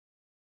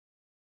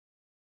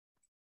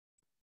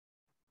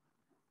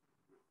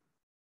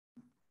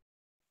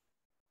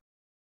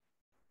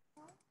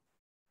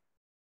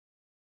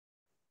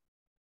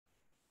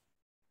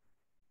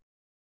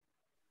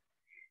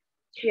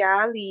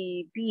加勒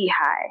比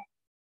海。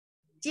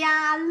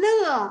加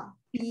勒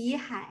比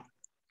海，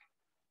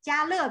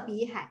加勒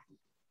比海。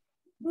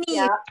你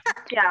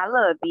加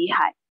勒比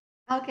海。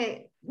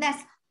OK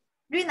next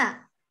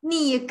Rina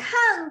你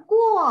看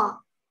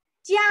过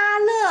加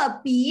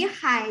勒比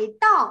海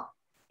盗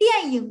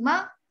电影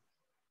吗？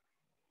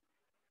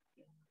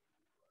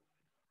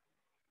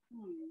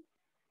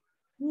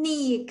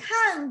你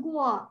看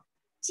过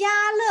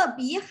加勒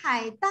比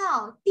海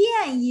盗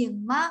电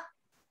影吗？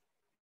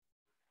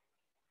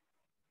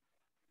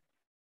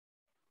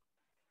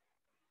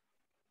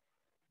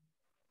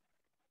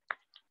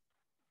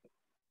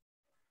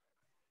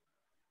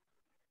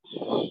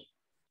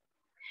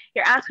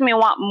 You're asking me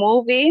what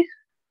movie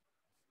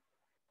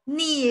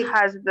你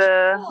has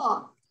the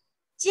过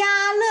加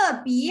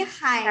勒比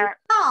海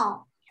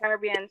盗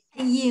Caribbean?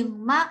 电影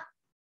吗？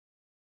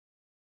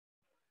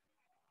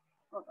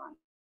 Hold on.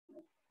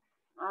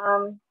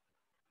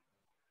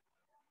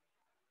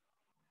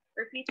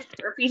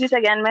 Repeat it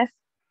again, Miss.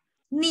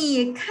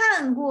 你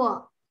看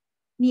过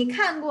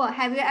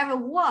Have you ever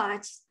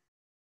watched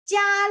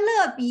加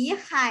勒比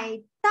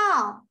海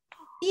盗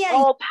电影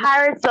Oh,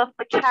 Pirates of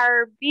the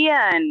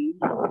Caribbean.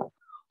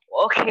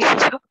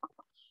 Okay.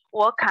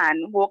 我看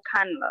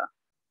了。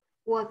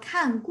我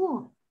看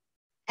过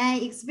an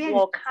experience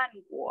我看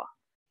过。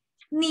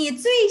你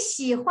最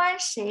喜欢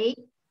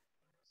谁？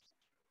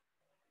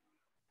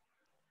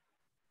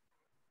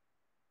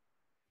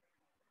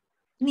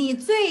你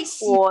最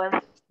喜我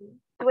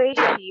最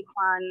喜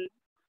欢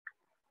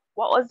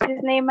What was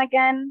his name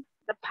again?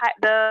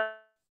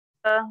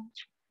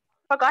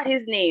 Forgot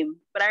his name,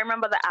 but I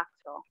remember the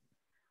actor.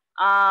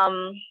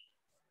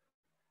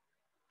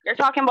 You're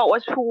talking about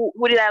who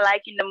did I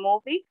like in the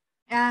movie?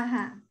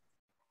 I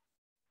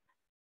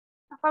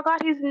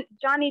forgot his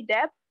Johnny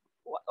Depp.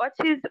 What's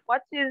his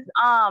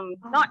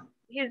not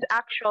his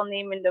actual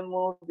name in the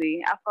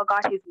movie. I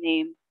forgot his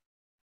name.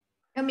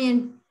 I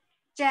mean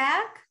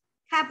Jack,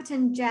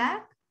 Captain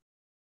Jack.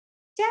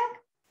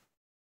 Jack?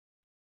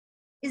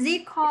 Is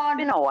he called?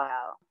 It's been a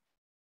while.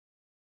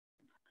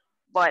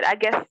 But I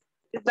guess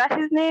is that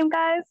his name,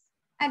 guys?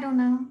 I don't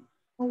know.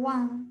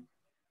 One.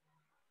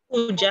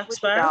 Oh, Jack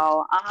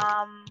Sparrow.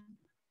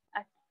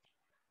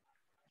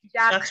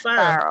 Jack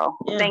Sparrow.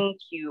 Yeah. Thank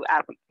you,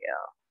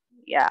 Abigail.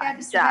 Yeah,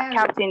 Jack,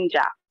 Captain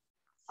Jack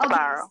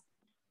Sparrow.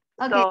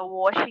 Okay. So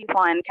我喜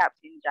欢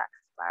Captain Jack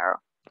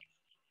Sparrow.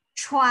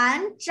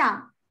 船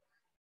长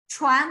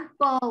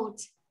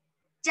boat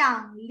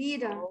长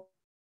leader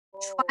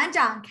船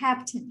长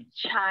captain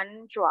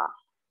船长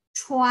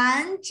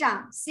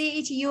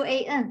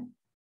CHUAN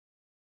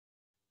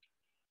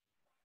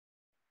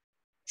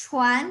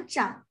船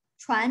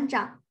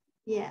长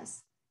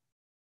yes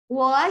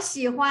我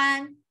喜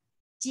欢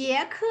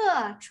杰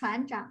克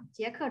船长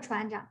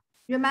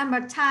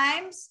remember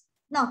titles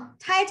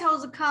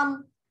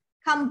come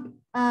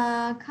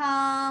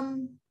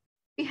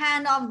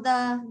behind of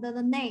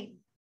the name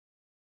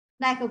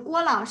like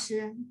郭老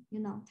师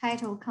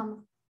title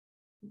come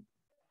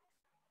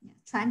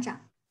船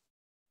长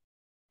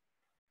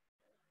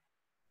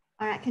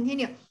Alright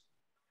continue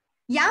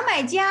牙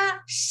买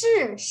加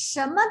是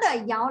什么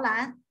的摇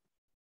篮？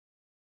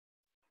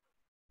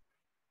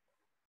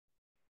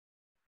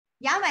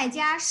牙买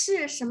加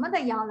是什么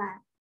的摇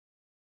篮？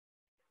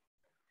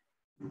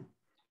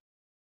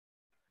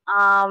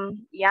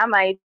牙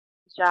买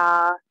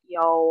加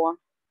有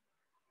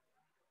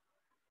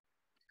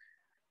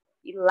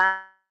摇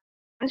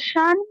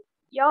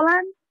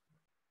篮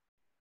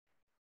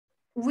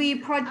I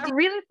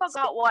really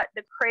forgot what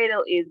the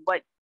cradle is,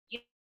 but you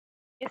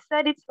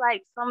said it's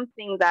like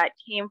something that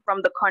came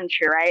from the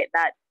country, right?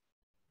 That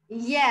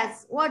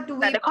yes. What do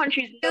that the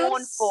country is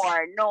known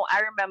for? No,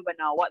 I remember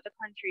now what the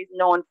country is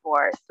known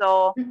for.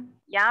 So,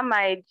 牙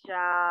买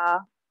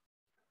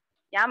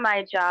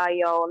加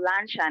有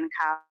蓝山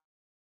咖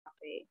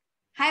啡。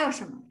还有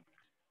什么？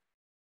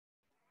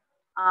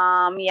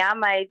牙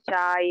买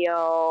加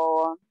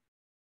有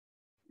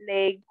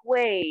雷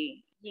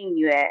鬼音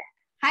乐。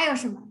还有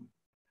什么？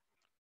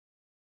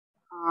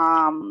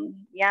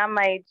牙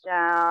买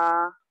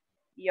加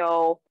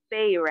有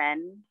飞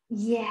人。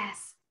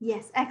Yes,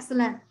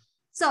 excellent.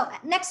 So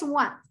next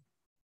one.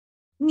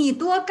 你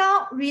多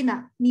高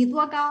 ，Rina？ 你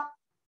多高？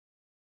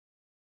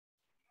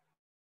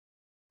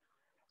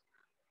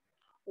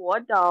我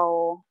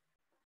都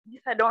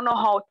I don't know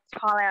how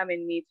tall I am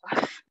in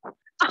meters.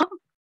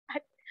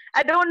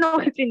 I don't know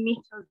it in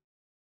meters.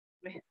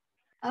 Okay.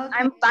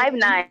 I'm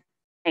 5'9"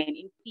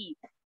 in feet.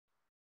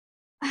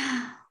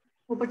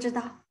 我不知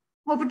道。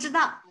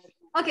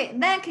Okay,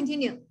 then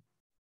continue.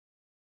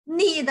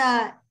 你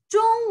的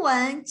中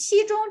文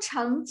期中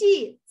成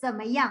绩怎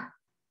么样？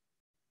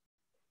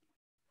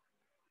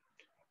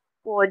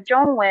我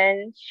中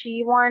文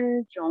期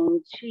中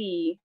成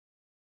绩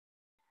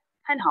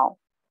很好。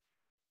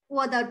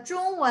我的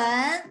中文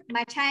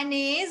my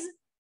Chinese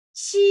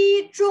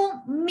期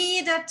中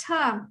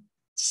midterm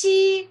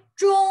期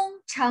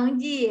中成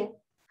绩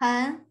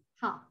很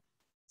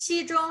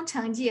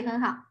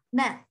好。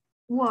Then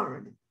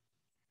word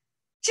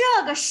这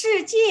个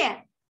世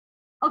界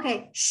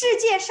OK， 世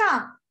界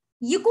上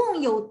一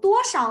共有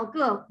多少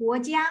个国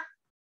家？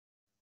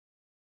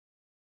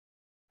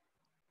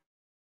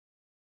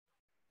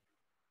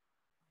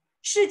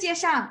世界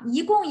上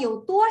一共有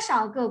多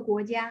少个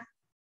国家？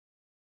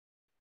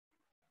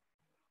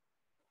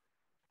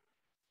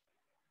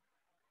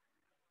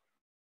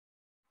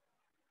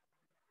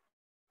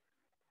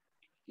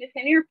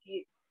 Can you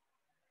repeat?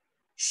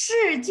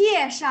 世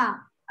界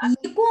上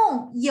一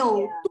共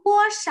有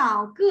多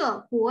少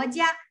个国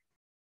家？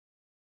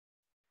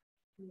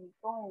一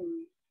共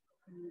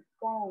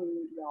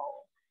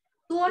有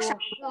多少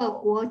个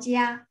国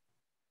家？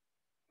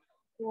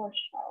多少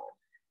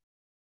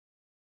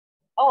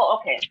Oh,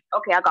 okay.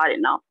 Okay, I got it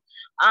now.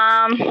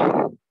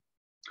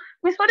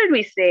 Miss, what did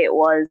we say it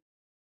was?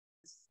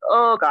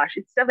 Oh gosh,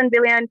 it's 7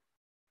 billion.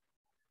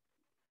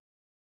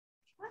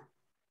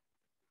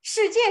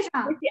 世界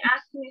上 Miss, you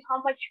asked me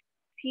how much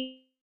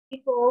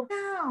people.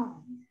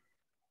 No.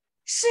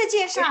 世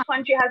界 Which 上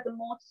country has the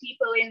most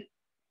people in?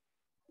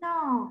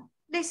 No.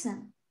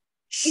 Listen.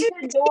 You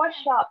said door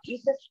shop. You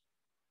said.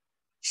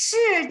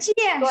 世界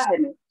Go ahead,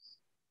 Miss.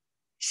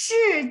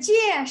 世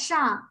界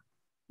上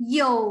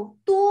有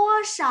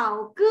多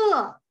少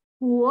个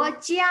国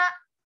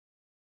家？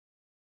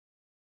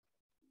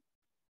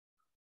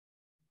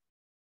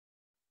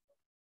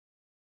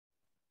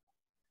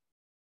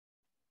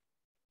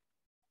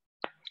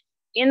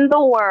 In the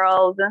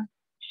world,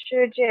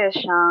 世界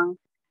上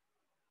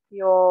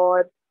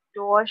有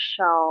多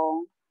少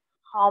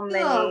How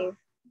many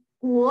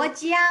国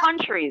家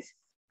countries?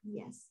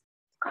 Yes.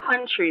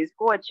 Countries,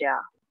 国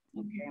家.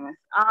 Okay, Miss.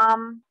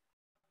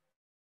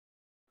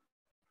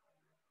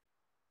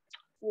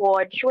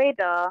 我觉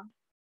得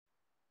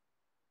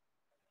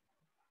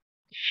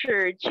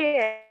世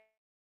界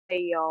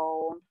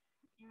有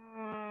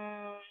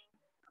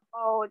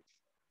about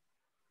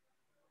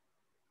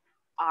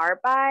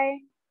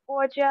 200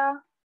国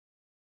家.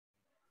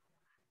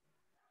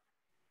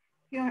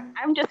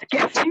 I'm just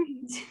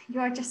guessing.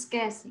 You're just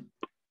guessing.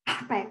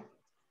 Right.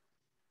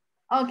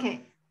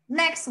 Okay.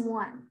 Next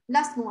one.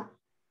 Last one.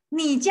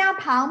 你家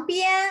旁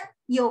边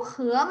有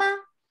河吗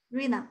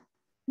Rina?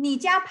 你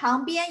家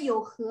旁边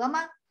有河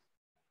吗？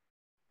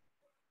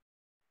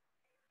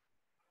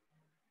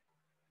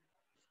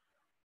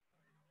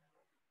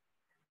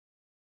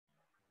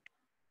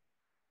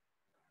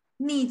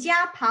你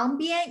家旁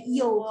边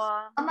有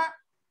河吗？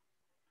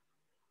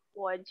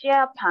我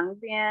家旁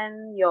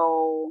边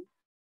有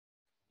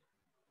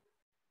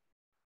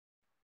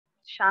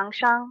商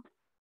场。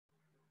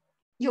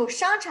有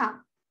商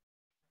场，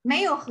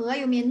没有河，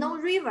有 mean no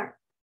river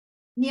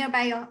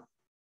nearby your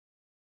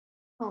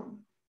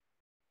home.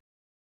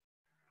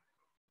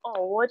 哦，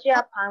我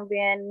家旁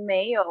边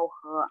没有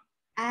河。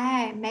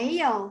哎，没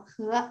有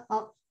河。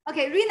哦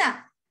 ，OK,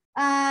 Rina.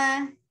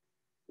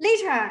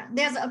 Later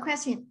there's a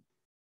question.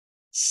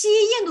 西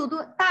印度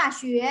大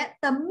学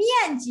的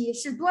面积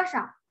是多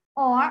少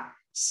 ？Or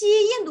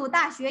西印度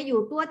大学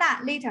有多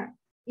大 ？Later,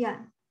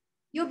 yeah,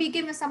 you'll be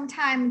given some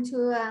time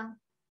to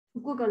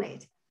Google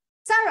it.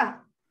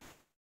 Sarah,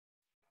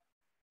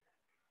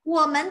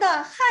 我们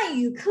的汉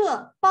语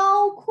课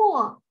包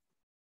括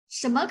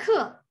什么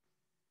课？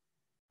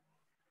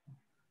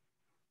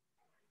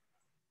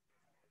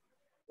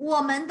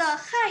我们的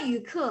汉语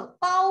课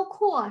包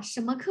括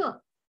什么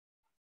课？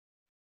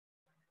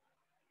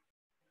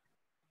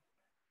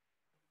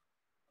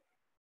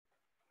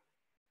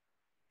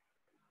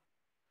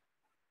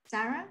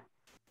 Sarah?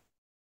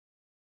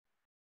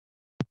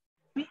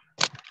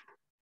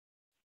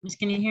 Miss,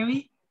 can you hear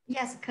me?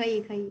 Yes, 可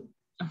以。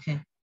 Okay.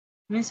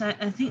 Miss,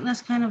 I think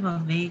that's kind of a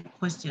vague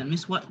question.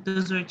 Miss, what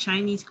does our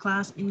Chinese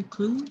class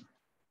include?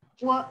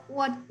 What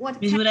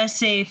Miss, would I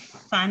say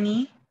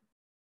Fanny,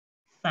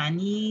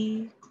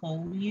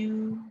 Kou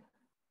Yu,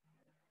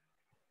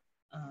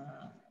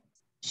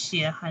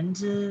 写汉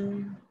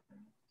字,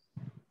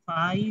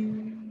法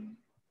语,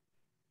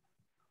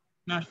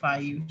 not 法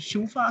语,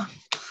 书法.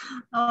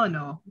 Oh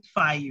no,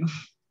 法语.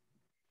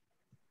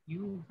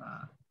 语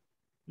法.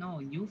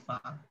 No, 语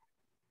法.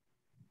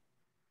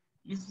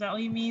 Is that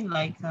what you mean?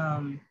 Like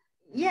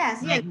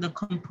Yes, like the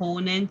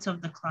components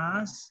of the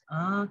class?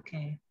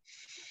 Okay.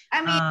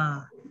 I mean,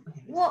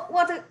 okay.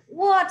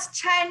 what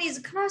Chinese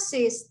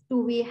classes do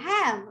we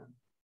have?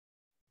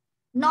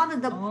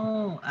 Not the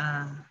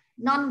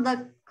not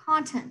the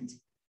content.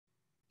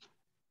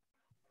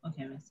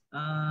 Okay, Miss.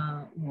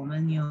 我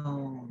们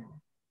有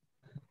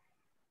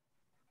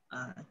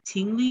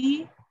听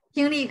力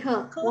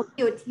课，我们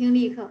有听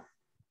力课。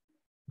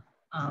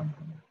So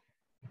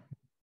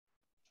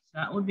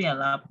that would be a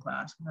lab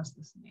class. That's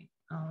listening.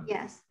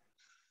 Yes.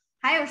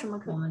 还有什么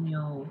课？我们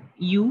有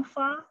语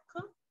法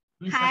课，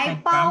还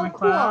包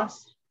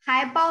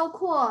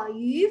括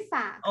语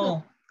法课。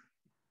哦，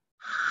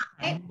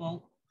还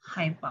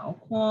包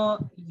括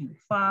语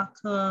法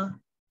课。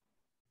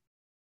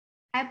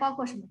还包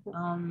括什么课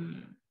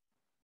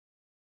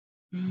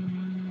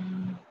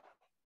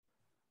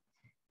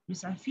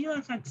？Yes, I feel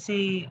like I'd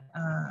say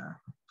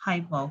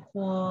还包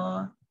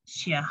括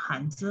写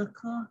汉字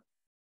课。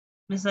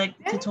It's like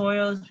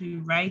tutorials, we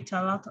write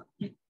a lot.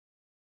 I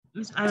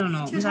don't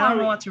know. I don't Tutorial.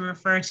 know what to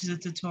refer to the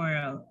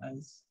tutorial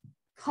as.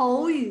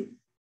 口语，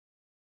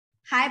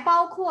还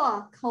包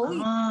括口语。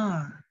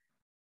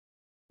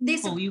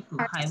This 口语课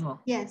还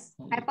包 yes，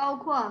 还包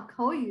括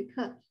口语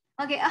课。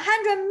Okay,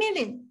 100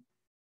 million.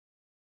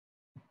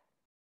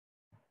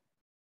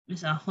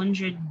 It's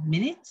 100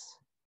 minutes?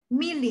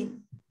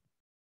 Million.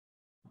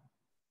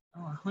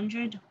 Oh,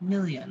 100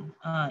 million.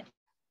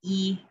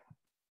 E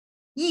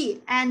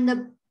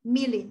and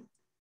million.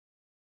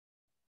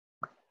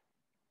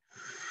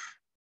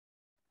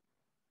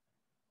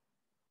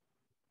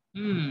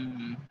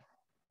 Hmm.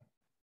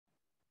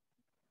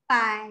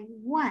 百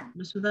万。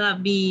So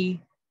that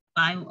be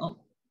百万。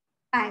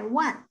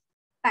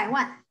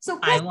So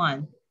百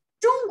万。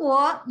中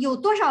国有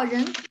多少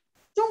人？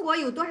中国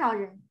有多少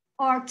人？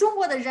 or 中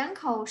国的人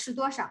口是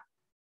多少？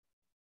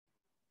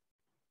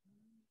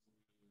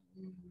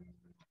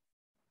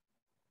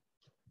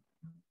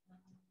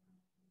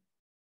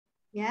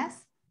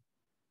 Yes，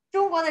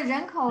 中国的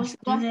人口是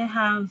多少 Do they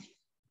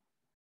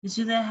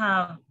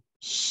have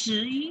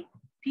 10 亿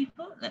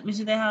people? That means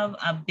do they have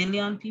a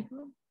billion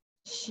people?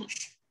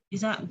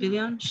 Is that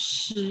billion?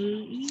 10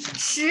 亿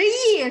？10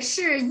亿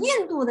是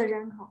印度的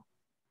人口。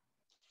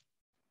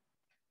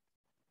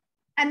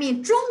I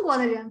mean 中国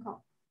的人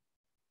口。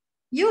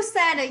You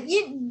said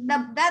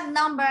that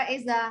number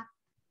is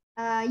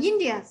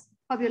India's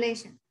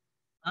population.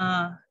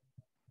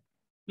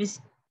 Miss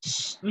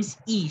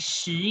E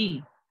 10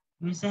 亿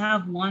means they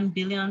have 1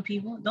 billion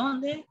people,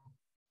 don't they?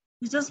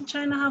 Doesn't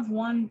China have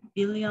 1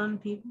 billion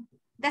people?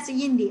 That's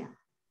India.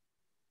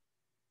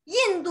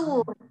 印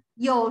度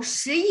有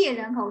10亿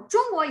人口，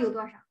中国有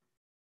多少？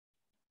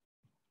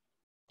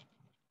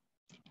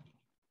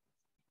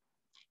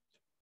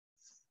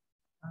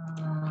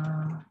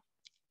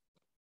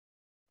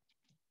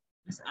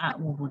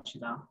我不知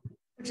道。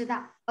不知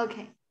道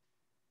 ，OK，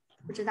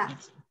 不知道。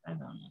I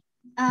don't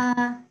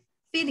know.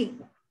 Feeling.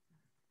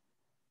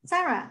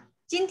 Sarah,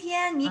 今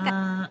天你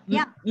感怎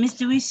样 Miss,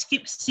 do we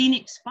skip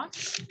scenic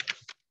spots?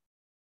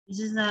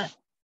 Is that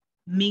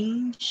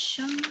名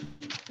胜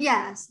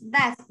 ？Yes,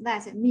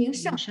 that's it. 名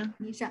胜。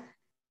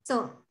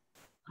So,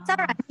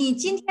 Sarah, 你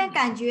今天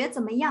感觉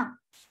怎么样？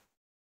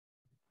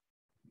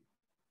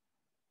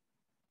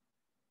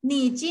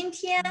你今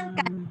天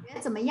感觉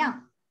怎么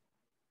样？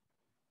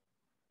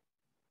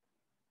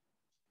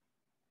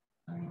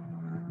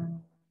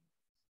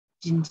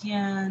今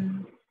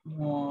天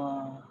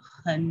我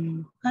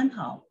很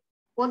好。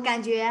我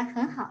感觉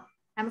很好。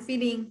I'm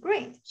feeling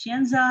great.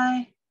 现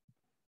在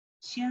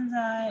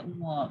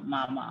我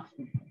马马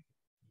虎虎。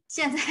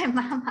现在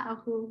马马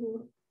虎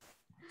虎。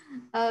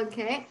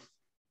OK.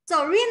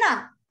 So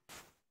Rina,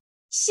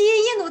 西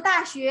印度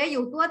大学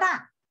有多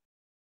大？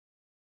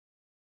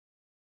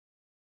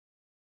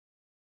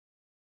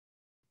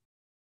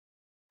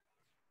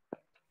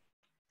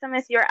 So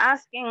Miss, you're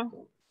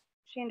asking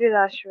西印度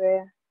大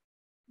学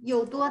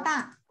有多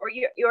大 or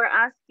you're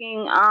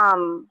asking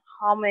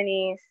how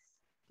many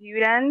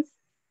students?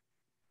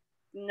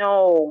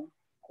 No.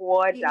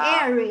 The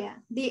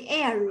area.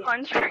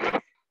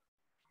 Country.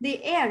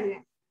 The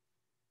area.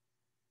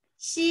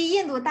 西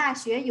印度大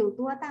学有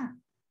多大？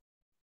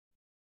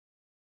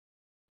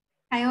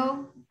还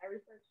有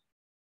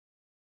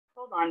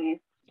Hold on,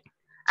 Miss.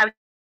 I'm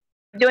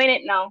doing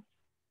it now.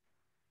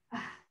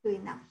 对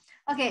呢。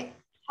Okay.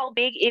 How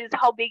big is the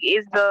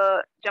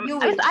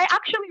I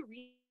actually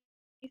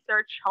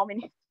researched how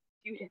many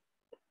students.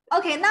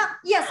 Okay, 那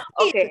yes.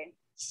 Okay.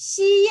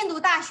 西印度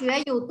大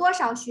学有多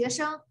少学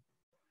生？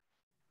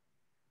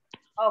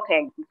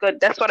 Okay, good.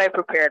 That's what I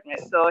prepared,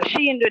 Miss. So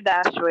西印度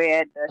大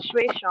学的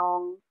学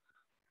生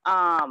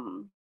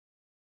can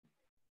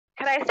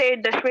I say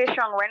the 学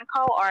生人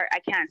口 or I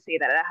can't say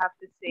that. I have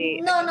to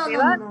say No.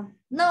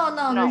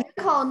 人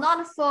口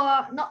not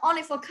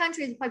only for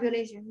country's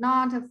population,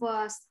 not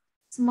for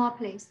small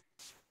place.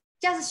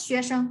 Just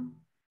学生。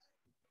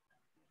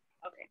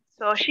 Okay.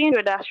 So 西印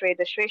度大学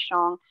的学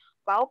生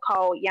包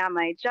括牙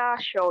买加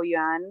校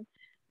园、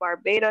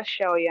Barbados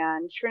校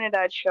园、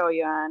Trinidad 校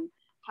园，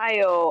还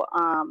有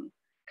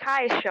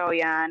开校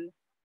园，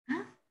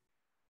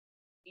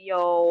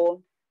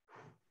有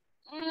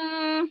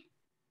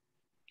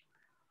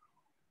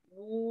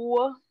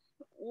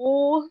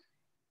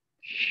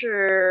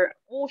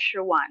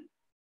50万。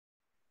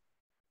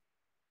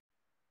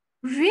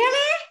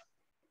 Really?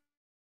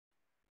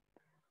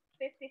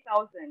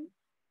 50,000.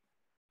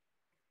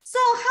 So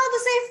how to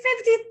say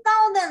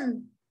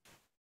 50,000?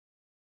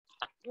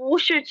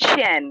 50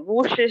千。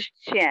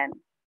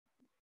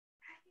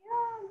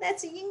 Yeah,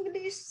 that's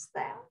English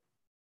style.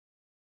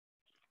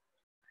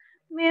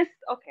 Miss,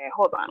 okay,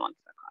 hold on 1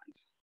 second.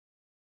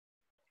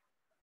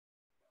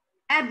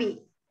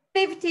 Abby,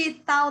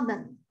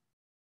 50,000.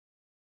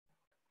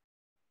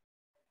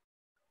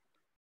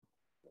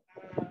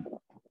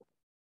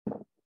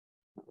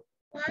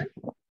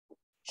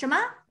 什么？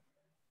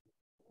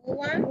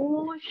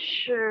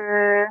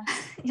 50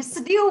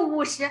 Still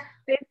 50.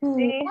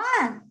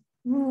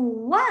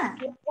 5万。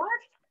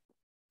 What?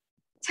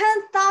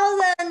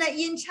 10,000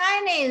 in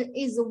Chinese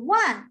is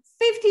 1.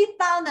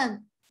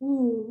 50,000,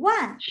 5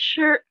万.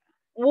 Sure.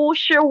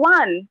 50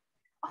万.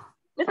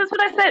 This is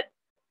what I said.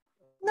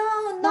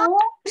 No, not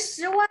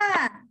 50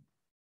万.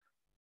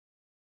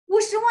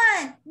 50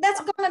万.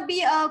 That's gonna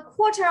be a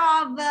quarter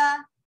of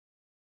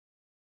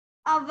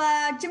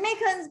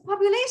Jamaican's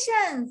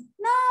population.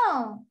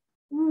 No,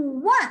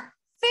 5万.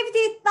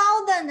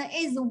 50,000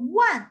 is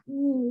 1. 5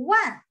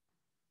万.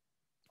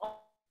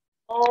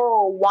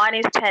 Oh, 1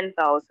 is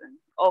 10,000.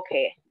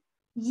 Okay.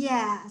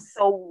 Yes.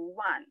 So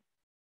 1.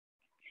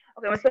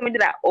 Okay, so let me do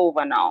that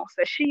over now.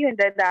 So she and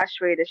the dash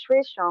rate the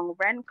shui shong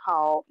ren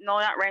kao. No,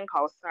 not ren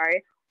kao,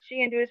 sorry.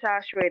 She and do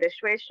dash rate the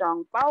shui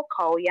shong bao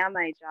kao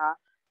yamaija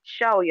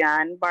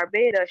Shaoyan,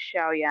 Barbados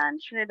Shaoyan,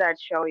 Trinidad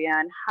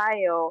Shaoyan,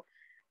 Hayo,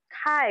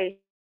 Kai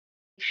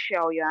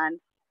Shaoyan.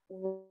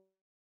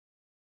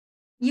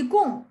 一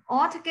共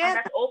altogether.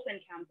 That's open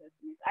campus.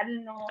 I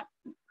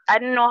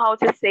didn't know how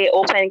to say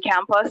open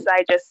campus.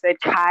 I just said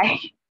Kai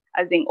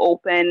as in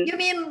open. You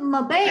mean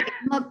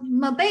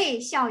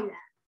Mabei 校园?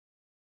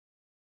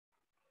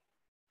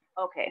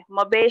 Okay,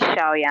 Mabei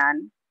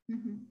Shaoyan.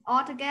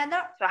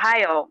 Altogether. So 还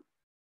有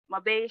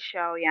Mabei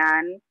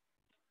Shaoyan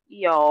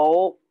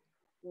有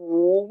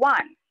5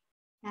万。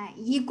哎，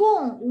一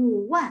共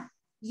5万，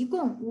一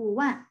共5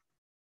万。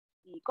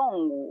一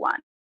共5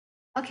万。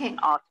Okay.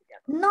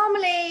 Altogether.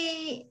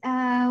 Normally,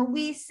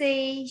 we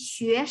say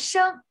学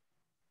生。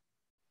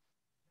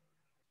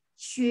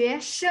学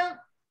生。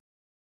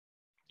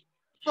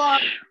For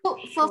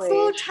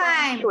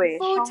full-time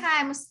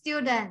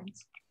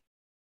student,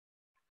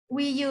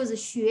 we use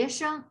学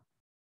生。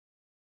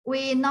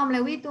We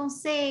don't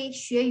say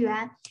学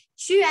员。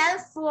学员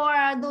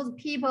for those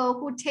people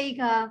who take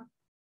a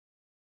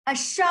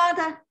short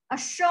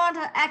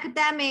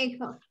academic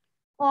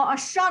or a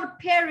short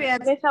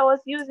period. Yes, I was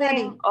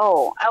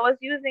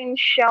using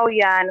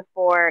Shaoyan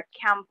for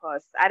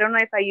campus. I don't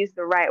know if I used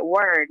the right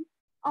word.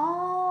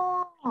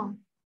 Oh,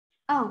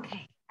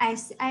 okay. I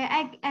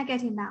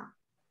get it now.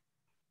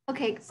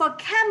 Okay, for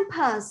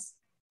campus,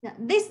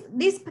 this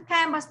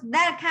campus,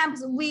 that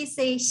campus, we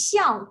say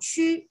校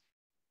区.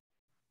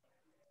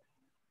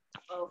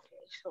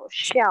 Okay, so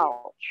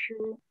校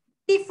区.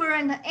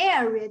 Different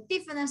area,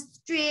 different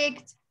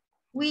district,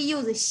 we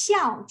use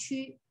校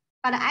区.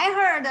 But I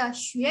heard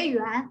学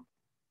员.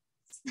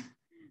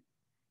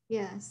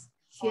 Yes.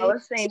 I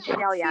was saying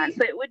校园.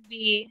 So it would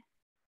be,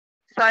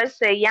 so I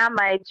say 牙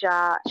买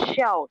加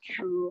校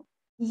区.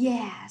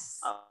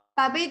 Yes.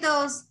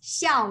 Barbados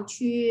校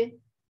区,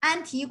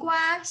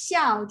 Antigua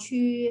校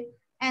区,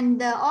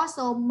 and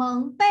also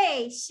蒙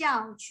贝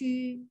校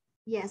区.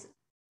 Yes,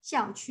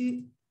 校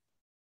区.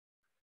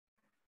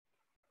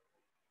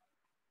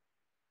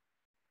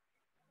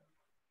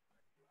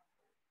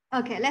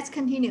 Okay, let's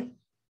continue.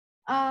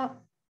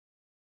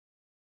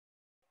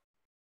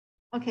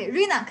 Okay,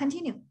 Rina,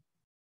 continue.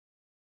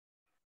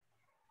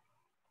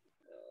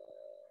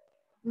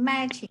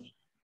 Matching.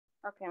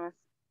 Okay, miss.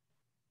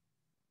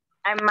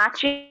 I'm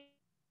matching.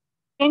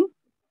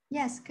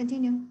 Yes,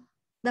 continue.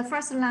 The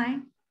first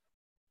line.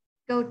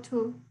 Go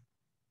to.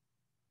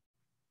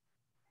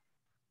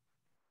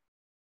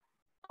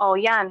 Oh,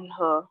 漾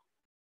河.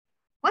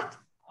 What?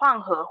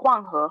 黄河.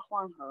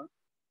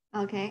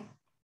 Okay.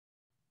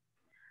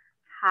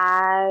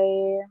 还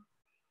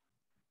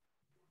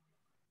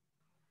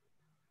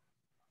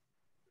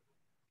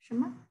什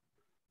么?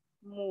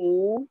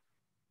 母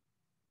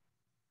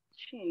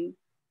亲.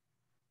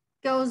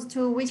 Goes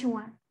to which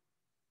one?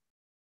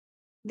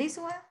 This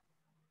one?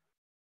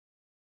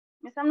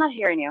 Miss, I'm not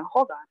hearing you.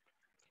 Hold on.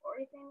 What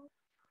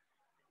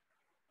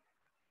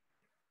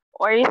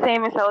are you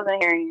saying, Miss? I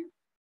wasn't hearing you.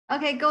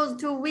 Okay, goes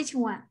to which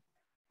one?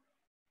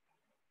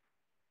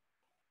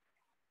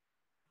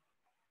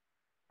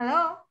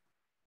 Hello?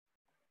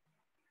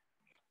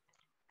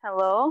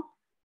 Hello?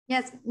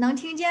 Yes, 能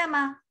听见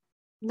吗?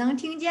 能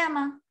听见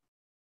吗?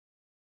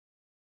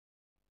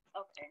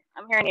 Okay,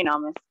 I'm hearing you now,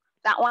 Miss.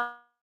 That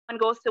one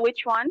goes to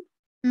which one?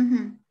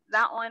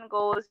 That one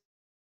goes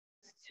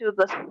to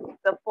the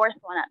fourth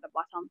one at the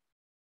bottom.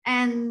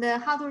 And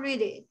how to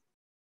read it?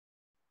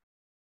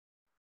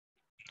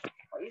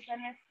 What you said,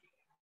 Miss?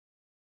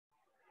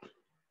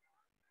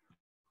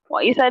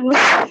 What you said,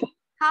 Miss?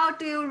 How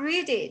do you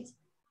read it?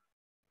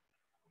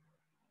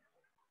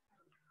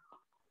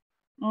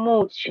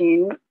 母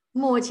亲.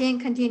 母亲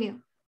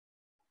continue.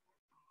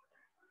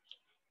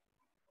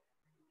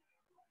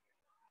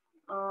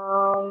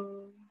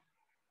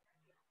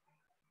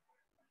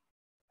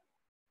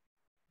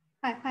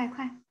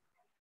 快.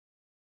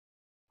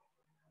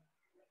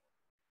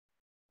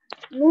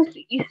 You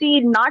see,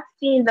 not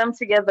seeing them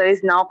together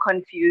is now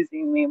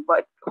confusing me,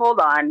 but hold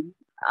on.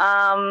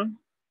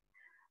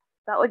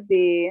 That would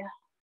be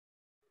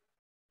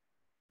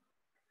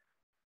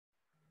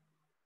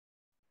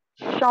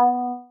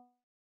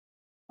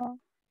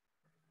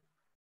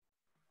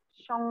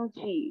兄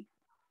弟,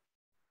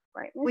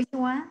 right? Miss? Which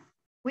one?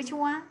 Which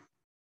one?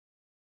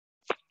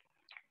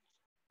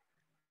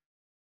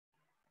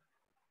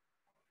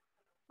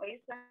 What you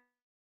said?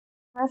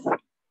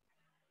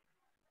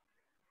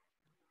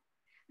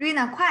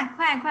 Rina,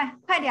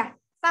 快点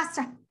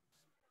 ，faster.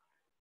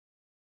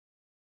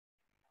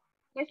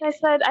 Yes, I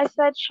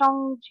said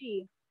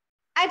Shang-Chi.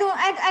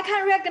 I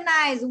can't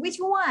recognize which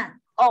one.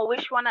 Oh,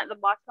 which one at the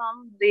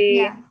bottom?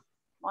 The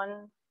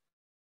 1,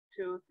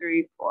 2,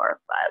 3, 4,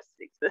 5,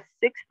 6. The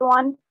sixth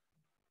one.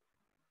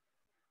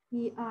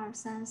 1, 2, 3, 4, 5,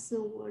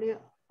 6.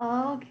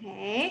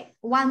 Okay.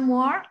 One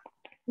more.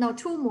 No,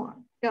 two more.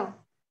 Go.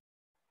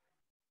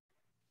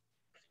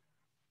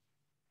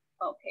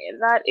 Okay,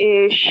 that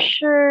is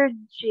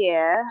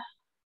Shijie.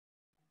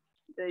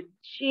 The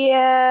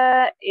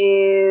Jie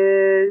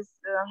is.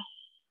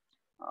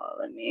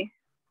 Let me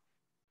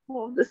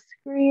move the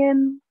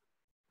screen.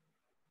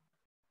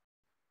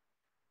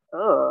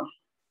 Oh.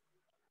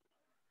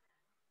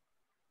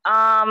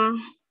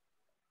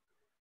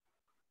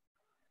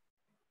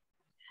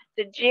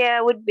 The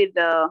Jie would be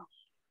the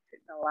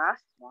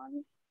last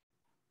one.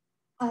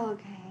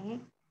 Okay.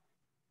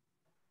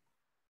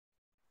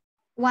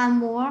 One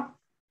more.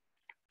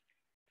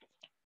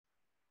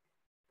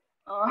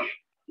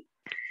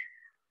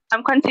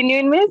 I'm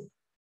continuing, Miss?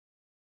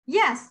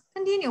 Yes,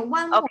 continue.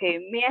 One more. Okay,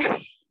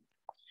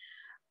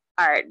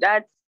 all right,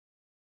 that's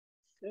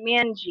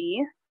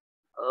Mianji.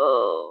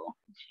 Oh,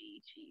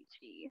 G.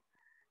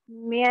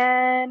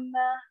 Mianji.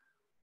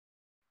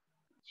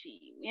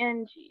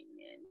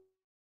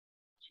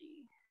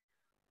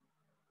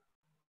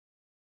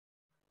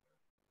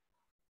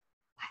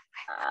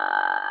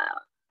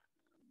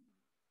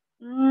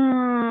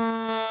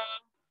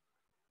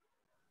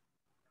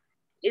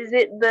 Is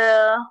it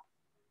the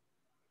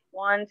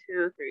 1,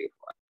 2, 3,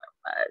 4,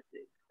 5,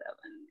 6,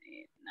 7,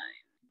 8, 9,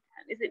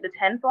 10? Is it the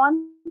 10th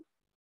one?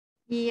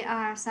 1, 2,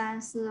 3,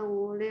 4,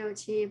 5,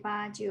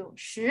 6, 7,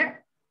 8, 9,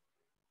 10.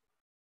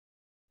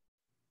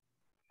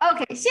 OK，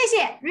 谢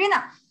谢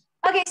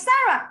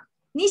Rina。OK，Sarah，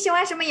 你喜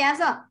欢什么颜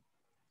色？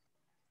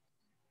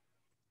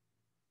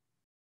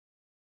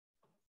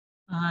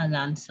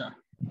蓝色。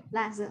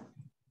蓝色。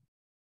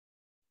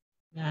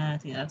Yeah, I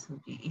think that's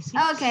would be easy.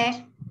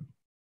 OK,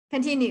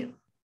 continue.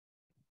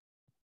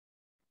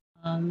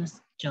 Miss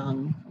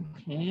John.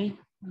 Okay.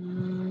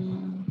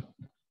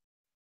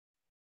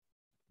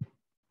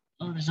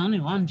 Oh, there's only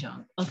one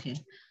John. Okay.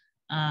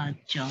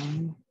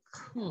 John.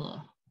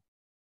 Cool.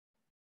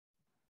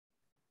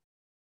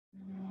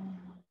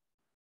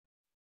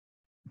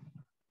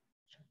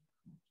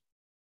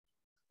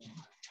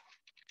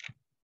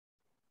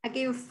 I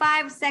give you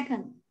 5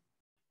 seconds.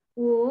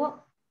 5.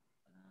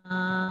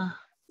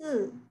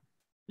 4.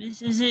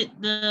 Miss, is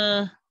it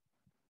the?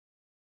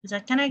 Is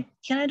that can I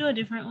do a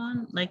different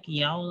one like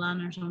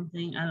Yaolan or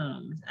something? I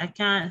don't know. I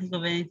can't think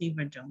of anything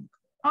for John.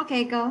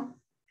 Okay, go.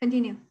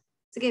 Continue.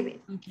 Skip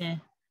it. Okay.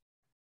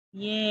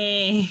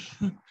 Yay.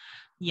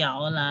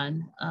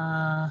 Yaolan.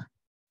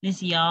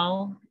 Miss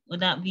Yao,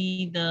 would that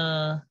be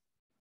the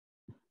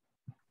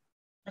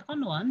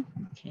second one?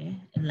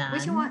 Okay. Lan.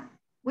 Which one?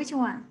 Which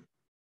one?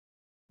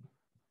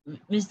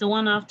 Miss, the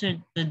one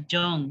after the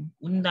Zhong.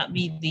 Wouldn't that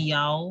be the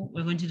Yao?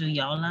 We're going to do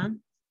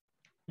Yaolan.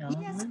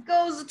 Yes,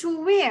 goes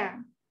to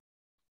where?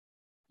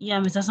 Yeah,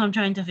 Miss, that's what I'm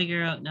trying to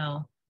figure out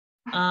now.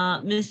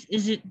 Miss,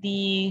 is it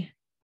the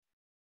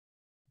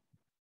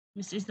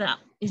Miss, is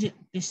it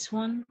this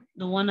one?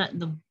 The one at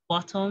the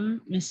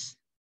bottom? Miss,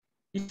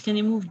 can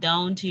you move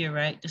down to your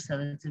right just a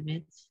little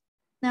bit?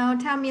 Now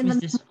tell me Miss,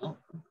 the this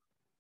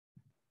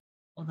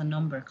the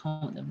number.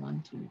 Count them.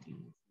 1, 2, 3,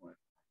 4.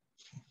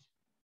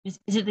 Is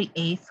it the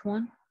 8th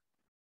one?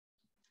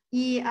 1,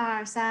 2, 3,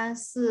 4, 5,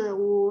 6,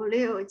 7,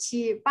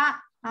 8.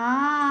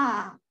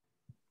 Ah.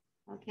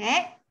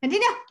 Okay.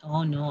 Continue.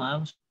 Oh no, I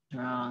was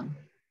wrong.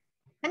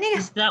 Continue.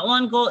 Miss, that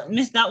one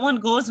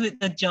goes with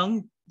the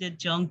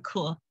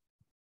Jungkook.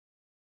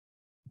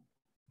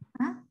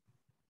 Huh?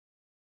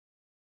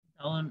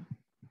 That one.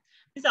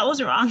 Miss, that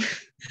was wrong.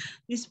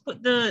 Miss,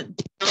 put the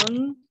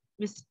Jung.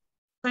 Miss,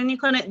 can you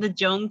connect the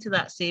Jung to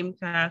that same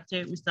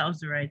character? Miss, that was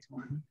the right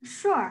one.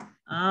 Sure.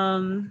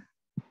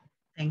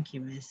 Thank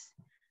you, Miss.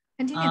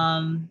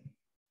 Continue.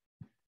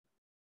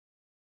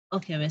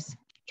 Okay, Miss.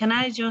 Can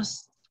I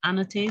just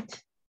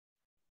annotate?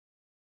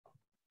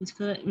 Miss,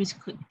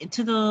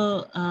 to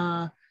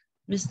the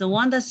Miss, the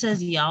one that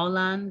says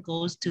Yaolan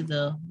goes to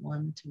the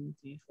 1, 2,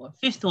 3, 4,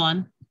 5th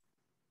one,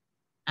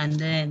 and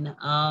then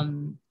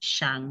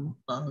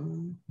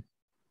Shangfeng,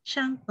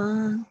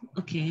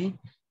 okay,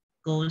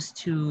 goes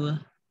to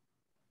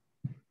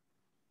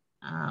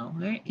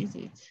where is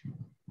it?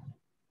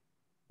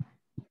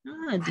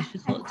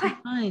 Difficult to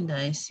find.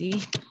 I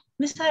see.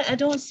 Miss, I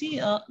don't see.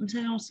 Miss,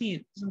 I don't see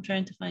it. I'm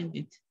trying to find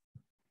it.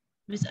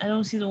 Miss, I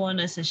don't see the one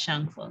that says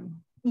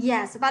Shangfeng.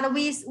 Yes, but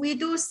we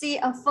do see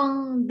a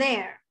feng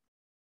there,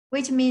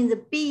 which means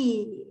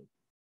bee.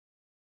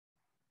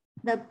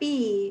 The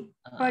bee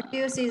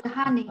produces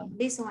honey.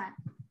 This one.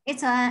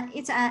 It's an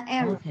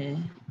arrow. Okay.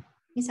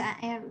 It's an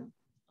arrow.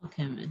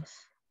 Okay,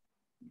 Miss.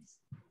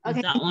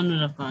 Okay. That one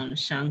would have gone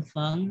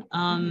Shangfeng.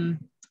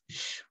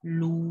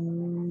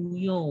 Lu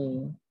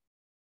Yo.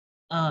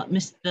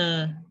 Miss,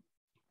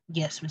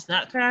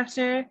 that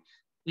character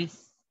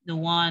with the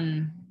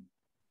one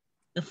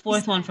The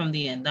fourth one from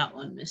the end, that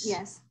one, Miss.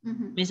 Yes.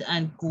 Miss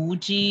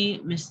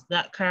Anguji, Miss,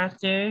 that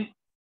character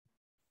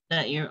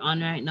that you're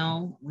on right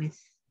now with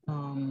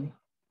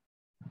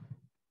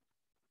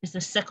it's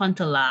the second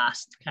to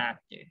last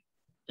character.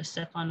 The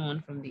second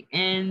one from the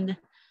end.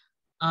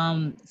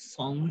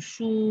 Song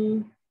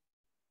Shu.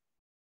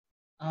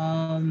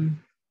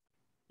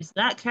 Is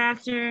that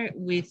character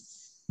with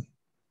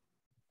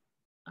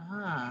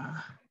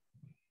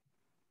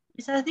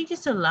I think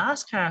it's the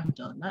last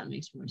character. That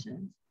makes more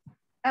sense.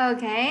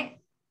 Okay.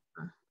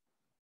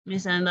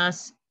 Miss, and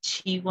that's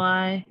Chi.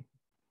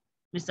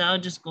 Miss, I'll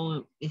just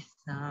go with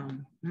Chi.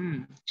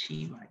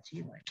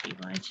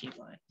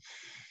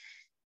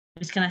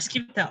 Miss, can I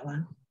skip that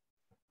one?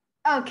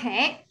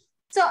 Okay.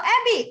 So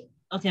Abby.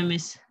 Okay,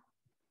 Miss.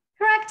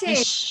 Correct it.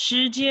 Miss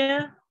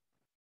Shijie.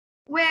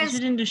 Where? You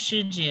shouldn't do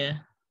Shijie.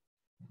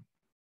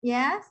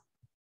 Yes.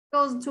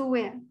 Goes to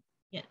where?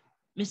 Yeah,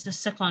 Miss, the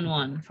second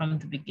one from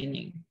the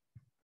beginning.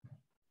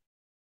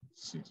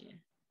 Shijie,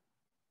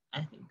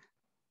 I think.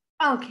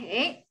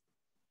 Okay.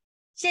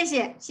 谢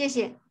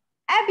谢.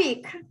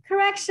 Abby,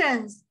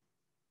 corrections.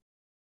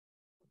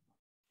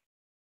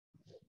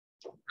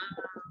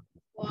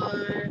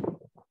 For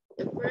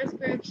the first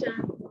correction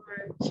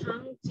for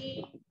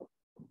Changji.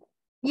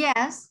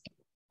 Yes.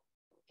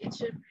 It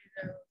should be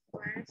the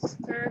first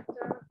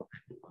character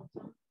at the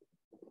bottom.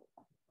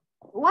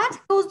 What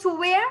goes to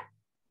where?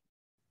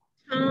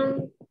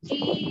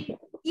 Changji.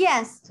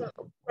 Yes. So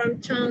from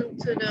Chang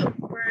to the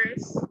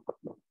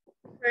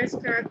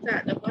first character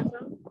at the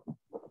bottom.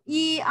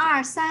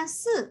 1, 2, 3,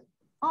 4.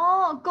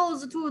 Oh,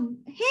 goes to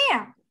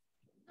here.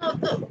 No,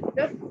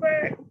 the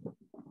first.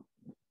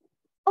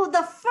 Oh,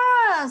 the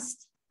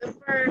first. The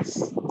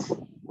first.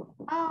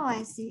 Oh,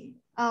 I see.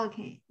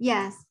 Okay.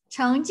 Yes.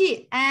 成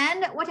绩.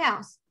 And what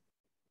else?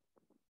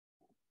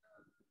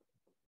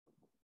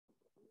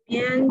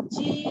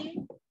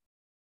 Mianji.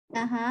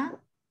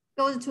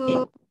 Goes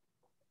to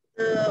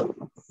the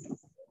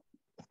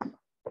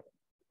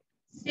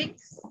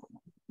 6.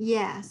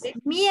 Yes.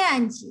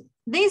 面积.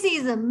 This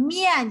is a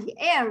面积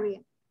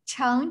area.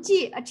 成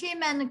绩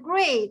achievement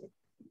grade.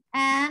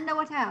 And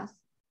what else?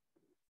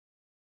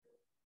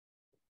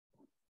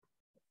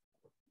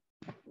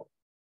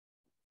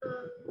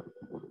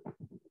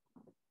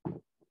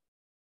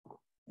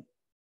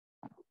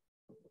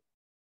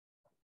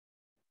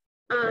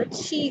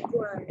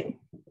 Qiguai.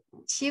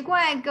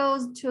 Qiguai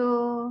goes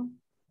to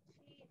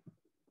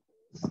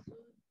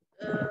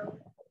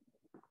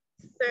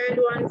third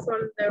one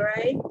from the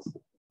right.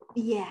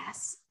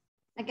 Yes.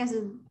 I guess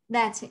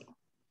that's it.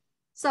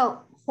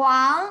 So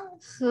黄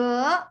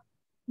河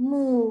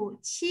母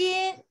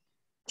亲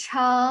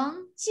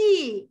成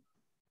绩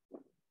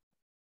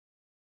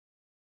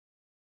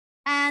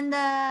and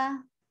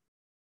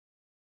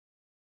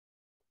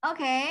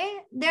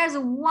okay, there's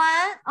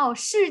one. Oh,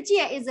 世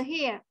界 is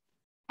here.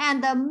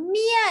 And the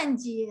面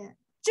积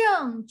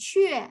正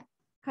确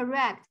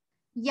correct.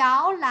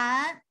 摇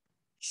篮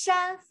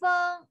山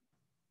峰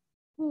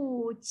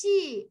古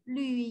迹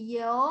旅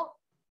游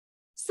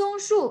松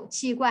树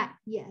奇怪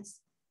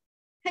yes.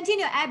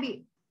 Continue,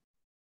 Abby.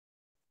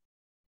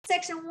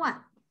 Section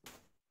 1.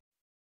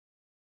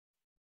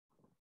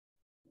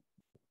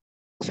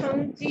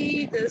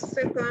 Changji, the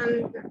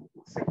second.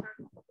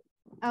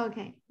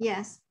 Okay,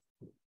 yes.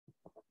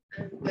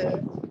 And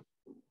the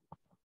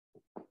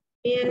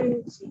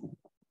Mianji,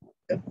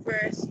 the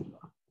first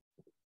one.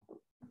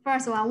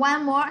 First one.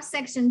 One more,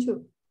 section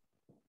 2.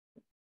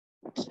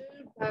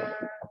 Second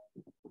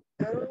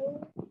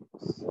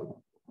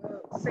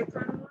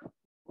one.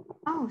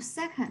 Oh,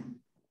 second.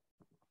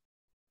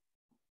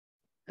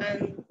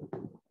 And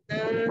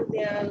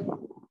the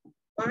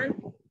one,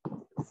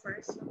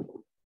 first one.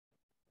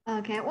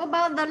 Okay, what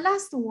about the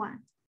last one?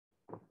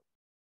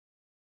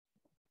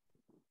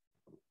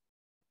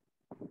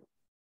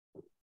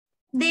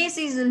 This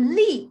is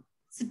Li,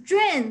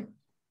 strength,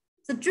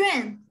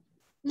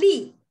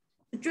 Li,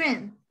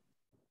 strength.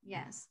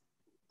 Yes.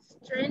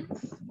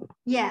 Strength?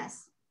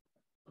 Yes.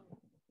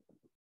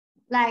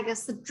 Like a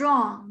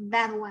strong,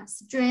 that one,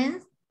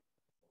 strength.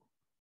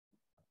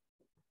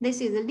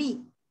 This is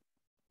Li.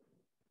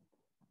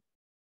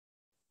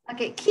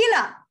 Okay,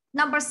 killer,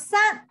 number 3.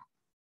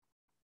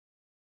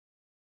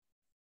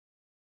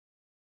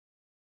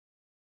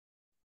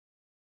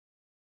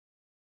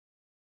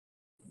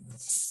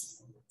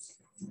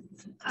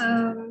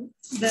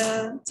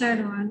 The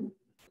third one.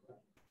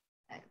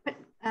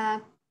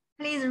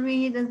 Please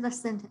read the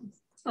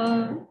sentence.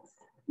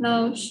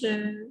 老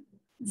师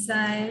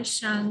在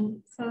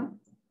上课。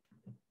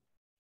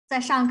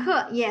在上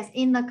课 yes,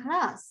 in the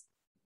class.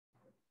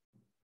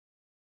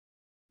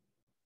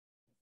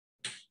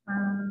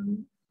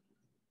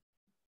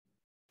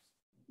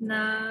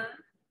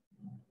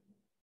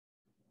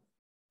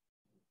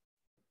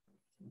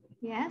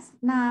 Yes,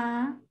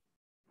 那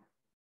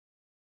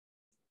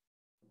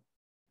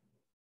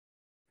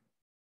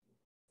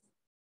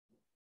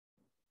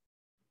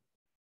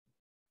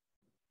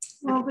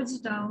我不知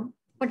道。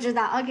不知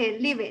道 okay,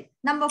 leave it.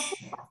 Number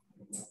 4.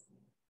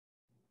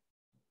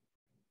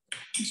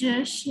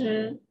 这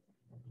是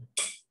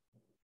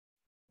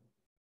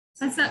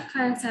What's that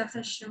character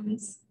after 是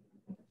Miss?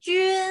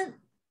 君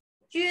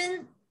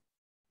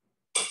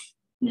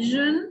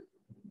人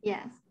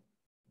yes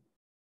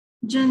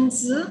人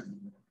子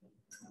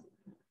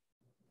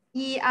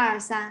1 2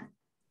 3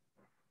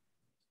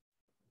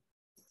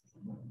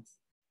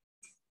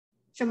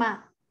什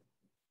么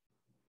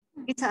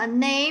It's a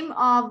name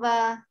of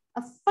a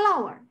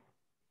flower.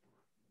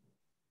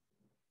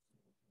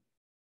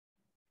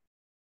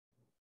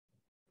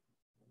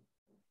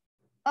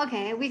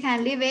 Okay, we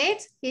can leave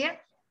it here.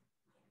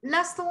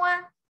 Last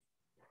one.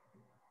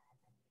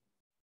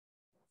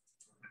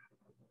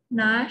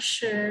 那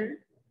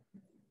是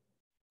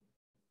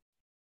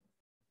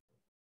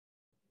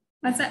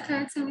What's that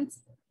character Miss?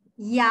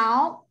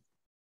 摇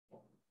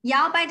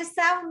by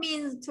itself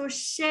means to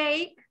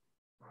shake.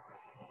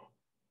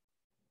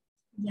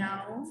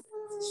 摇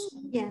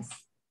Yes.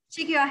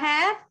 Shake your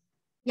head.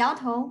 摇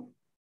头.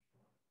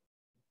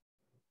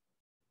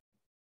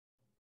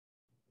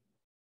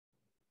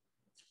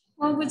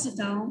 我不知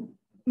道。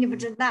你不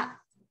知道.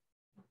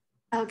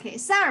 Okay,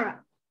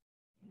 Sarah.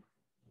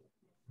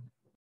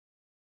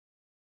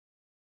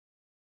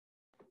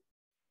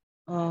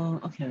 Oh,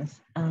 okay.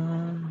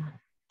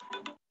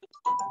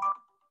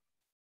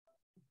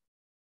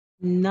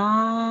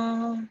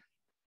 Na.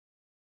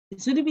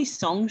 Should it be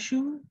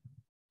Songshu?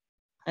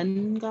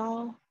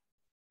 Hangao?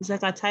 It's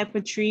like a type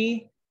of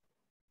tree.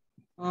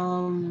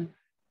 How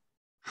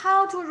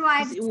to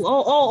write?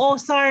 Oh,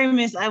 sorry,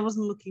 miss. I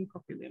wasn't looking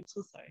properly. I'm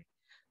so sorry.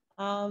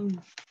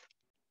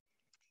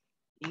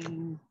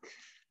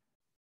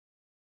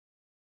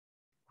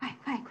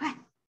 Quick.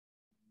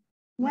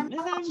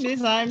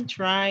 Miss, I'm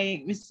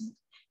trying. Miss,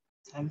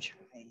 I'm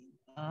trying.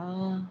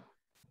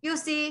 You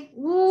see,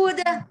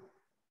 wood.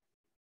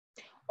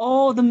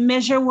 Oh, the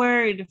measure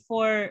word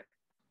for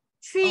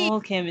tree. Oh,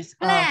 okay, Miss.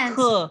 Plants.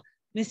 Cool.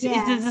 Miss,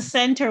 Yes. it is the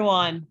center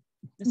one.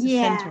 It's the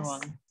Yes. center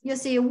one. You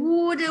see,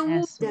 wood.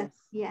 Yes, miss.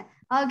 Yeah.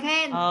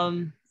 Okay.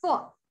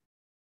 4.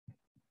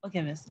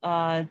 Okay, Miss.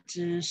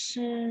 只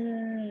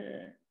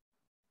是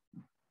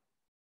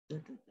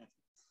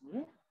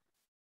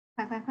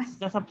快 Is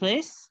that a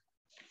place?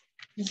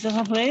 Is that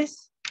a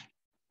place?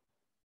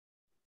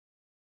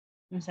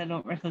 Miss, I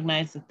don't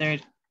recognize the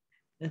third.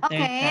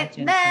 Okay,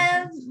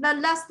 then the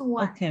last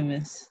one. Okay,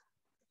 Miss.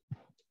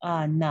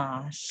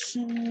 那是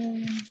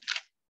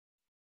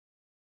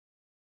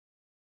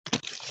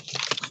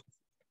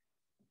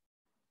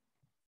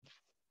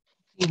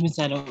Miss,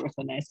 I don't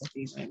recognize the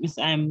thing. Miss,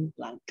 I'm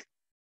blank.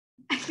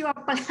 You are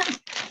blank.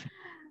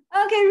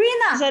 Okay,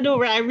 Rina. Miss,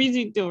 I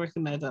really don't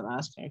recognize that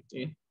last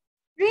character.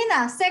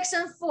 Rina,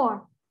 section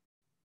 4.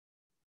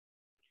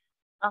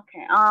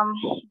 Okay,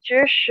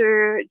 这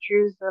是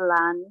君子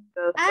兰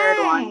the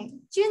third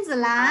one. 君子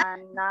兰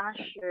And 那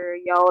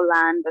是摇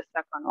兰 the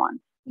second one.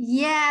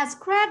 Yes,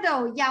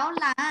 cradle, 摇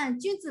兰,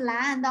 君子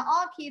兰 the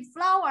orchid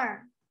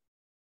flower.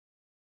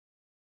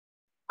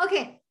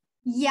 Okay,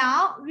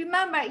 摇,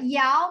 remember,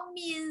 摇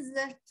means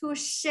to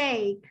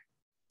shake.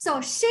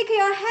 So shake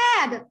your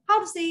head. How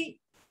to say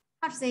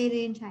it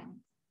in Chinese?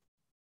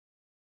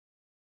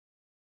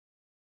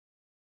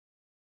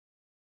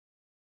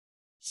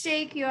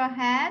 Shake your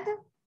head.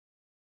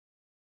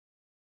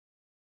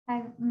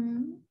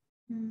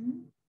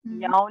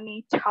 摇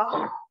你头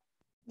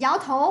摇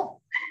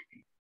头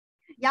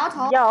摇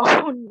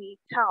你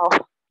头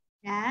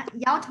Yeah,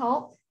 摇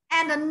头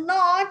and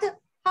nod.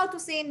 How to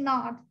say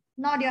nod?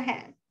 Nod your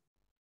head.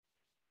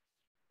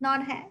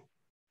 Nod head.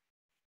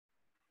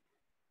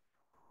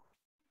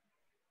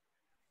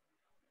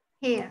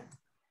 Here.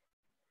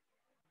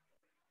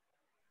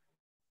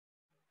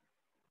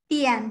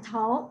 点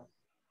头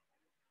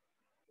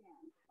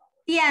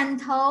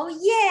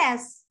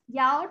yes.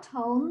 摇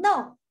头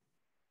no.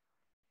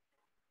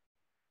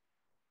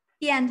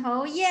 点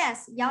头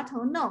yes. 摇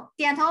头 no.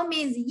 点头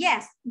means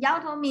yes. 摇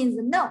头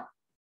means no.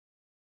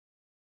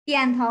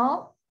 点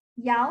头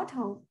摇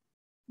头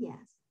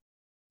yes.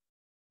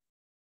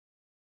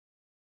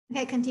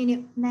 Okay,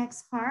 continue.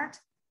 Next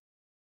part.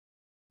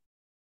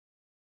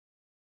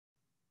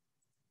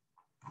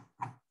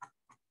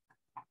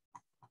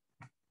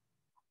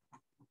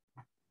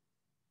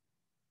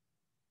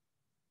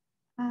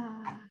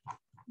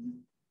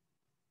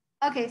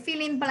 Okay, fill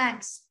in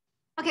blanks.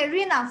 Okay,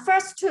 Rina,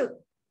 first 2.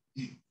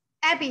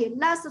 Abby,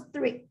 last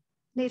 3.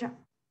 Later.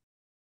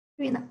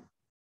 Rina.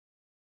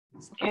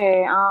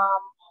 Okay,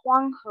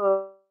 黄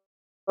河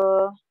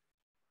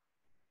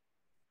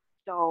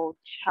走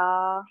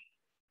长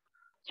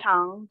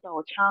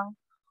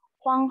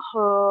黄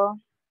河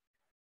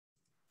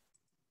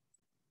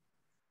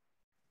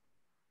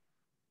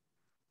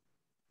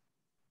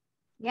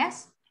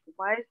Yes.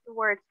 Why is the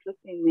word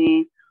slipping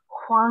me?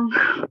 黄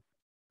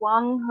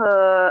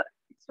河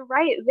it's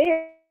right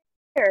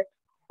there.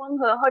 黄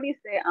河, how do you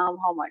say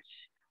how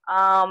much?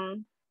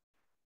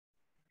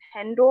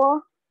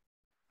 Hendor?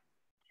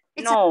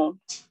 No.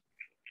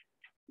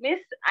 Miss,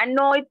 I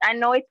know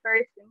it's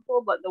very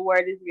simple, but the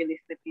word is really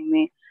slipping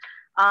me.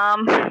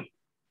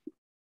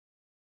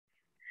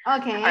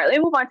 Okay. All right, let me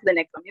move on to the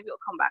next one. Maybe it'll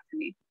come back to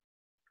me.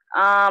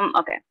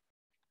 Okay.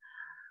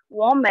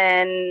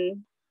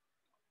 Woman.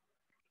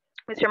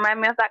 Please remind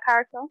me of that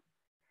character.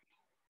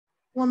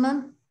 我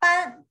们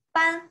班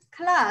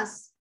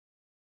class.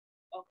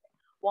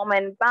 我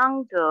们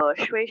班的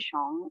学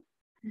生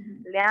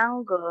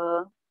两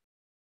个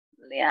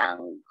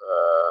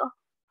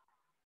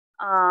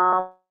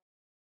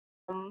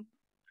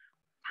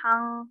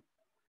庞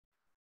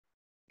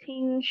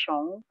听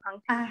熊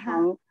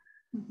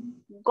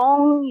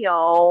共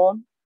有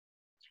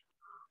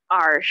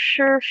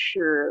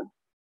20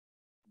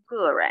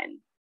个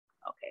人。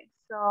Okay,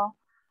 so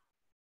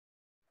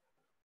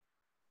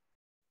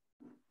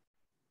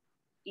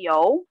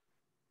有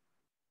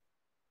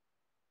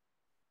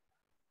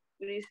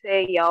Would you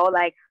say yo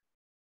like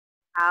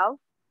how?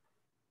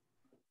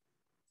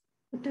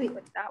 不对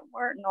With that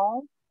word,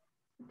 no.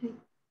 不对。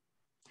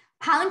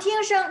旁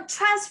听生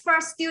transfer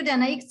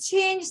student,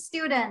 exchange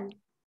student,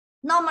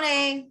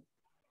 normally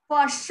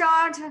for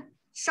short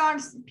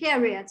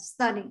period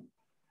study.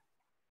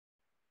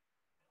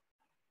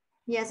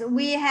 Yes,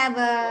 we have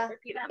a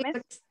Repeat that,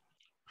 miss.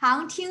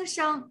 旁听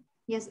生,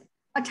 yes,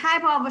 a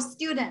type of a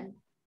student,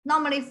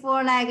 normally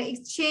for like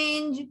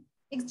exchange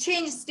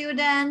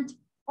student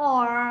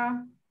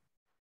or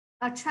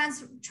a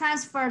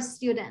transfer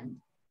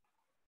student.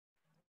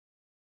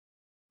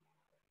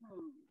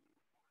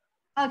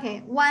 Okay,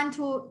 1,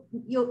 2,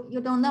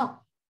 you don't know.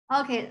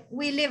 Okay,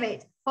 we leave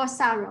it for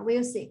Sarah.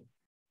 We'll see.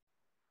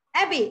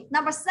 Abby,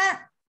 number 3.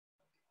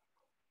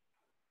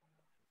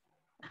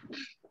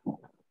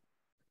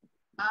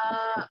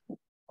 I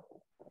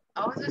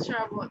wasn't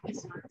sure about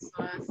this one, so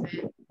I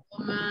said 我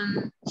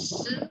们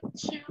是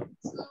出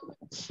租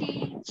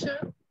汽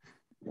车。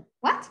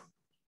 What?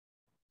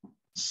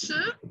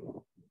 是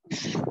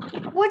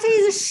What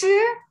is 是?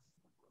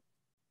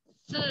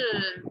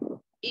 是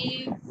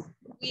if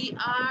we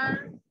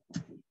are.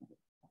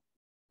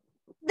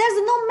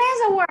 There's no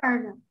measure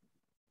word.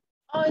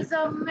 Oh, it's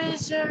a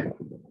measure.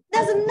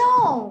 There's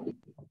no.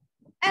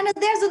 And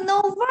there's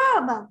no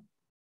verb.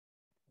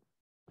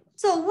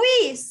 So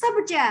we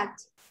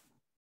subject.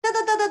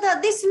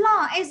 This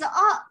long is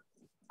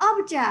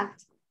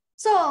object.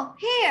 So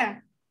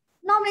here,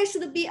 normally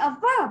should be a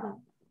verb.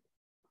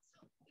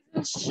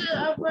 Is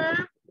a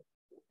verb?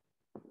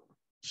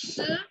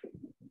 是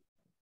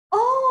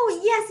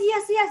Oh, yes.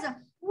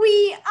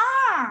 We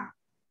are.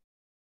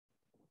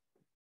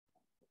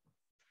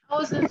 I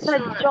wasn't I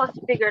sure. just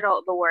figured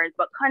out the words,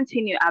 but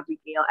continue,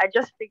 Abigail. I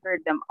just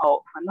figured them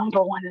out for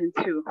number 1 and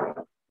 2.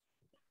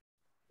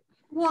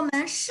 我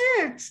们是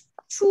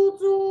出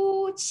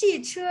租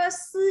汽车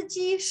司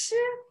机师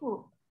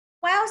傅.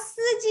 Well,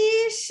 司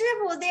机师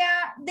傅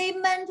they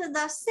meant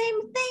the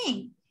same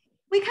thing.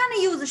 We can't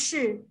use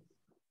是.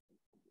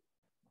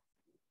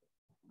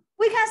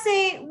 We can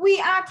say we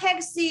are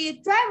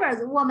taxi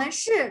drivers. 我们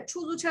是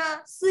出租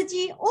车司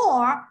机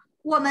or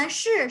我们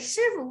是师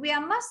傅 we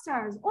are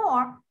masters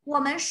or 我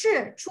们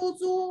是出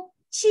租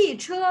汽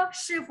车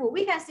师傅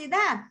we can say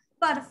that.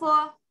 But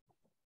for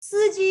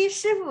司机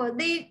师傅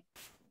they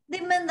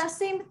mean the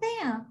same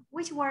thing.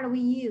 Which word we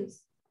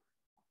use?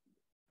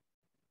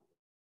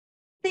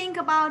 Think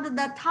about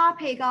the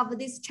topic of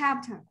this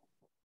chapter.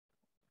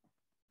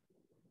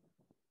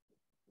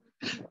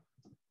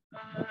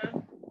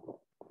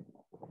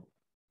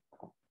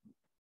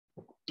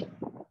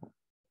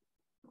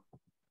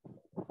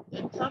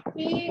 The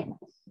topic.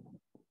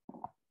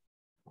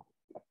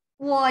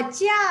 我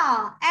叫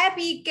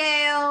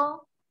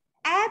Abigail.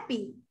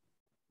 Abby.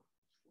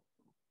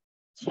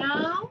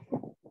 叫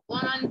我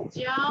们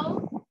叫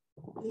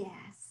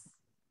Yes.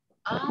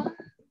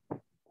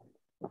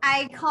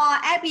 I call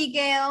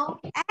Abigail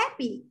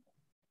Abby.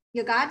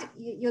 You got it?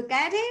 You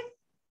get it?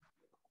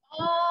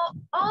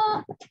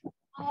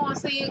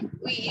 So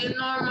you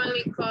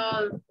normally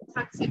call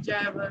taxi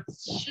drivers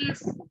师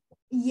傅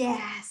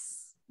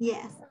Yes.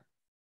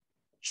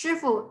 师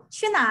傅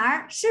去哪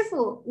儿？师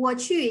傅我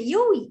去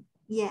优衣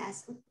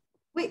Yes.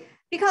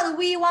 Because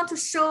we want to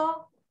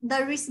show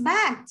the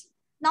respect.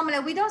 Normally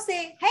we don't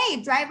say,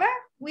 hey driver.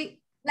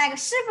 We like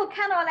师傅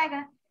kind of like,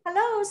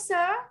 hello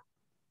sir.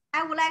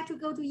 I would like to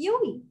go to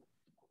Yui.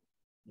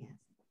 Yes.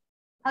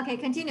 Okay,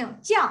 continue.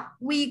 叫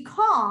we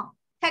call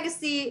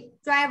taxi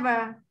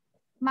driver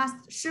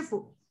师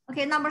傅.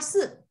 Okay, number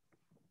 4.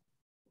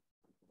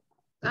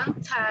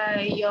 刚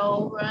才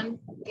有人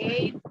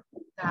给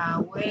大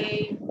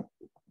卫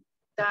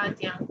打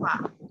电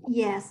话。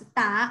 Yes,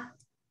 打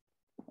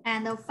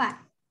and 5.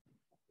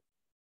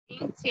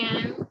 明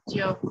天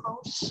就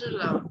考试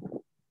了，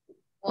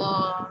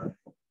我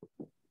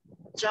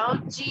着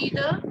急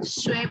的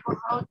睡不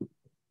好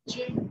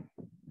觉。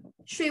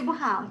睡不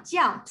好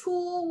觉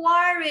too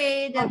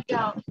worried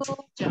觉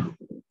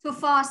to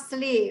fall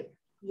asleep.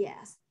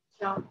 Yes.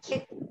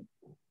 觉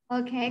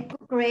Okay,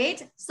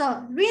 great.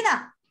 So,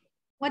 Rina,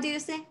 what do you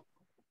say?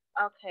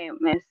 Okay,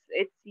 miss.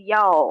 It's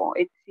要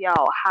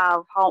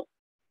how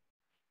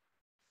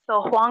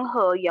so 黄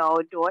河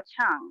有多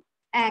长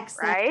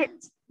Excellent.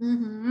 right?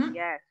 Mm-hmm.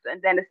 Yes,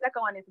 and then the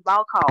second one is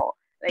报考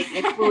like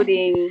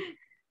including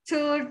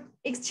to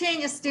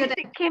exchange student.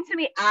 It came to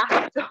me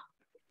after.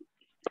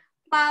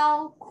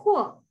 包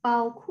括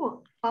Yes.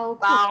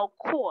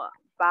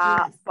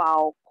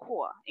 包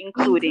括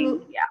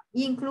including, yeah.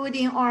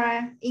 Including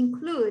or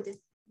include.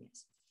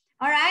 Yes.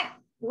 All right.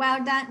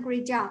 Well done.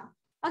 Great job.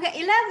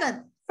 Okay,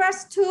 11.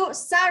 First two,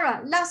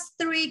 Sarah. Last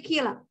three,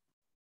 Kila.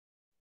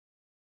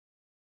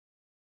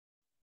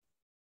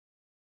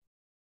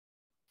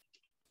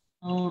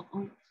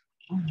 Okay.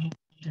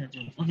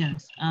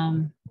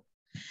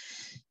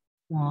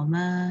 我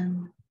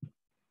们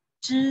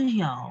只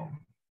有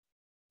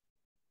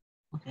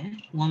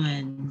Okay, 我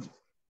们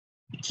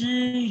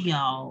只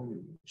有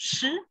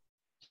是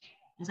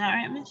Is that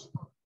right, Miss?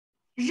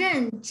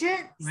 认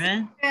真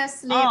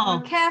seriously or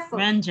Oh, careful.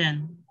 认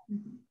真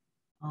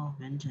Oh,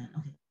 认真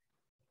Okay.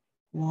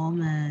 我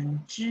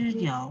们只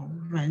有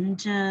认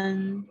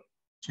真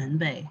准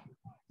备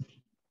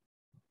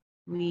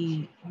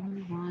We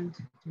only want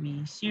to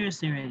be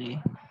seriously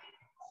ready.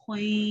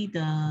 会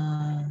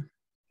得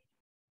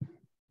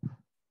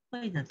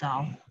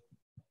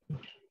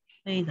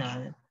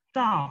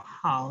到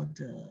好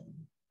的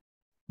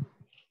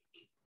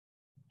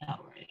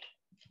Alright.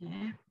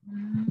 Okay.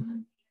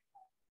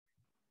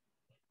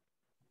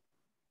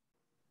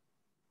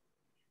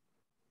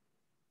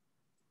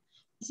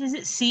 Is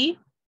it C?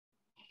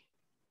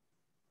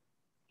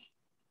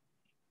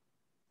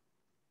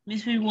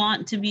 Means we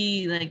want to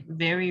be like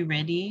very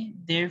ready,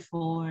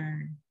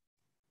 therefore.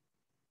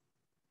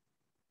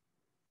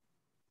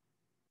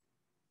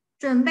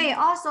 准备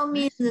also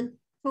means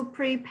to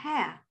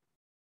prepare.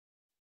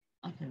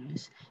 Okay,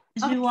 Miss.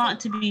 We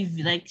want to be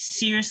like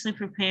seriously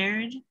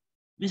prepared.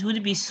 Miss, would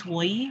it be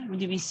SWOI?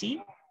 Would it be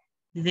C?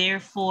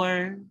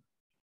 Therefore.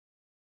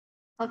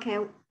 Okay.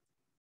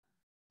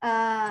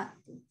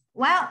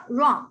 Well,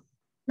 wrong.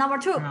 Number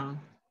 2. Wrong.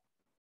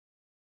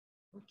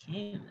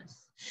 Okay,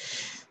 Miss.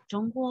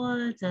 中国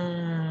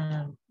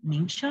的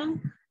名胜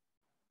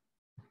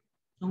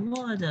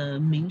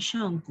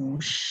古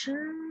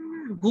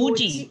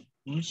迹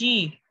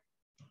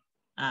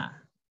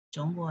啊，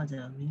中国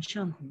的名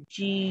胜古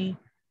迹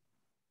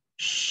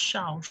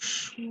少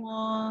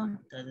说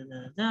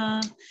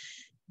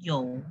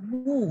有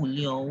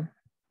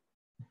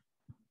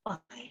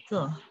500-600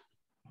个。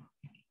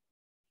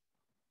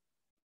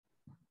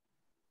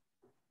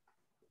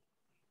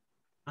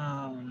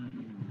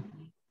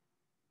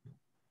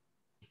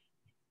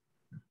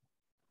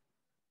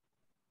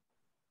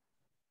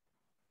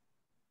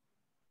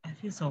I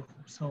feel so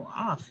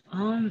off.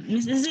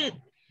 Miss, is it?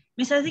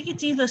 Miss, I think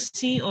it's either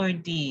C or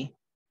D.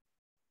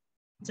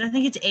 So I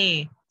think it's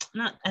A.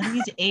 I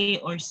think it's A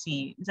or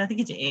C. So I think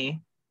it's A.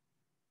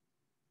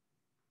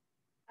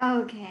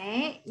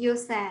 Okay, you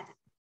said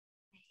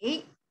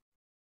A.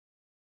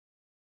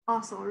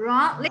 Also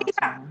wrong.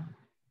 Later.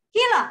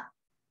 Kila.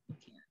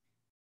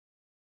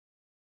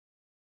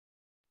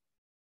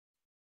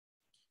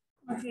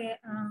 Okay.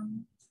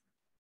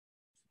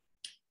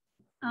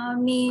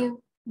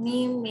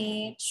 Me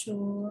made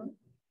to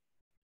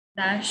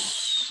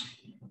dash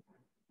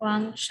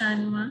Wang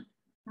Shanma.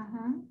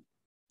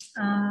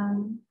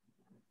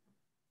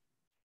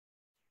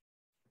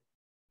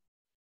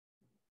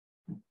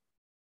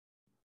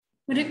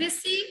 Would it be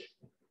C?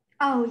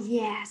 Oh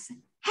yes.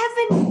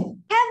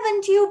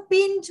 Haven't you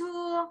been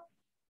to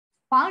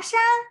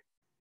Huangshan?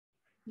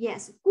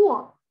 Yes,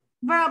 过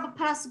verb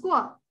plus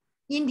过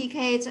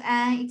indicates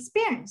an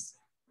experience.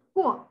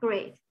 过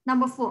great.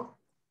 Number 4.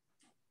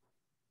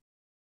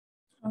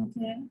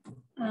 Okay.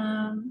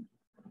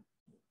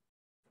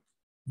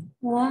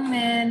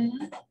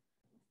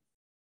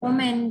 我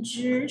们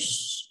只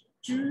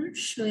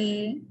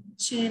水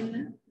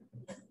进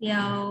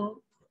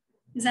了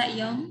Is that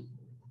young?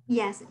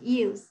 Yes,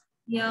 use.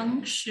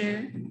 young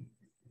是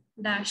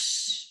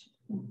dash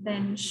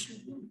then 是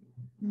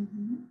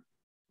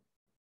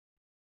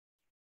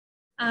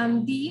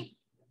D.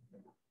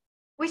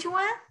 Which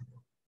one?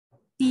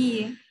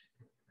 D,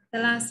 the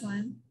last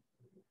one.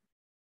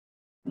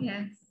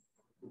 Yes.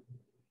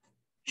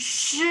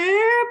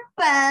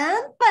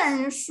 10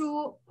本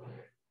书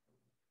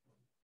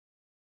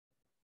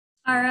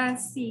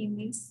RSC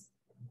means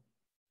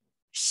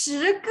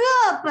 10个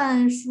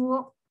本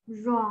书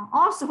wrong,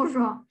 also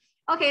wrong.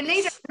 Okay,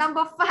 later,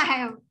 number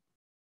 5.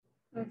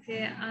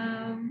 Okay.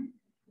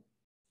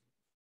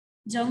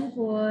 中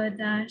国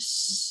的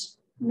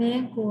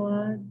美国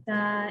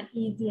的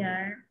一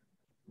点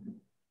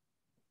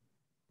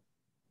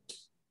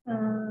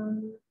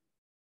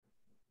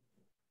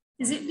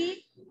Is it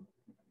B?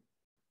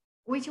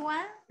 Which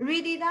one?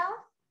 Read it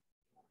out.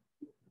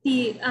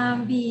 B.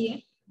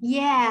 B.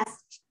 Yes.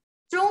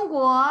 中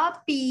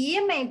国比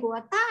美国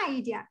大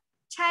一点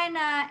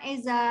China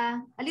is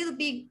a little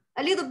bigger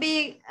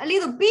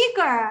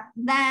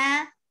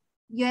than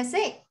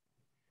USA.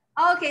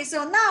 Okay,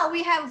 so now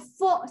we have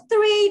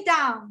 3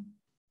 down.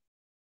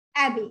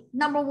 Abby,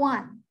 number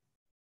 1.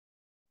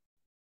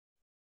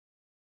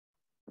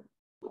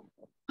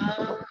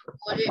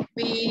 Would it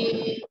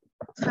be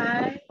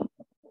Thai?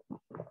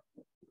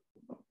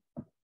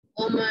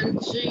 我们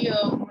只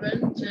有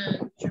认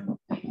真准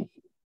备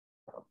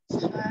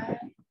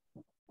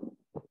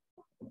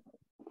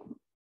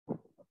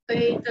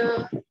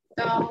得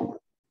到。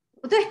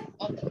不对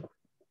OK，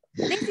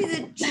 ，this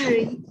is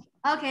只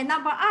OK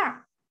number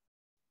 2。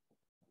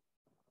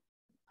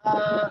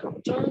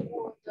中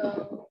国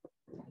的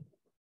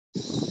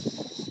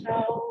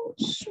少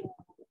数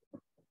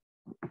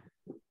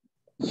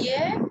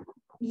也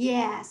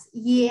Yes,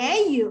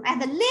 也有 at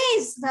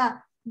least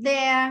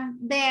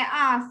there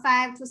are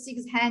 500 to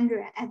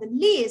 600 at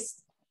least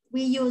we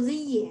use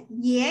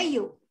也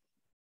有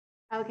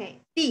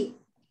OK D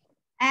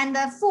and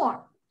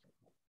 4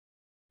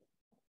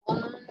我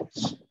们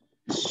是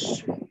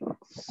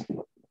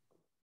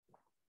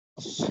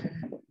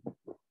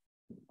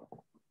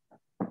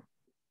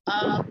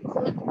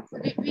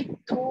could it be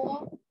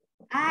多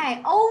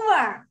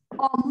over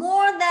or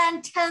more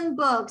than 10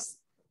 books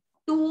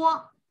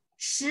多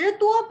10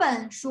多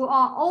本书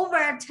or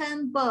over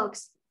 10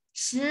 books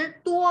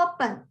 10多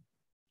本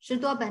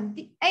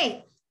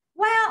A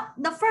well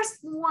the first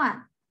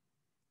one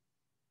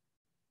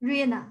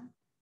Rina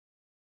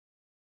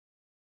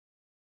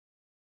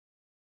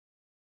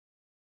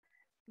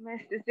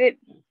Miss, is it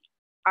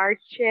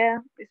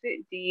Archer? Is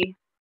it D?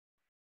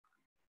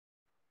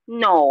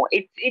 No,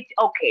 it's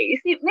okay. You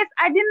see, Miss,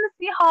 I didn't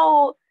see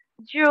how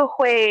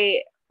Jiuhui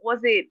was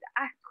it.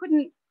 I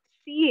couldn't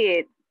see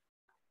it.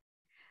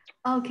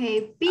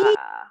 Okay B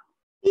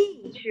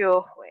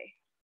Jiuhui.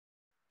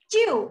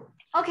 Jiu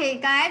okay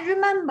guys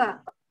remember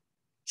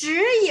只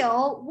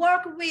有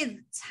work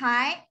with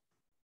才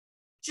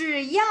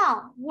只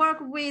要 work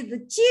with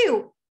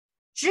就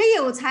只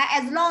有才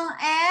as long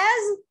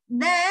as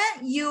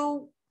then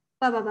you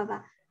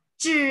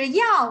只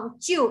要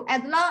就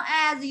as long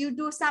as you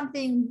do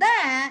something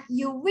then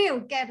you will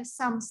get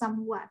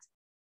somewhat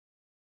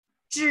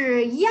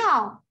只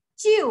要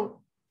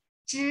就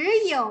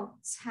只有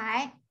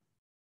才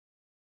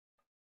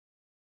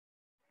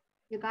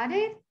you got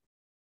it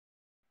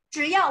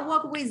只要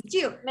work with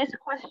就 Miss,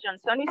 question.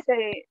 So when you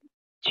say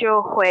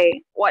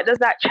Jiuhui, what does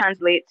that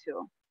translate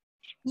to?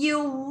 you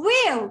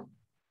will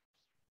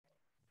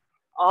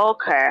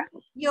Okay.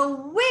 you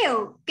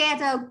will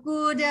get a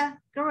good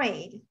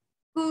grade,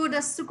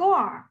 good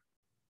score,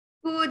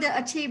 good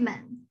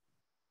achievement.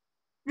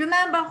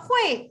 Remember,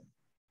 会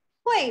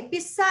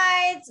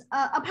besides,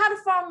 apart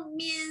from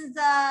means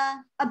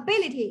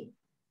ability,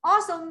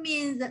 also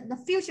means the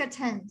future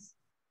tense.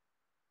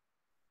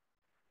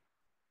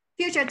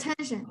 Future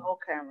tension.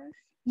 Okay,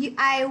 Miss.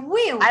 I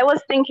will. I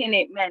was thinking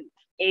it meant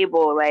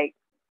able, like,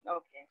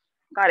 okay.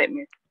 Got it,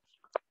 Miss.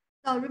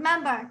 So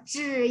remember,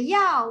 只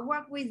要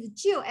work with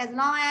就 as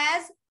long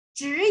as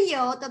只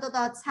有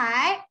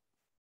才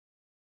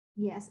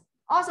yes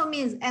also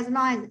means as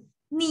long as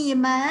你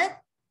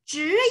们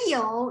只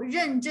有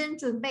认真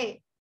准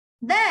备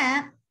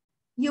then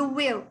you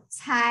will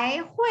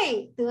才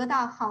会得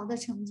到好的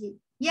成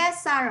绩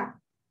yes Sarah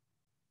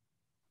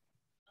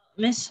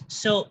Miss,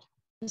 so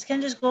Miss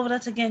can just go over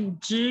that again.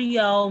 只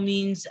要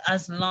means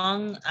as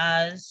long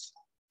as,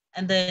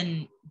 and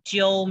then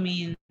就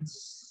means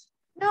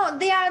no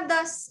they are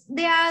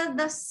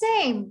the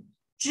same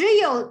只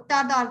有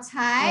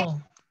才 oh.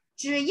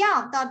 只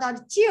要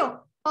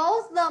就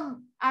both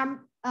them are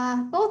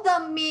both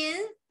them mean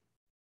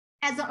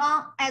as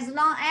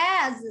long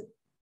as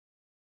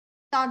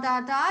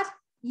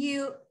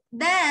you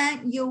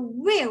then you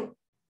will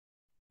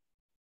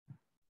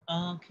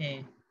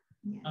Okay.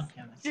 yes.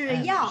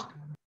 Okay.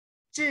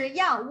 只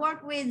要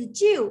work with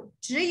就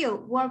只有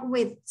work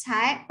with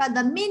才 but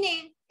the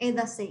meaning is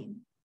the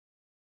same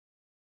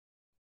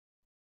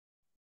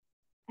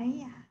哎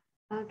呀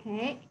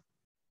okay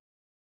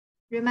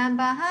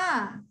remember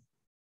huh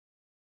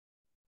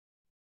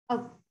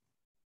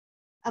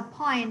a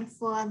point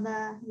for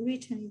the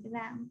written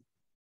exam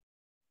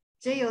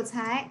只有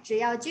才只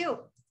要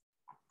就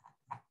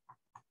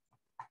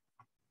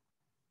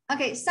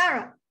okay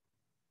Sarah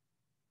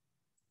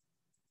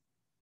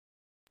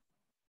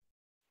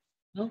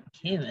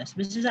Okay, Miss.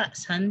 Miss, is that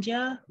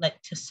Sanja,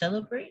 like to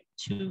celebrate,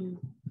 to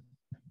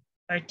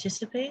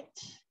participate?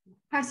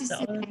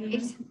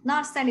 participate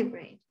not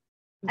celebrate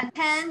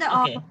attend Okay,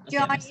 or okay,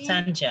 join Miss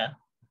Sanja.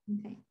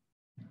 okay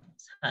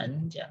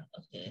Sanja,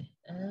 okay.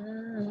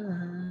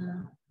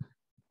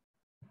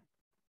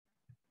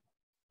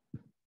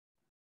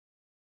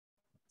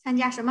 参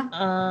加什么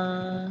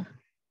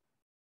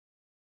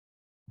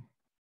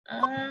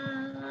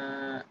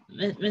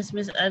Miss,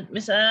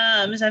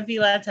 I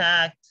feel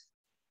attacked.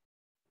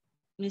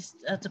 Miss,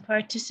 to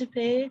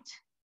participate.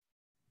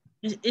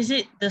 Is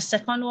it the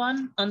second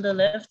one on the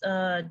left?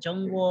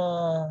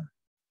 Zhongguo.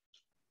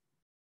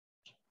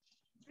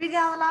 read it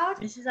out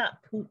loud This is that.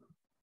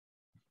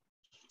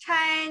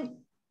 China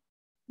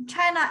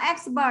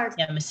expert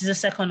Yeah, Miss, is the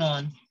second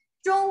one.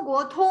 中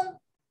国通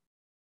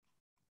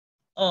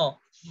Oh,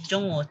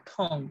 中国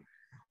通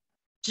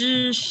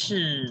知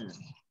识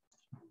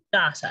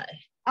大赛.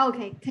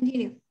 okay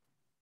continue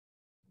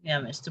Yeah,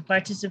 Miss, to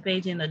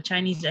participate in the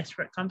Chinese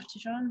expert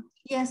competition.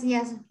 yes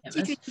Yeah,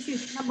 继续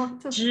number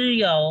 2只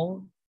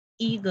有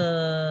一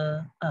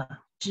个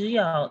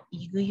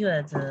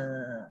月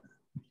的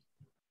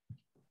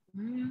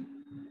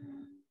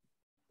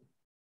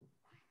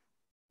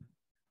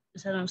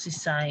I don't see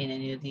sign in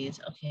any of these.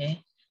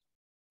 Okay.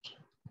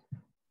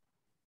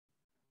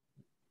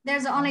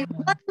 There's only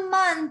 1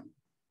 month.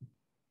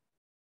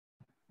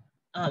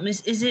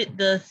 Miss, is it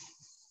the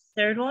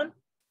third one?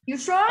 You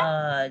sure?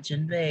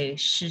 准备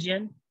时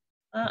间.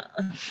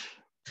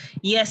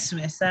 Yes,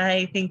 Miss.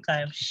 I think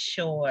I'm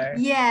sure.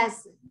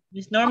 Yes.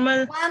 Miss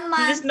Normal. 1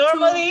 month. Miss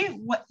normally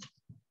what?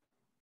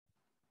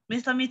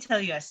 Miss, let me tell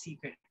you a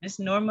secret. Miss,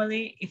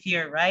 normally if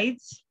you're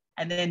right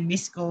and then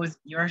Miss goes,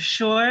 you're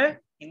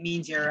sure, it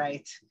means you're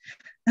right.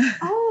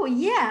 Oh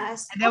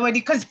yes. And then when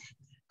because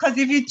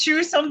if you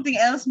choose something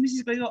else, Miss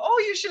is going to go, oh,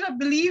 you should have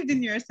believed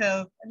in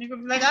yourself. And you're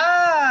going to be like,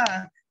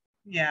 ah.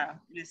 Yeah,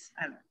 Miss,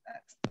 I like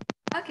that.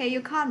 Okay,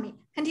 you caught me.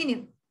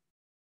 Continue.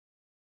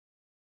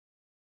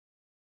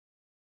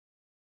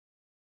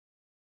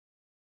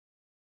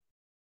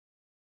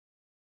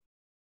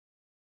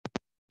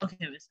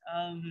 Okay, Miss.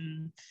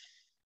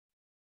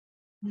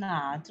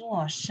 哪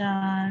座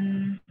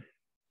山?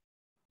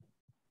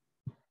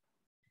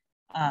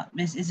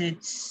 Miss, is it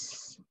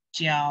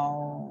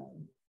Jiao?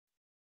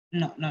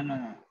 No.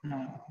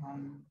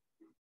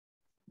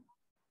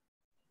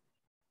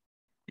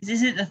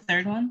 Is it the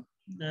third one?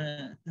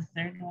 The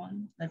third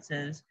one that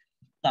says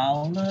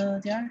高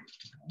了点儿?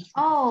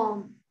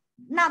 Oh,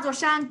 那座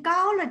山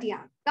高了点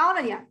儿，高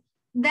了点儿。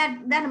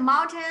That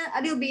mountain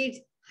a little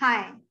bit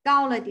high，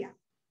高了点儿，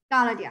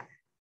高了点儿。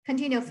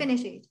Continue,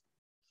 finish it.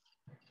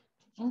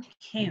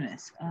 Okay,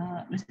 Miss.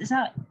 Miss, is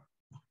that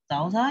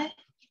早在?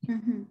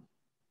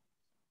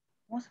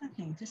 What's that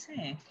thing to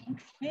say?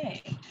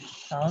 Okay.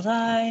 早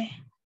在.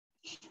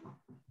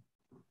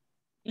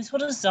 Miss,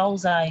 what does 早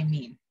在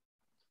mean?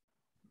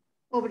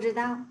 我不知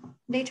道。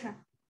Later.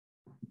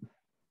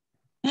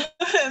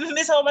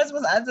 Miss, how am I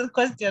supposed to answer the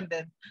question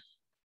then?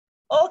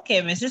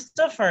 Okay, Miss, it's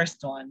the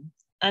first one.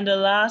 And the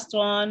last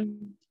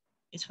one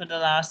is for the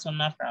last one,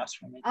 not for us.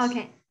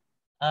 Okay.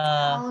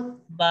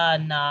 把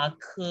那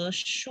棵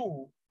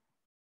树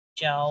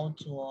叫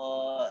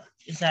做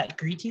is that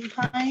greeting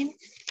time?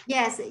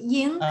 Yes,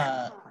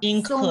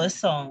 迎客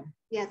松.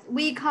 Yes,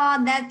 we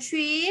call that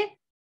tree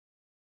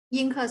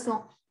迎客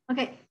松.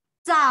 Okay.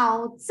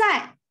 早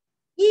在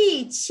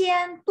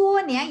1000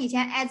多年以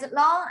前 as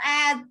long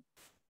as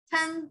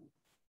 1000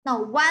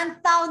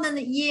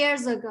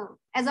 years ago.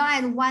 As long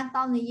as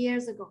 1000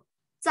 years ago.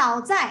 早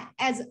在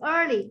as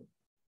early.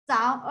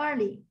 早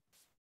early.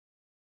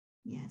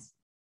 Yes.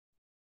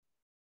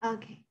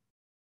 Okay.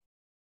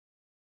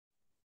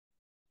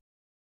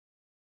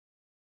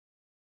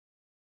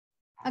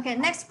 Okay,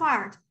 next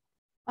part.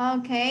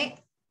 Okay.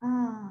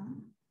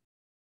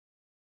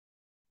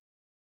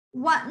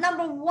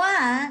 Number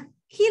 1,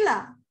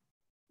 Hila.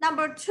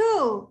 Number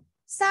 2,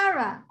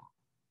 Sarah.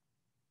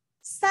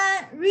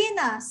 3,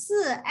 Rina.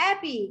 4,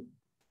 Abby.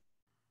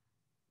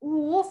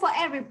 5, for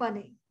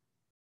everybody.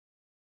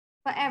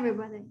 For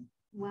everybody.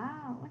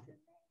 Wow. What's the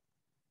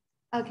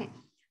name? Okay.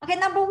 Okay,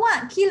 number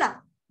 1,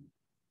 Kila.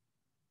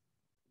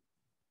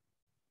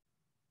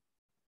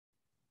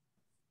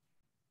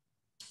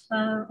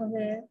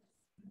 Okay.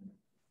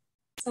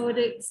 So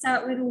they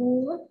start with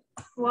Wu.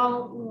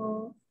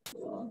 Wow.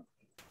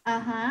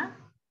 Uh-huh.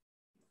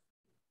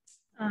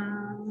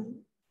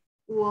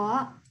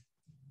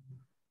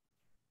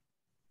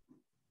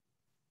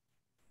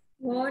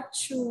 我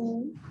去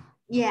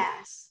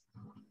Yes.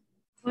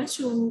 我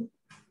去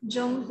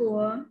中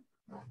国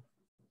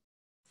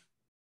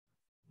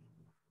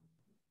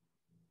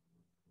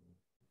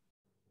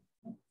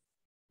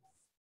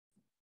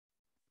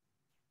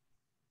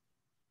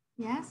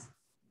Yes.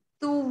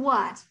 Do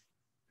what?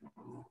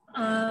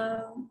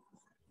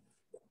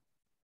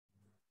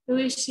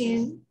 旅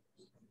行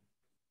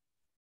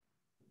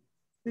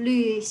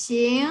旅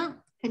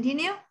行.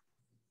 Continue.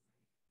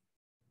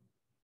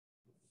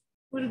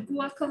 Will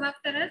Goa come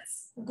after that?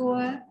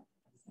 Goa.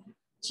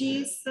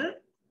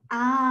 Jesus.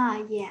 Ah,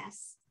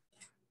 yes.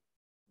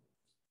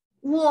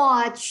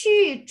 我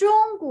去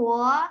中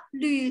国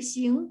旅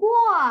行过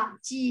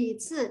几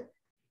次.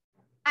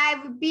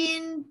 I've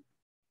been.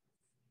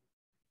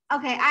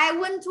 Okay, I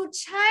went to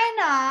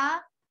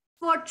China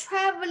for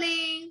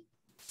traveling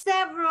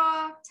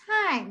several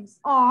times,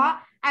 or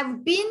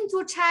I've been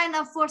to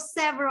China for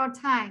several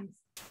times.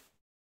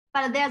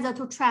 But there's a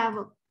to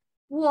travel.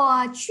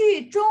 我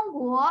去中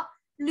国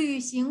旅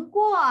行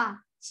过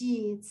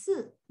几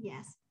次.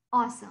 Yes,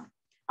 awesome.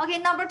 Okay,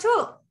 number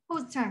 2,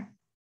 whose turn?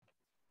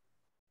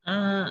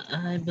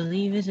 I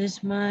believe it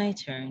is my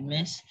turn,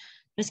 Miss.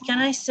 Miss, can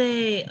I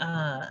say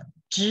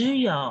只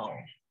有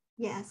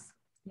Yes.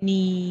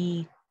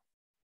 你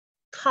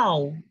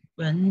靠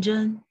认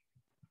真,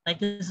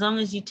 like as long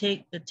as you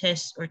take the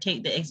test or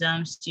take the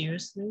exam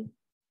seriously.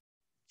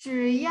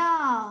 只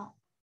要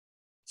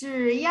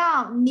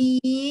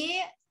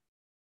你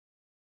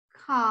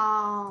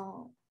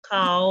考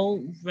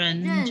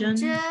认真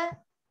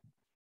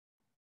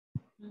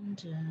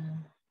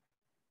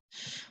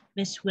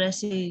Miss, would I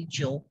say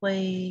就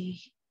会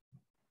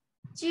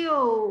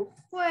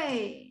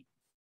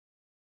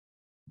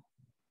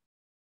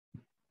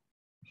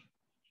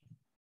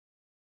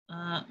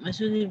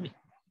Miss, would it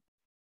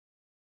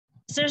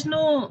There's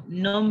no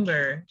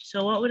number,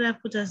 so what would I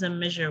put as a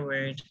measure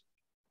word?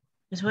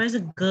 Because where's a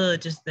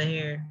good just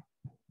there?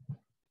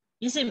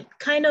 Yes, it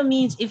kind of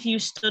means if you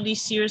study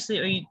seriously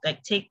or you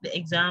like take the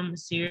exam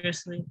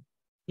seriously,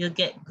 you'll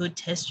get good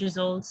test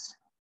results.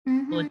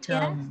 But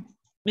yes.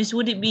 Miss,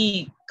 would it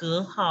be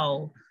格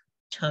好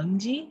成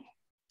绩？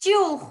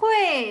就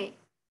会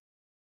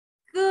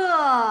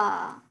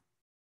个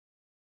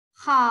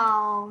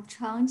好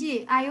成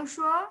绩。Are you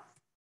sure?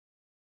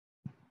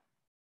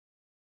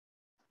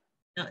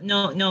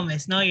 No,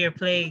 Miss. No, you're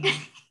playing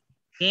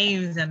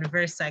games and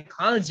reverse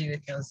psychology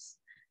with us.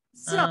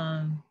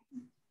 So,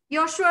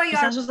 you're sure you're...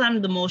 That's what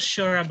I'm the most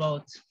sure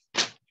about.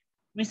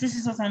 Miss, this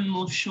is what I'm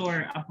most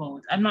sure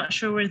about. I'm not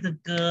sure where the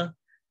G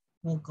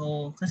will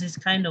go because it's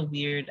kind of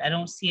weird. I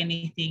don't see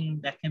anything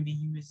that can be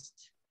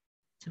used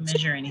to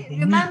measure anything.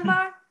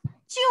 Remember,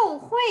 就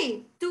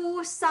会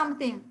do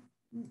something.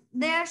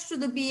 There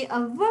should be a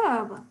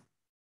verb.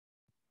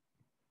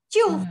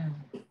 就会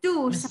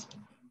do something.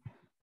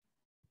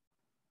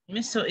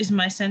 Miss, so is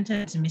my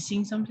sentence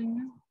missing something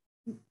now?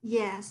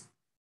 Yes.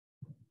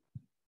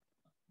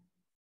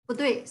 不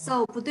对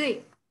so 不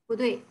对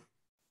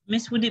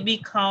Miss, would it be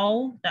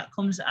考 that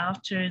comes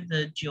after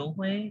the 就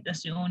会?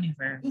 That's the only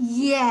verb.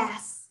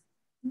 Yes.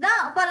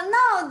 Now, but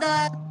now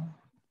the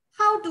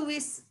how do we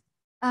start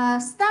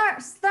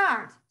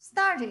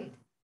it?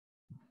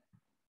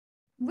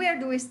 Where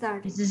do we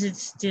start? Is it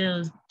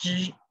still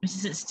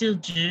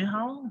只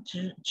好?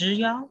 只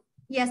要?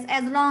 Yes,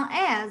 as long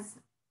as.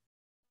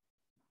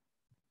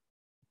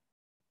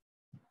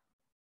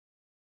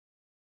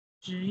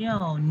 只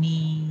要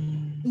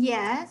你.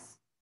 Yes.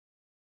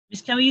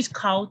 Miss, can we use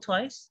考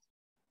twice?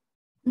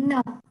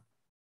 No.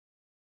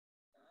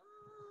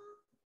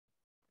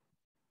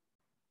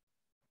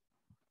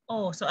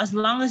 Oh, so as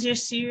long as you're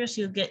serious,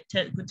 you'll get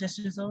good test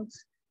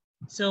results.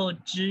 So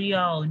只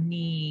要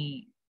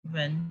你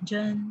认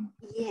真.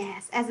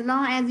 Yes, as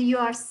long as you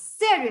are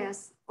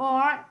serious,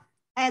 or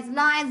as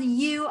long as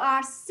you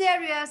are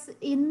serious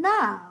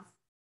enough.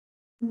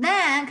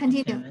 Then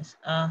continue. Okay, Miss.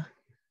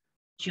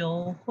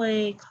 就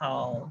会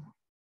考.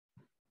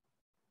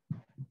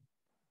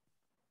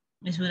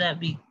 Miss, would that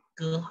be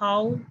格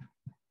好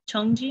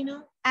成绩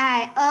呢?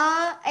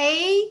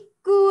 A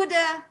good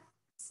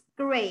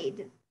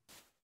grade.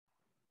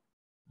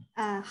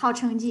 好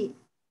成绩.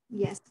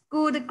 Yes,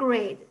 good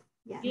grade.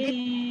 Yeah.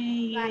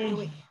 Yay. Right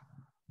away.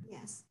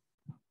 Yes.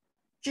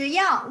 只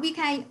要 we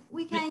can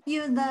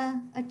use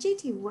the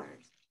adjective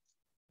word.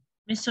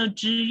 Miss, so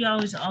只要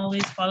is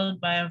always followed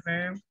by a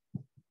verb?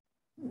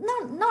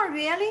 No, not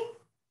really.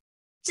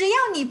 只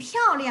要你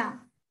漂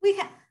亮 we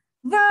can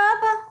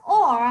verb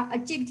or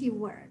adjective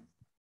word.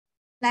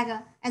 Like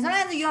as long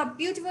as you are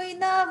beautiful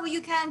enough,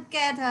 you can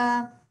get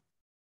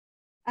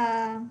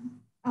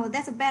oh,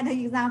 that's a better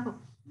example.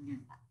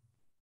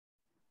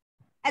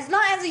 As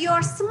long as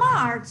you're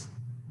smart,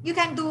 you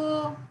can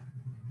do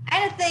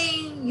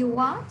anything you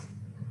want.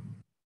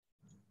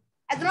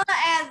 As long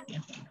as,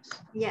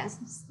 yes,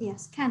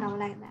 kind of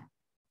like that.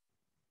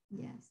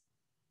 Yes.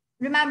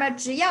 Remember,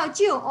 只要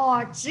就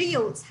or 只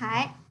有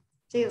才.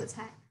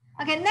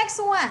 Okay, next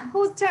one.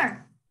 Whose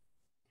turn?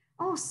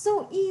 Oh,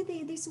 so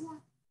easy, this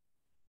one.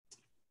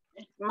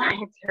 It's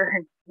my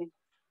turn.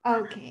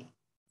 Okay.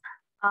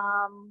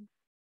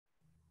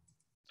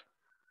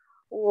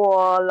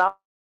 我老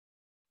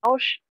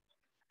师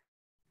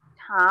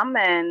他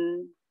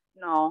们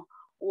no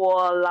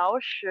我老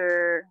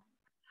师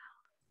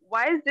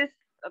why is this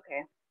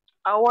okay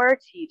our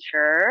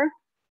teacher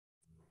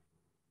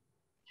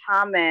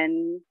他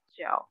们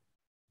叫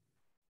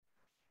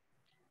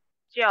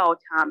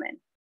他们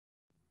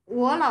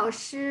我老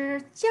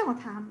师叫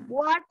他们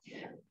what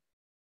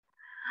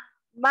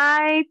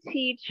my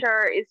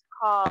teacher is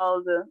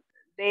called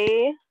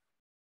they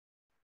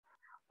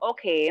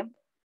okay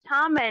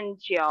他们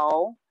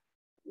叫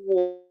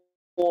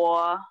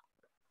我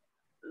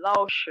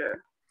老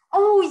师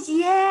Oh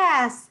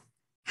yes,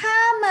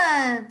 他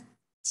们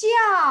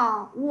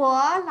叫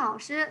我老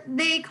师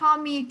they call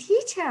me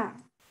teacher.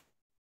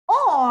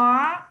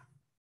 Or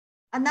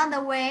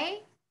another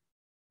way,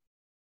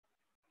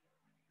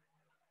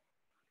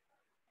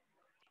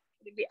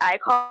 maybe I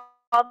call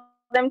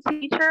them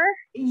teacher.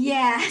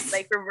 Yes.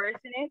 Like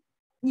reversing it.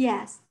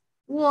 Yes.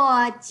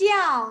 我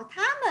叫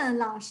他们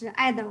老师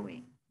either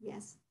way.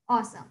 Yes.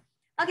 Awesome.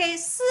 Okay,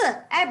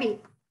 4, Abby.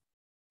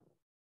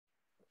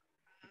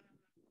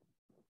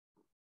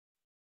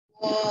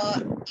 我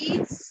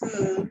以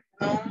此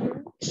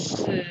能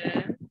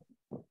使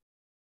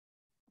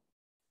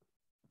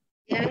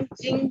梁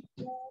京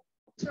多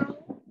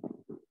州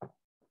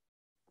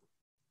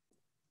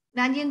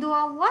梁京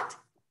多 what?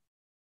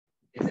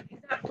 Is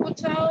that 多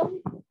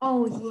州?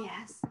 Oh,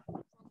 yes.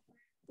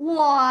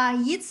 我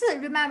一次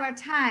remember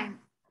time.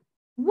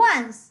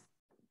 Once.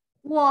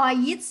 我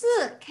一次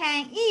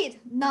can eat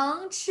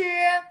能吃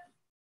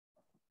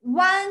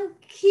 1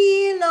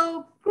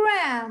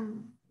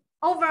 kilogram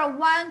over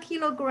 1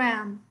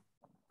 kilogram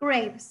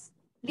grapes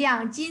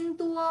 2斤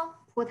多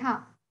葡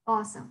萄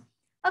Awesome.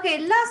 Okay,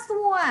 last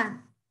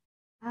one.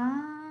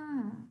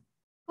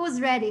 Who's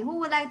ready? Who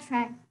would like to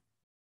try?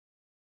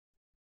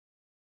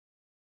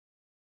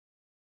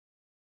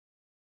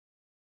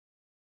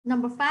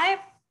 Number 5.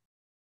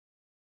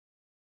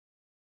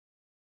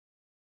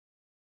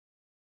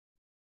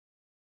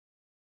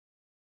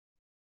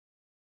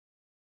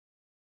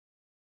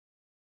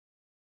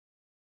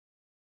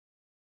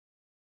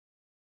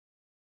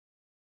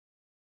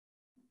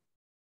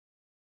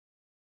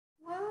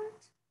 What?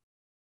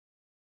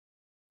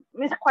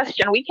 Miss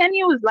question, we can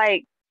use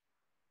like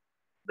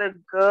the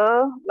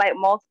girl like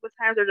multiple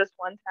times or just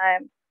one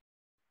time?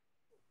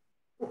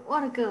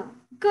 What a girl?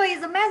 Girl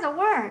is a method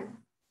word.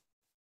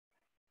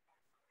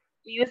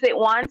 We use it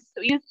once,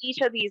 so use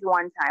each of these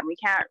one time. We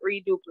can't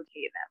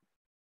reduplicate them.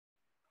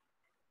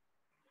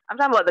 I'm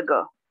talking about the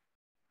girl,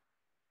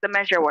 the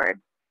measure word.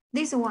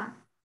 This one.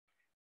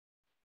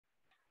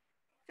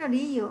 这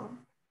里有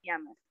Yeah,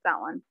 miss,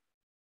 that one.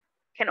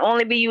 Can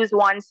only be used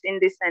once in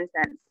this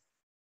sentence.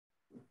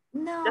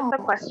 No. Just a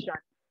question.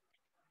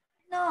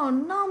 No,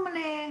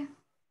 normally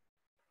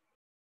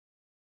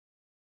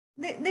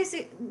this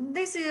is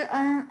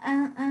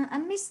a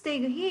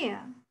mistake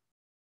here.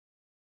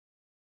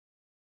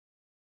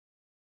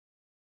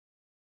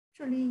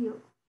 这里有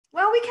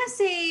Well, we can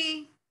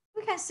see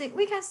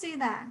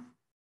that.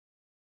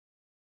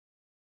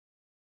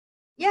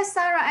 Yes,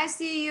 Sarah, I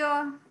see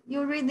you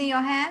raising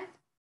your hand.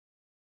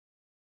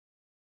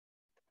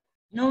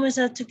 No, miss,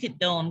 I took it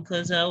down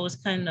because I was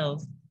kind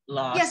of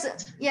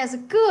lost. Yes,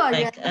 good.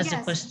 Like yes. as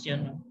a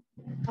question.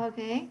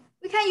 Okay,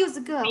 we can use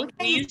good.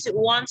 We use it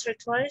once or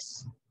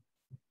twice?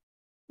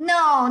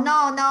 No,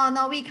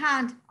 we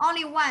can't.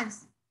 Only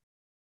once.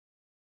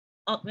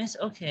 Oh, miss,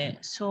 okay.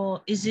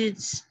 So is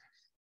it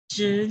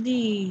直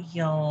立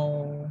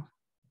有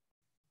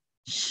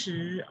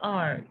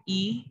12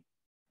亿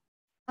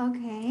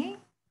Okay.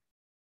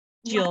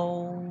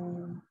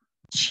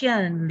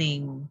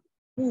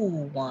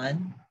 9005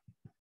万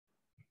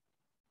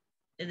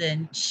and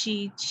then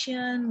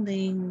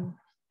 7020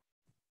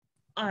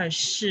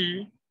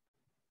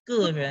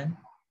个人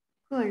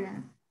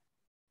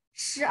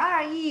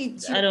 12亿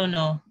I don't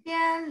know.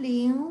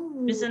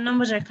 9005 Because the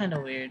numbers are kind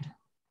of weird.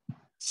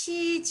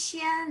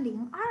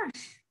 7020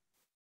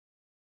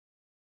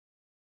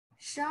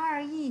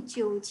 12亿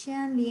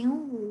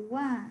9005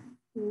万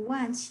5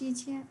万7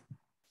千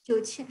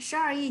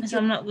12亿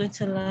I'm not going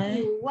to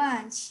lie. 5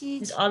万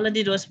7 All I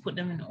did was put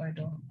them in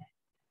order.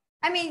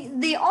 I mean,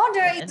 the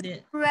order is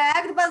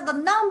correct, but the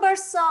number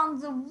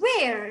sounds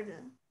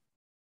weird.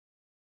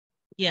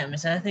 Yeah,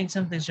 miss, I think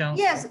something's wrong.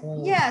 Yes.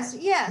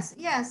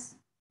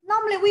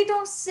 Normally, we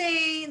don't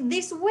say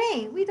this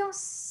way.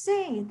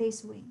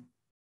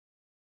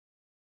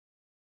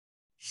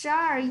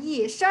 12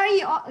亿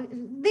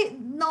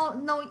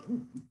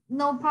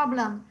no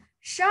problem.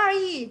 12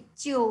亿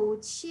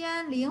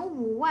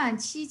9005万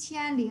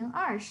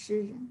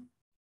7020人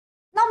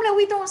Normally,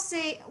 we don't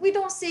say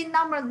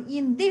number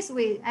in this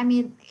way. I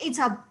mean, it's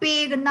a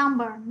big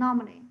number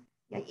normally.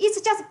 Yeah,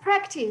 it's just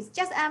practice,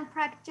 just a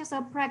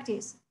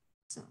practice.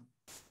 So,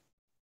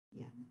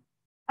 yeah,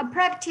 a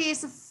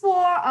practice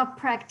for a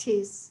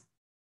practice.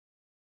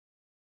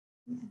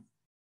 Yeah.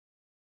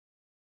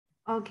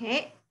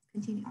 Okay,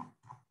 continue.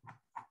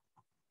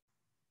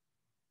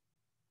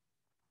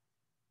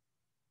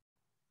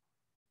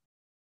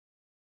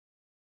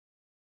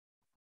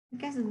 I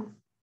guess.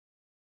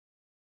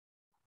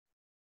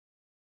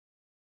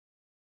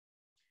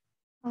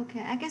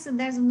 Okay, I guess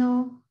there's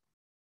no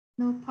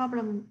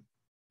problem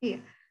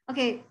here.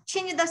 Okay,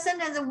 change the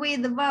sentence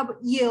with the verb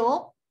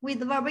有 with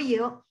the verb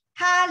有，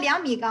他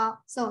2米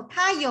高 ，so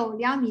他有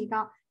2米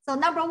高。So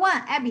number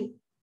 1, Abby.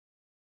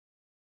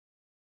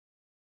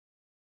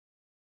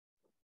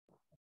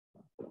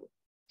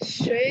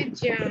 水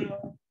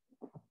饺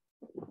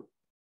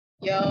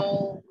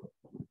有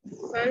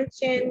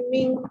3000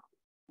名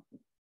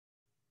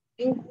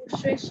英国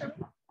学生。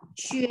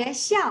学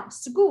校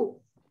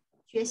school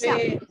学校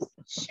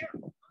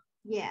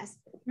Yes.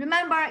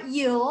 Remember,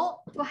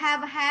 有 to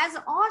have has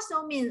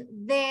also means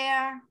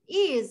there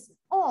is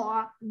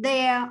or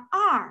there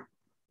are.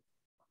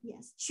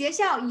 Yes. 学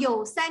校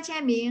有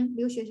3000名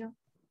留学生。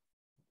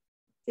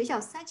学校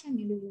3000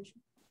名留学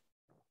生。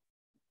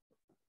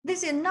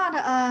This is not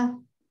a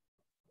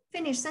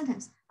finished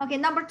sentence. Okay,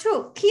 number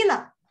 2,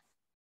 Kila.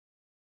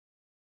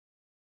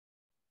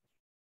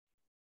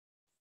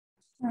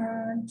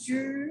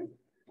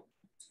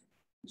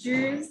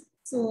 这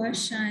座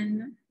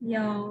山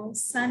有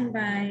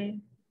300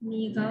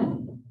米高。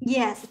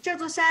Yes, 这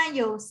座山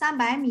有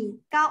300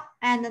米高。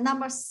And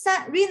number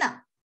 3,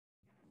 Rina.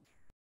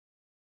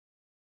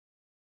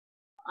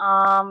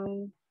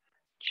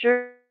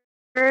 枝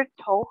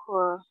头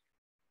河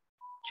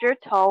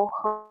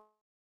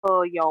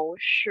有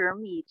10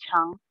米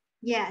长。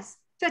Yes,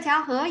 这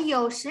条河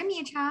有10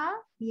米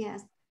长。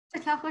Yes, 这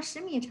条河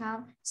10米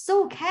长。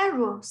So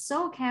Carol.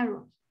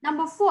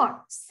 Number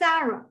 4,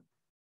 Sarah.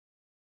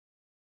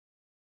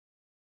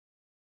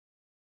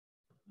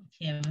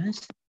 Okay,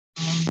 miss.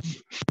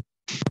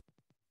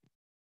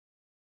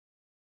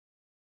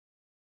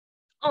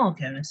 Oh,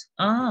 okay, miss.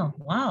 Oh,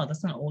 wow,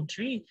 that's an old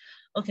tree.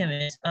 Okay,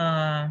 miss.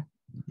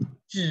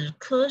 纸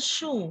棵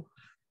树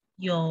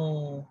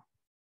有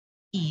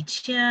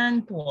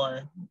1000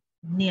多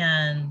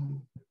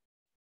年。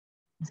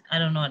I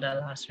don't know what the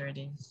last word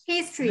is.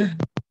 History.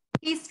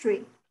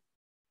 History.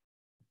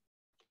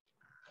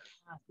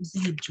 Is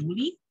it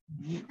Julie?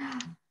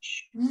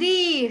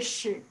 历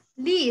史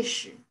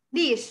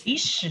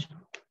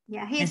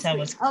Yeah, Yes, I history.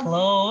 was Okay.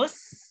 close.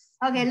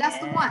 Okay,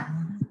 last Yeah. one.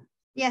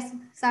 Yes,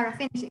 Sarah,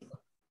 finish it.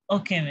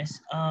 Okay,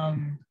 miss.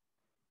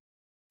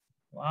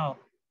 Wow.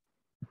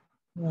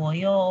 我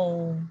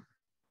有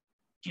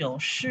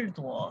90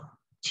多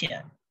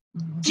钱。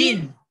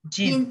斤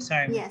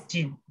sorry, yes.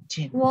 斤。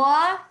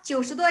我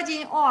90多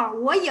斤 or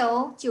我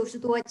有90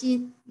多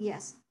斤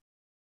yes.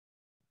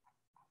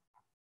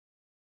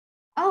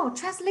 Oh,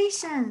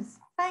 translations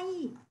翻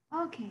译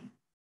okay.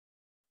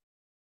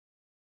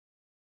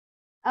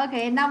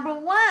 Okay, number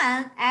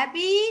 1,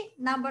 Abby.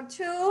 Number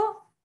 2,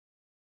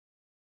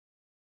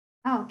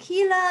 oh,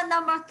 Keela.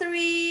 Number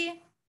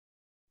 3,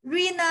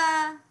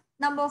 Rina.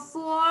 Number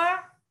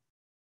 4,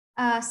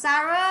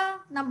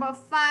 Sarah. Number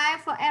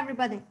 5 for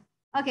everybody.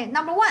 Okay,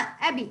 number 1,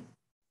 Abby.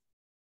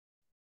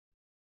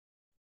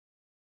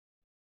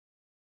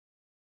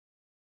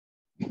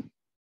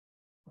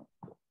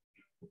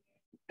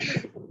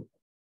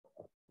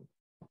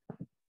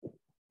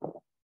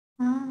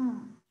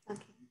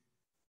 Okay.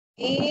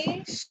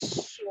 你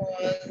所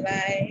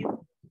来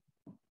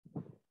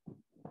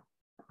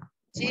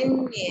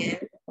今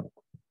年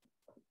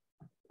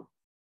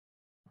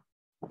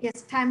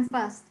Yes, time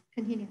first.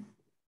 Continue.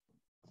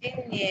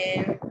 今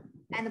年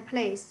And the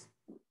place.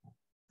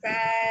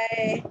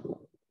 在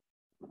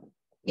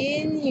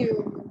英语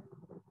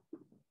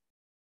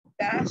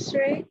大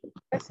学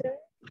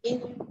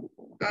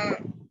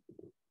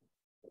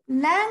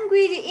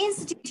Language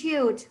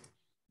Institute.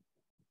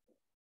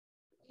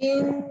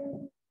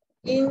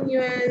 音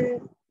乐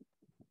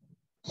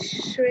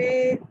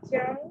学校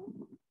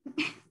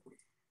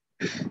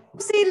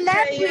Say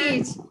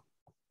language.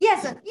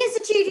 Yes,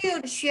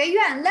 institute 学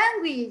院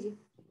language.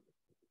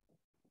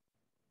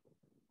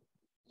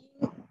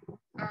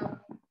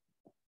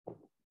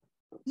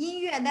 音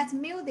乐 that's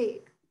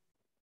music.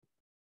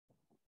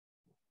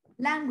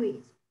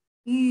 Language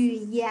语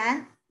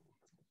言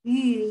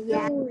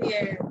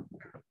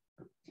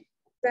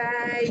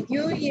在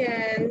语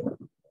言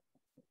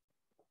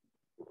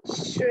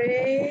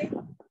学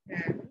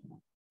院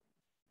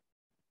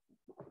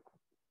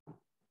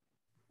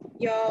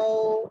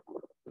有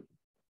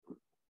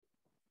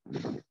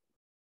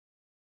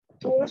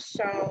多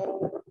少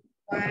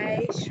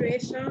外学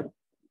生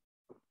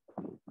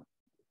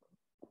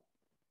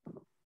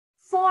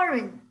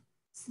foreign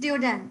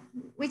student,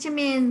 which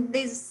means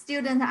these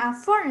students are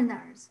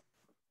foreigners.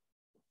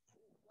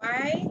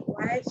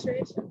 外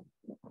学生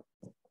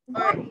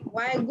外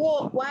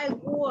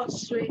国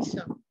学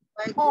生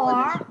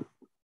or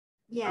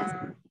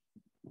yes,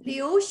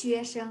 留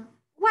学生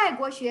外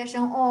国学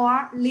生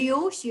or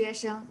留学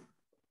生。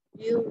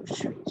留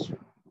学生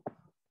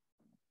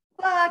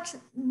But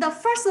the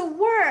first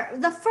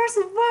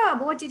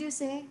verb, what did you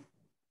say?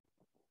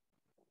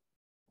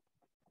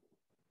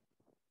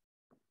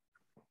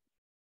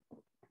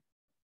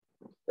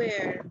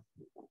 Where?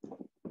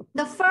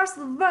 The first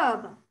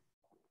verb.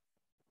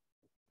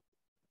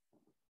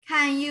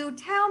 Can you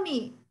tell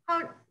me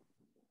how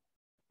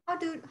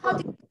do you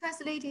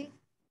translate it?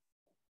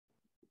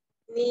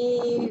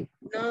 你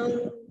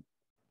能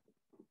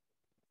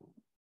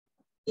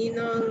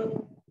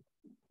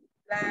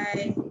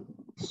来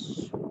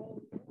说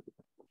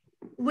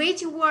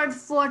Which word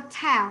for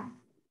tell?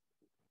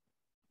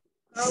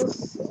 告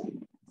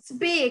诉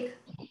Speak,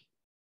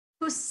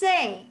 to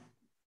say,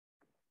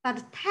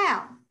 but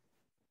tell.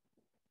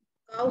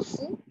 告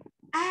诉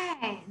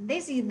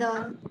This is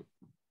the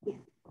所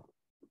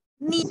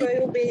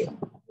以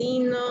你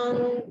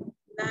能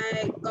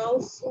来告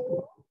诉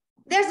我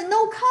There's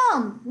no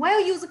come. Why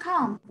you use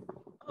come?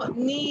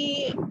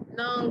 你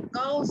能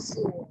告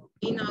诉我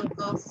你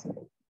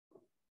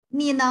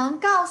能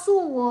告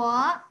诉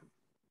我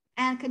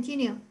and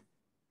continue.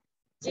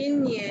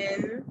 今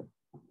年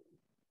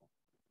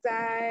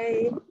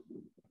在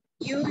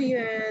语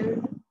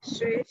言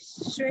学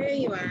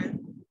院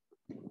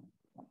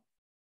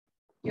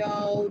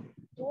有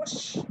多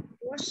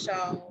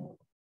少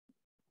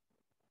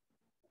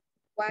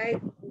外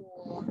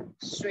国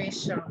学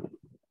生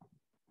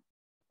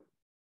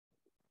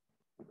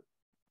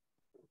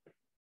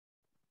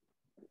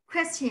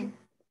Question.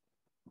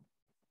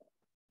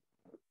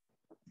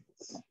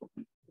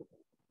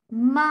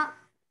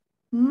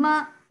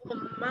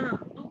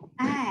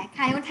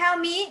 Can you tell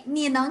me?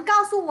 你能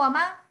告诉我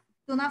吗?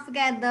 Do not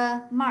forget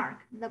the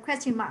mark, the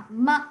question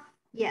mark.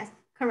 Yes,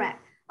 correct.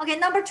 Okay,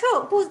 number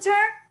 2. Whose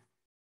turn?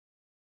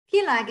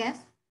 Kila, I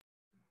guess.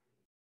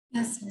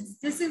 Yes,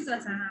 this is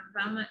what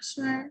I'm not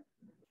sure.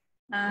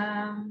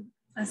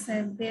 I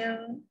said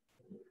Bill,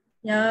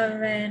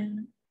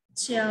 Yaren,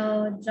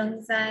 Chiao,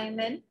 Zhengzai,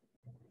 Men.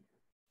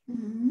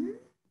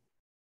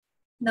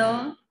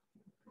 No.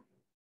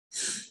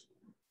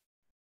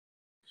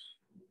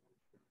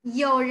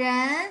 有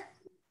人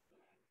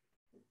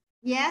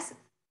yes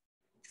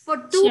for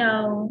do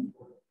教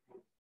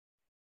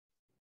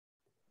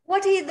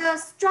what is the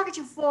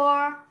structure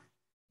for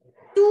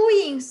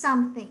doing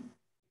something?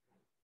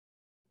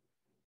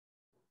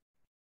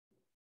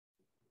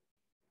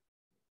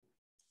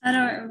 I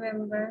don't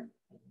remember.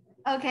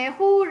 Okay,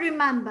 who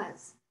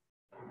remembers?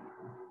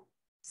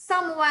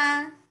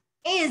 Someone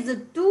is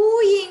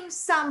doing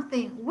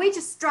something. Which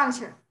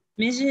structure?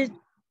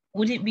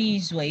 Would it be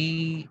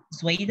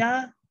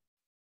Zweida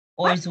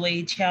or What?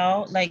 Zui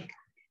Chow? Like,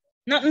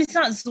 no, it's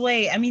not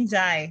Zui. I mean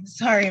Zai.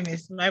 Sorry,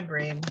 Miss, my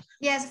brain.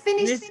 Yes,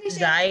 finish it.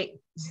 Zai.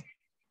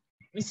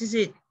 Miss, is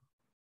it?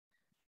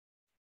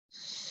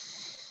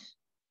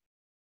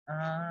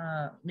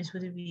 Miss,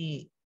 would it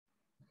be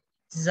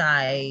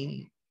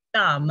Zai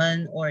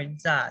Damen or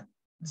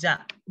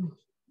Zai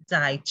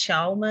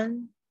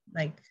Chowman?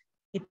 Like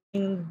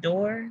hitting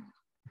door?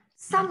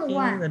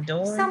 Knocking the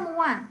door?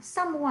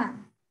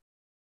 Someone.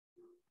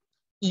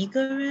 一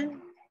个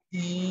人？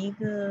一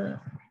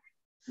个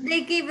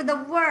They give the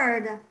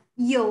word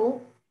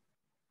有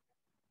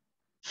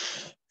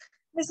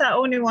Miss, I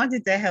only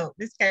wanted to help.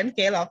 This can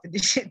scale off the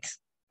shit.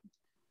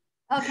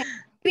 Okay.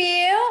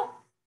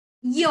 表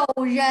有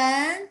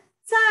人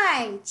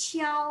在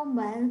敲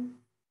门。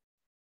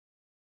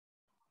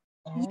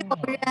Oh, 有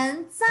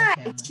人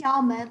在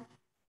敲门。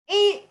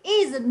It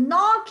is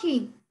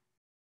knocking.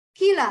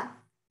 Here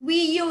we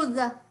use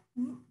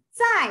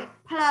在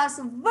plus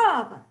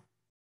verb.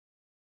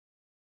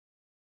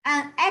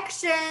 An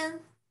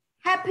action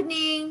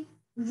happening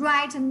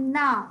right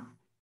now.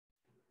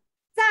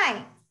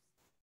 在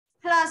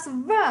plus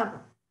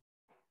verb.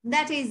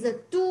 That is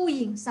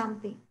doing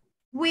something.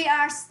 We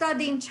are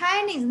studying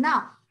Chinese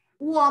now.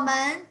 我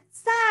们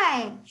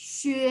在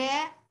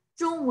学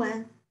中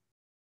文。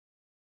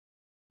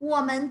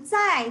我们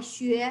在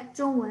学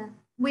中文。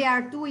We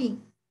are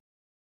doing.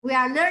 We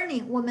are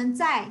learning. 我们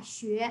在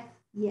学。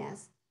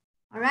Yes.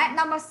 All right.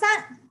 Number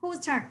 3. Whose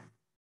turn?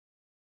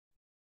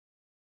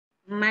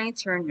 My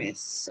turn,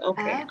 Miss.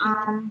 Okay.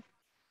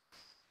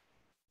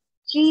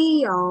 只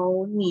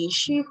有你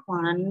喜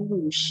欢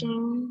旅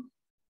行，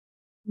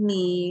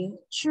你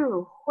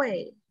就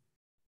会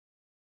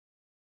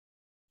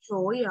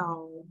所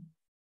有。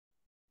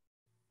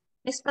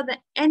Miss, for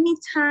the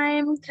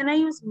anytime, can I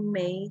use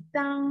每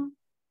当?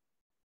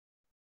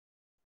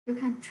 You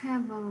can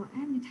travel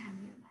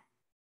anytime you like.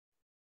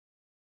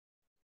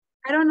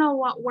 I don't know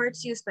what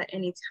words use for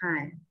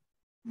anytime.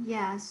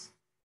 Yes.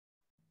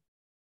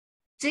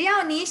 只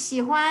要你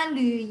喜欢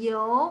旅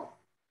游。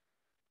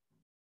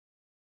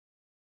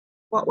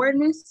What word,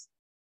 Miss?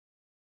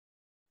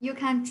 You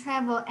can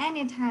travel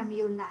anytime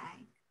you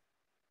like.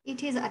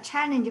 It is a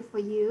challenge for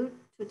you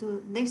to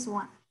do this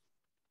one.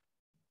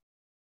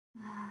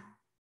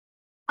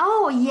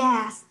 Oh,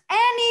 yes,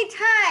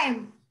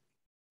 anytime.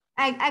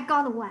 I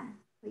got one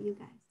for you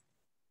guys.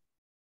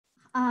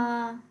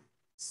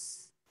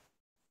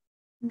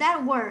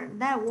 That word.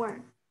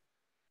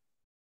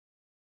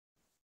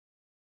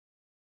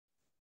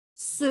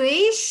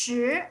 随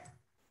时。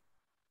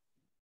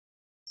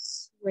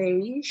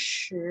随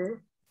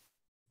时。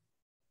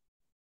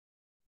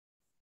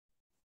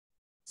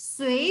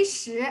随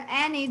时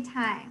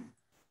anytime.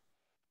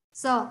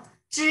 So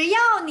只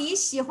要你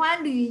喜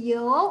欢旅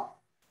游。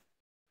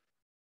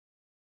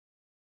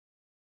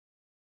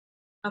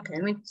Okay,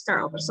 let me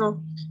start over. So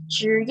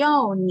只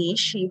要你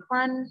喜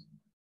欢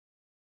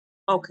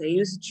Okay,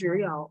 use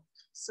只要.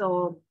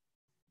 So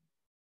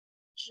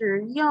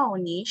只要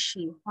你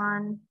喜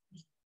欢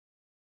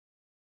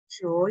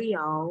所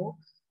有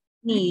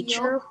你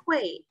只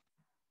会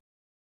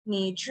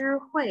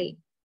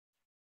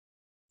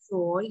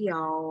所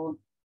有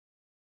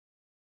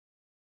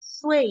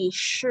最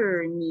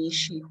是你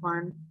喜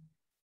欢。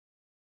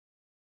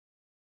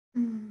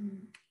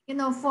You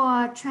know,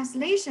 for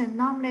translation,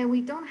 normally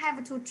we don't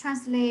have to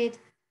translate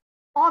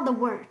all the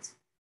words.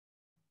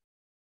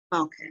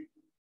 Okay.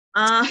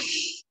 All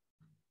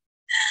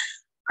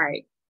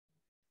right.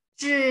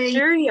 只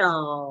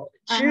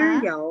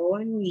有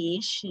你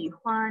喜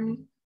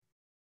欢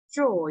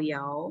就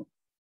有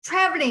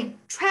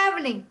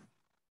traveling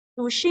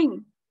旅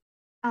行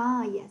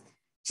yes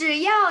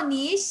只要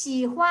你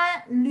喜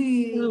欢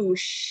旅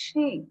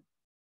行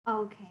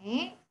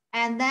Okay,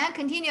 and then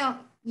continue.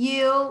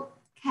 You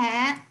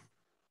can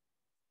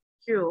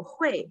就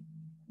会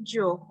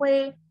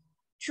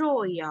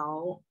就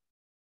有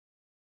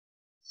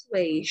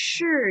最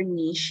是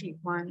你喜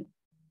欢。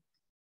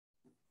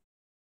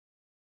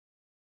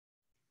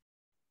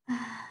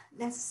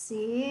Let's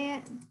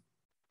see.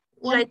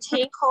 Should I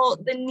take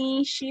out the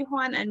你喜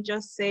欢 and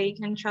just say you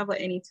can travel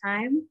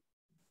anytime?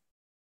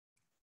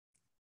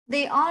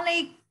 They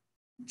only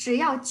只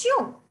要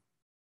就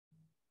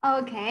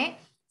Okay,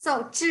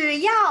 so 只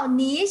要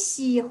你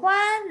喜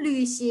欢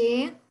旅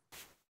行，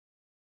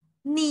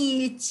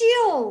你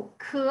就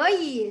可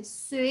以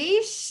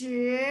随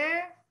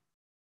时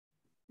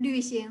旅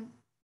行。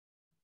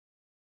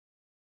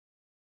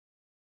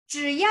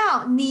只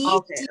要你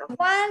喜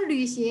欢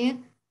旅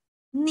行，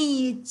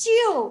你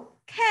就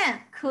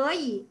can 可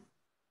以，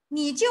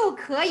你就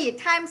可以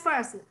time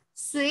first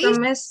随 So 时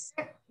Miss,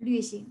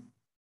 旅行。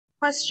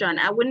 question,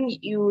 I wouldn't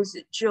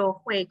use 就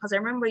会 because I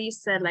remember you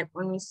said like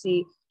when we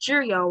see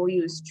只有 we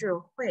use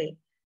就会.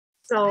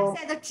 So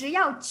I said 只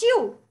要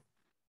就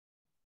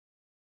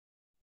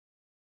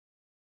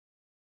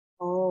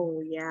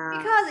oh yeah.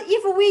 because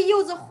if we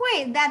use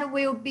会 that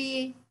will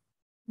be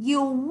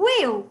you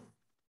will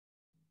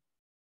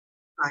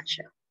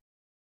Gotcha.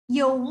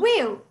 you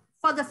will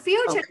for the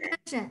future Okay.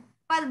 tension,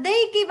 but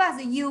they give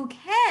us you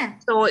can.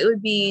 So it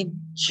would be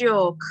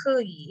就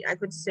可以. I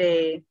could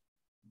say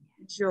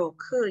就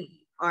可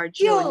以 or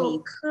就你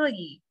可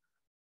以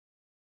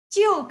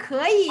就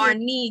可以 or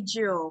你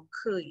就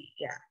可以.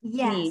 Yeah.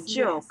 你 yes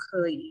就 yes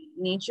可以.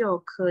 你就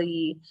可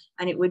以.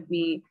 And it would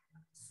be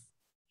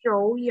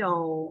就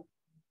有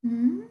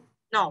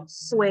no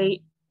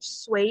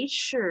随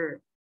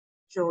时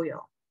就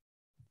有.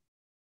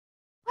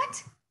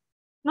 what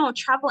No,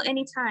 travel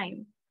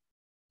anytime.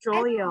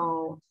 就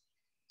有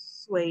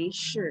随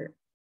时.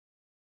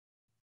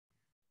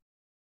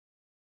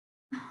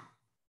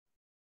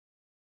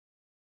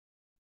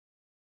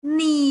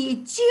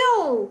你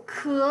就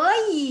可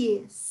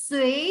以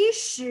随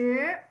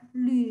时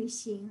旅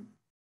行。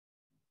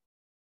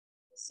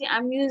 See,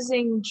 I'm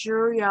using 只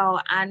有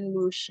and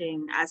旅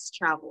行 as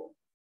travel.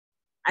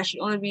 I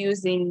should only be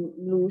using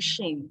旅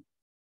行.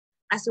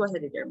 I see what I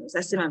did there, miss.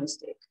 I see my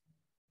mistake.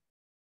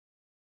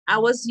 I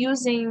was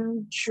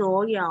using 只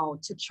有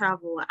to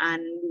travel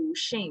and 旅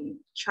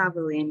行,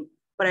 traveling,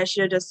 but I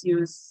should have just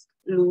used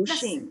旅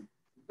行,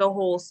 the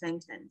whole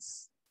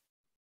sentence.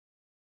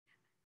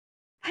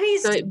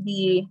 Please So it'd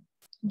be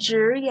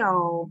只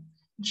有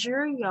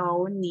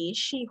你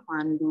喜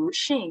欢旅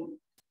行，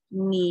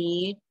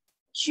你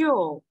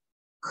就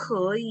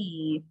可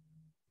以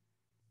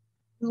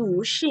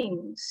旅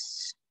行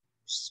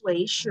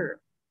随时。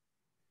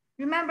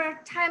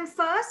 remember time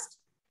first.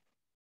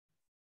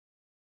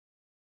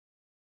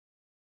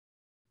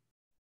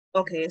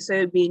 Okay, so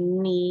it'd be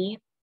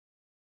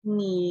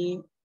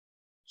你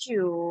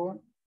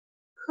就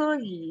可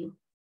以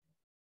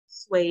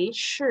随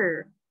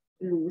时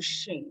旅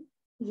行。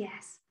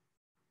 Yes,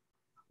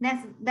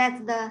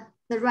 that's the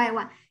right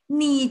one.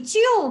 你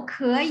就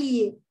可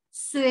以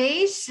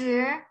随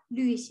时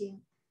旅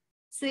行，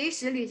随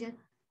时旅行。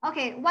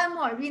Okay, one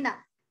more,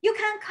 Rina. You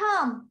can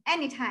come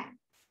anytime.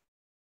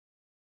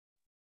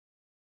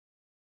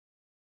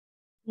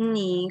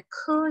 你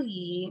可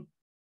以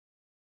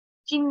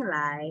进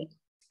来。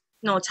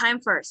No, time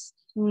first.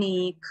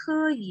 你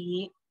可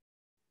以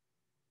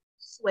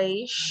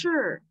随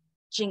时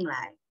进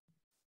来。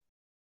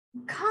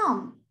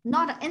 Come,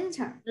 not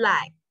enter.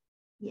 来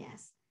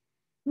Yes.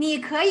 你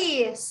可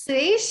以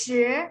随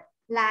时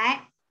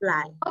来。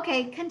来。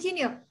 Okay,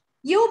 continue.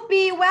 You'll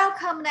be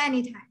welcomed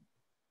anytime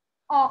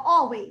or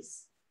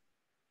always.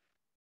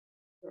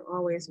 You're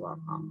always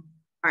welcome.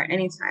 All right,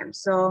 anytime.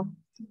 So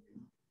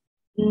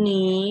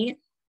你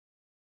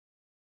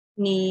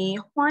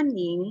欢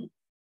迎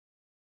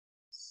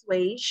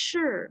随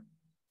时。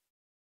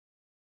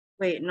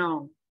Wait,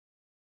 no.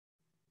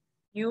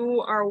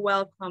 You are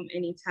welcome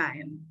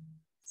anytime.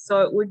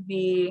 So it would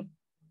be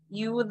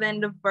you, then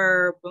the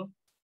verb,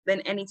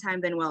 then anytime,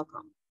 then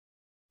welcome.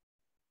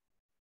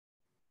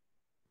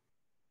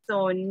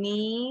 So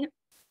你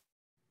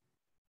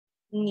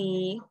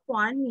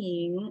欢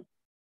迎，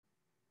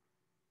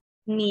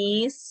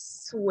你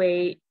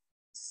随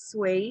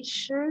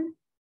时。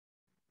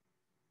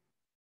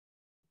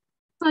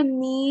So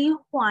你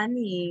欢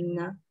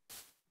迎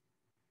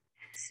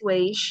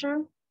随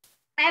时。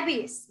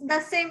 Abby, the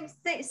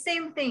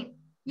same thing.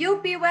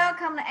 You'll be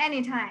welcomed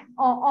anytime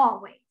or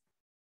always.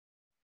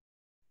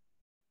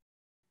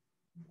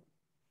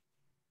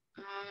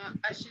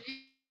 I should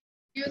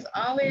use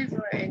always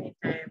or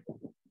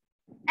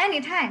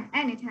anytime.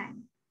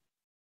 Anytime.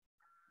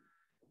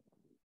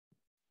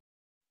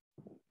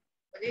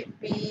 Would it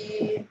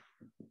be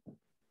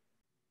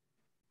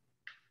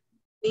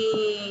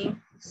你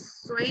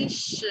随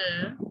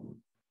时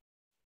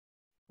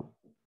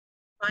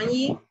欢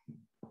迎？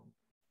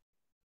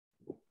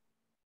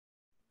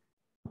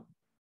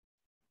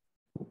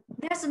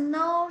 There's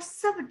no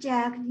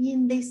subject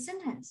in this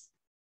sentence.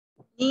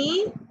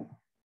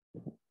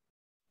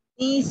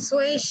 你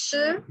随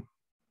时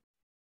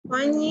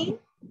欢迎？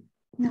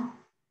 No.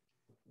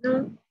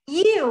 No.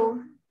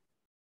 You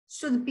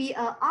should be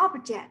an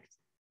object.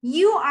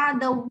 You are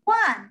the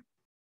one.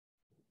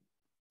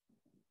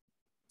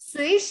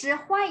 随时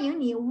欢迎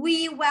你.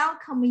 We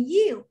welcome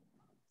you.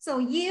 So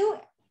you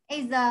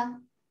is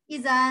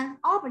an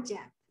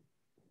object.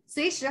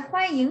 随时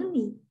欢迎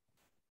你.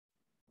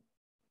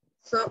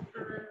 So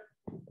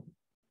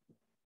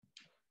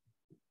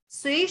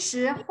随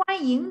时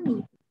欢迎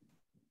你.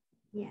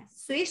 Yes,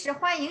 随时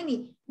欢迎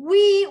你.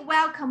 We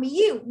welcome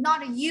you,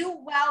 not you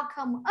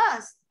welcome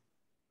us.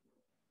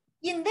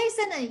 In this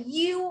sentence,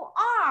 you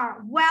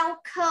are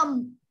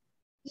welcome.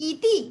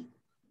 ED.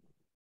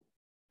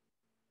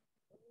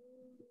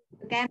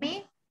 You get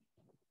me?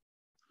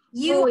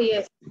 You. oh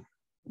yes.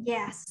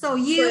 Yes. So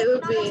you. So it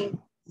would be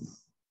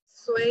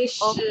随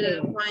时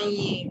欢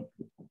迎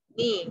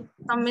你。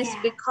So Miss,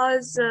 Yeah.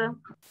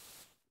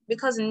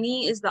 because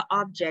ni is the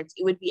object,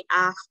 it would be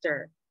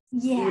after.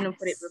 You Yes. wouldn't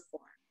put it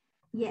before.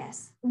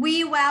 Yes.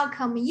 We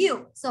welcome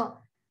you.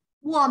 So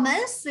我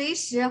们随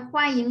时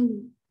欢迎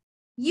你。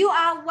You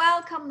are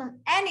welcome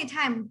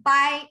anytime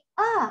by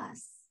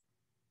us.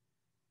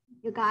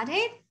 You got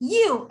it?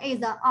 You is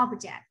the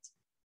object.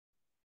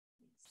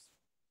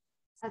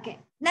 Okay.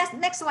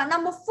 Next one,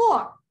 number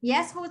 4.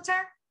 Yes, whose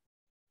turn?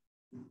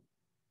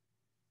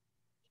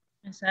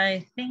 Yes, I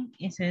think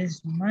it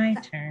is my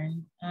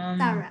turn.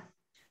 Sarah.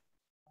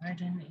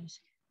 Garden is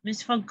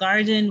Miss, for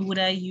garden, would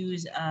I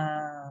use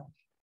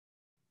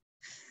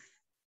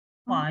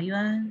花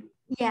园?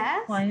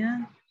 Yes. 花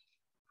园?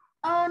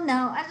 Oh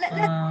no.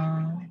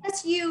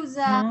 Let's use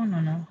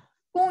no.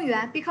 公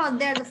园 because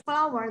there's a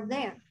flower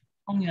there.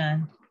 公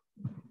园.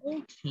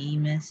 Okay,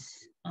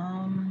 Miss.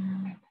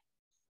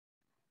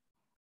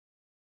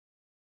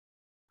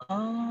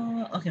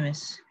 Okay,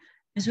 Miss.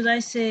 Miss, would I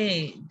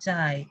say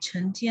在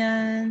春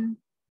天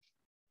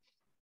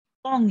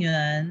公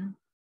园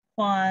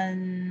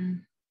换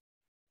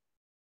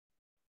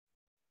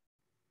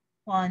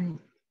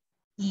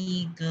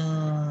一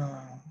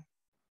个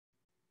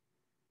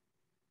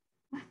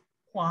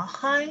花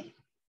海？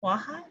花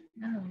海？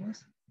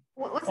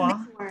 What's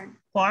this word?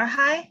 花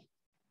海?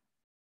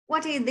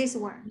 What is this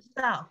word? 不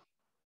知道。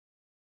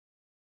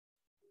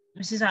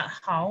Is that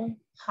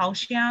好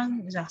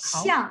像？ Is that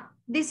好？ 像.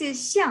 This is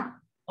像.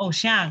 Oh,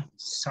 像.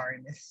 Sorry,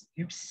 Miss.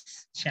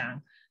 Oops,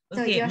 像.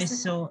 Okay, So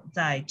Miss. So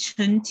在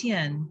春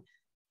天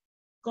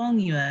公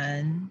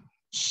园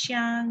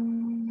像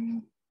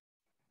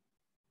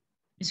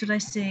Miss, would I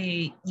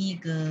say 一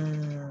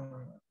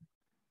个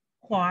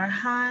花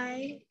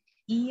海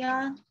一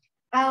样?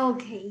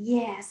 Okay,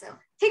 yes. So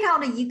take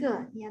out 一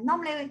个. Yeah,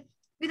 normally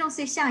we don't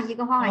say 像一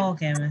个花海.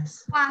 Okay,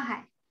 Miss. 花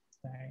海.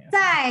 Sorry.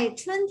 在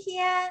春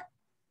天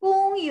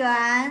公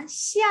园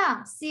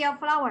像 sea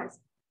of flowers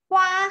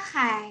花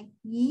海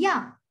一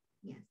样.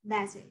 Yes,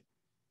 that's it.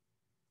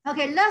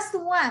 Okay, last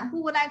one.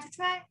 Who would like to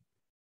try?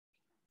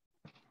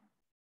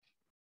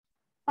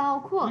 包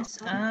括.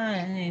 Miss,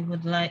 I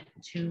would like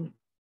to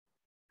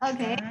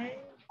Okay. try.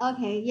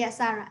 Okay, yes,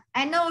 Sarah.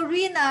 I know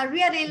Rina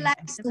really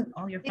likes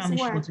All your this family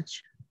should go word. to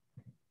church.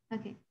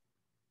 Okay.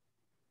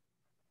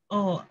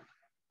 Oh,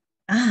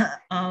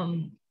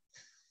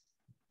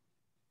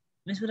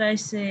 Miss, would I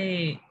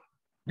say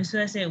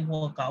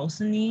我告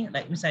诉你,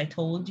 like Miss, I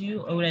told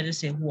you, or would I just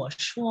say 我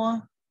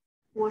说?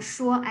 我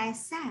说 I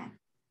said.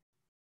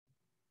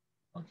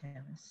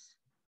 Okay, Miss.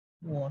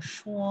 我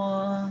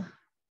说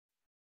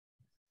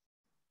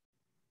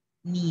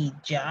你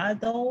家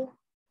都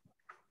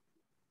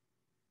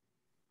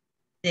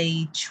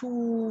得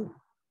出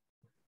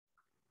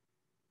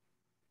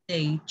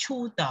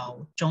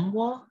到中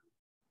国?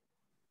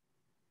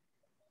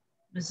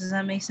 Does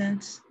that make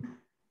sense?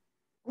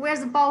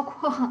 Where's 包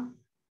括?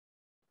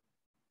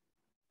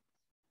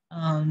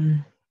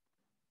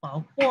 包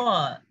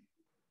括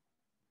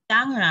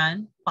当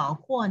然包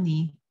括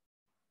你.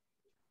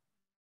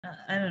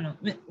 I don't know.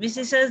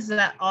 Mrs. says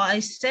that I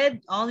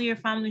said all your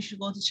family should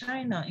go to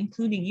China,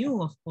 including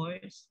you, of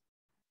course.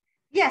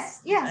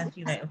 Yes, yes. I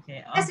feel like,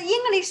 okay. That's the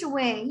English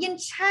way. In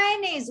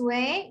Chinese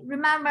way,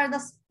 remember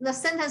the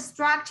sentence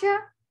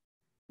structure?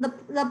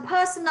 The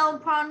personal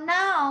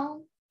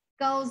pronoun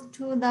goes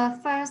to the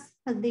first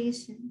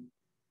position.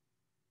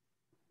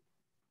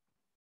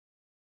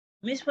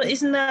 Miss, but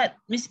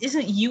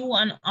isn't you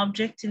an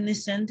object in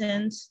this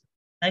sentence?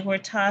 Like we're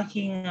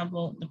talking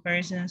about the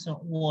person,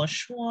 so 我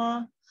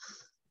说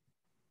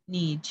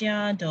你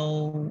家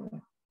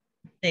都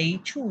得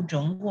出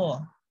中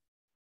国.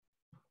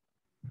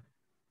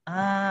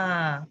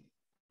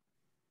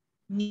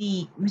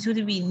 你 Miss, would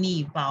it be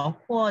你包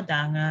括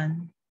当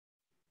然?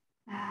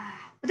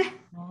 不对.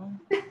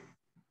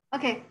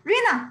 Okay,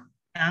 Rina.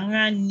 当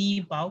然你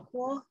包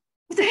括?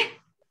 不对.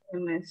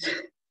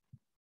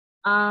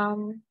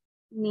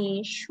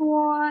你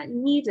说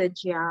你的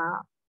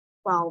家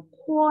包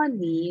括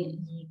你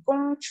移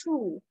工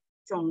出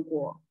中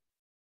国.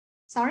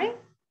 Sorry?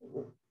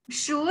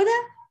 说的?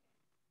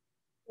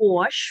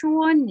 我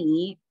说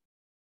你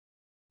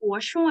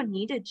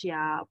的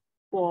家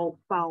包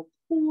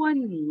括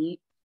你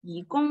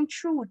移工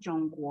出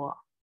中国.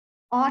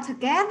 All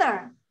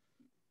together.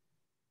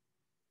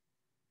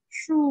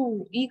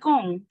 移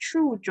工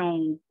出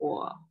中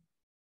国.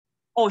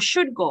 Oh,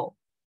 should go.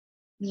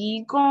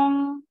 移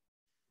工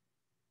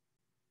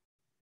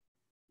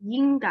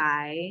应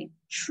该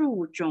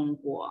出中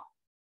国.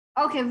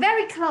 Okay,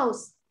 very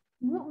close.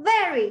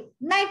 Very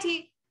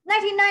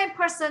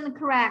 99%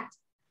 correct.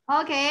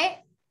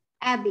 Okay,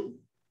 Abby.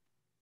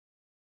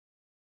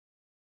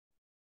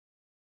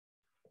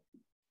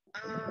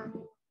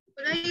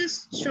 Would I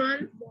use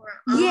全 for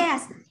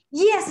Yes,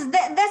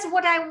 that's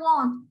what I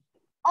want.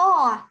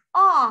 All,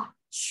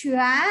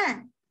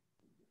 全.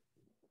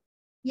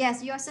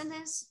 Yes, your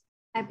sentence,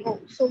 Abby. Oh,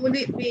 so would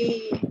it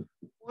be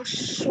我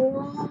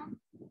说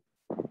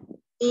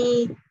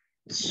你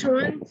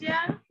全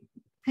家?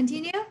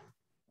 Continue.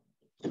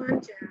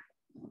 全家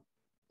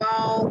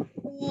包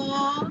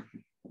括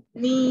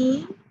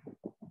你，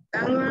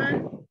当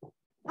然。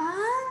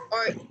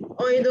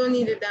Or you don't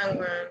need a 当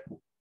然。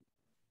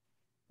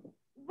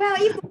Well,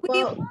 if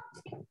we want,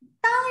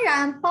 当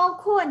然包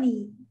括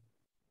你。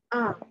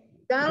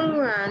当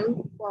然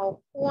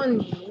包括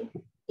你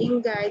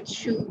应该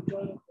去中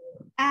国。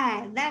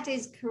That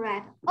is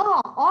correct.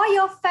 All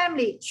your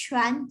family,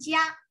 全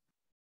家。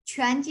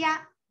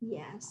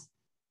Yes.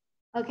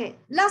 Okay,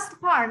 last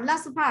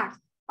part.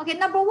 Okay,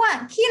 number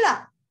 1,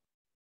 Kila.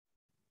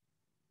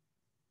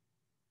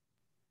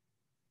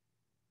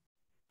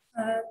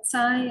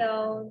 他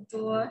有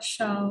多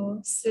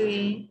少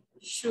岁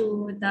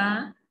数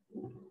的？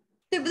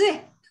对不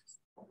对？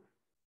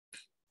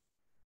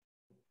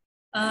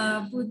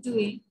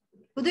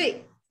不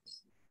对。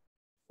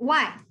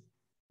Why?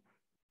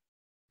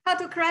 How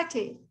to correct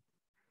it?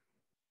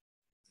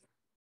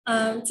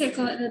 这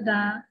个的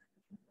答。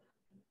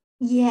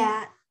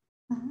Yeah.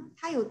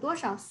 他有多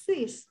少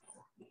岁数？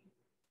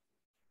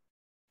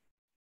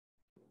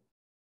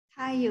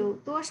他有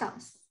多少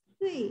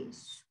岁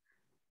数？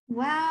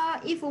 Well,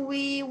 if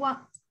we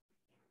want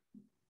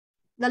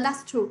the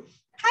last two,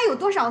 他有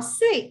多少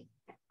岁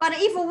But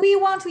if we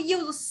want to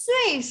use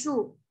岁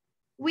数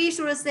we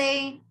should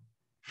say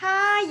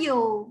他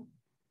有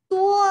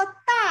多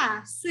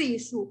大岁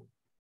数？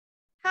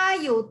他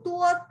有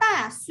多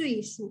大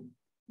岁数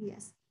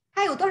Yes.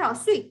 他有多少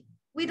岁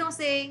We don't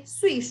say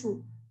岁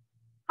数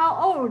How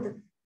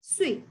old?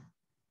 岁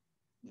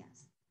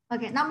Yes.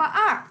 Okay, number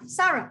 2,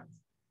 Sarah.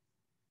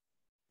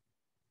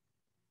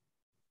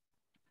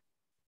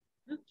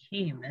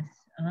 Okay,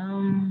 Miss.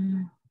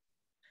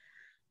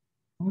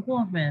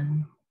 我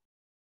们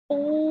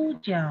不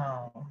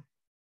叫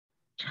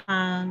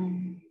长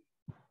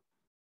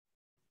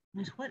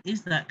Miss, what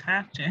is that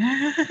character?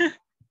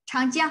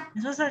 长江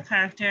Miss, what's that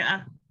character?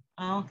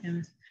 Okay,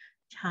 Miss.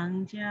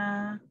 长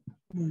江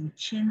母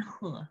亲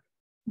河.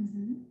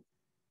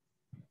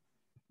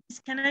 Miss,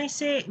 can I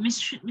say Miss?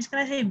 Can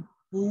I say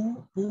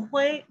不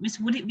会? Miss,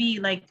 would it be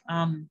like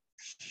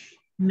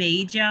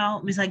没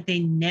教? Miss, like they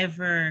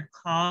never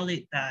call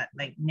it that,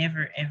 like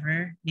never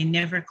ever. They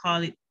never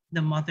call it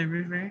the Mother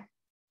River.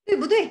 对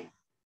不对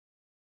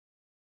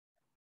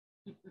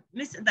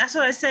Miss, that's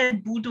what I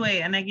said, 不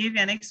对, and I gave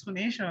you an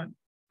explanation.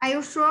 Are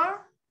you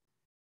sure?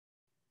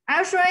 Are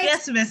you sure?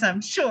 Yes, Miss,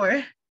 I'm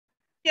sure.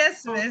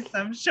 Yes, Miss,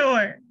 I'm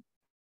sure.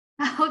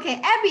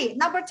 Okay, Abby,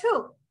 number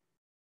 2.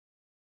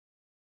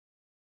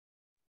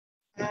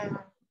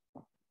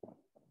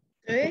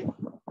 Okay.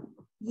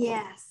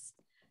 Yes.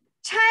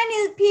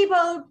 Chinese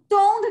people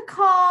don't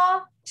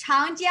call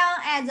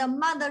Changjiang as a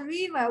mother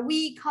river.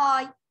 We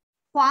call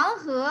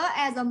Huanghe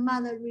as a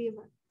mother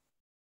river.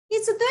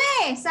 It's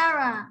对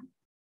Sarah.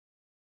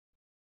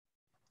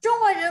 中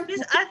国人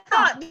Miss, I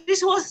thought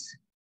this was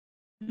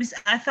Miss,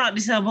 I thought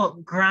this was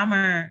about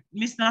grammar.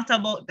 Miss, not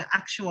about the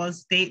actual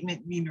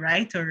statement being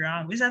right or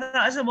wrong. Miss, I thought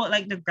it was about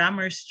like the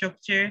grammar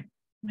structure.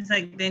 It's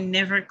like they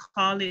never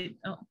call it.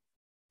 Oh.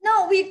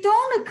 No, we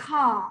don't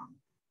call.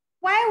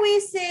 Why we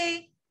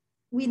say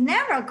we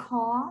never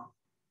call?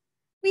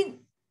 We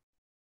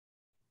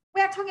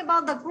are talking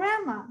about the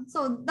grammar.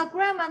 So the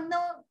grammar,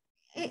 no,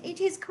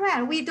 it is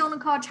correct. We don't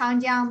call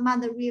Changjiang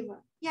Mother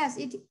River. Yes,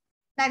 it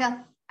like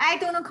I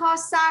don't call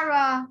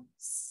Sarah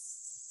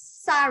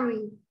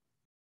sorry.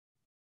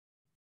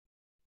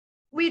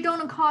 We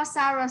don't call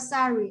Sarah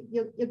sorry.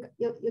 You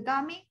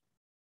got me?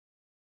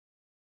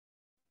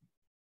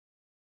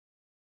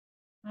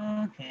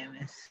 Okay,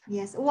 Miss.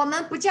 Yes, 我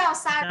们不叫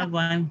Sarah. That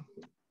one.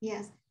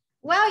 Yes.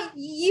 Well,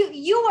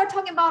 you were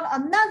talking about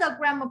another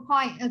grammar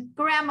point.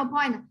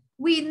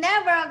 We've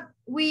never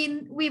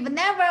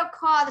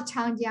called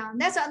Changjiang.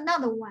 That's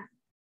another one.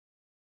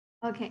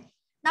 Okay.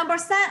 Number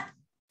 3,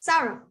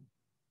 Sarah.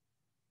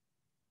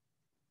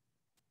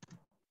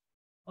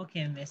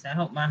 Okay, Miss. I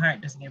hope my heart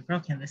doesn't get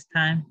broken this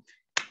time.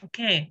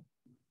 Okay.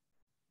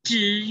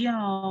 只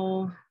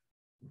要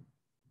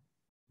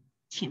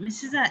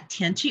Miss, is that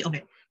天气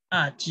okay.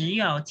 只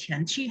要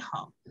天气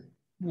好，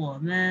我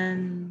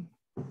们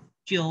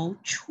就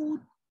出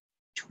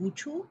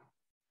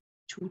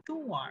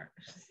玩。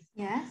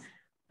Yes.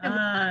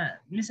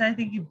 Miss, I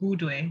think you 不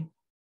对。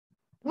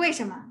为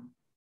什么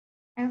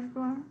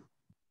 ？Everyone.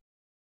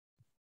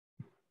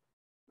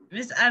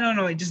 Miss, I don't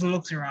know. It just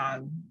looks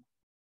wrong.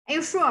 Are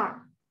you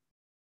sure?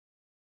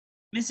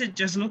 Miss, it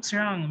just looks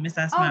wrong. Miss,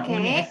 that's my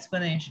only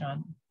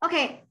explanation.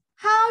 Okay.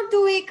 How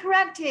do we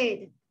correct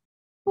it?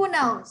 Who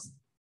knows?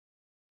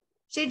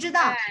 谁知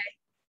道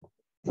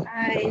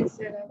I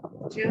instead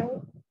of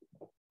就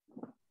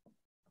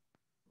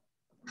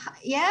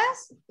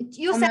Yes,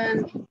 you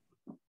said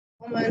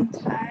我们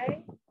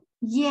才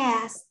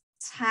yes,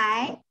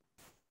 才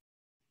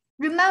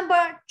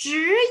Remember,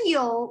 只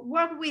有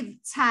work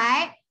with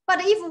才 but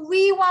if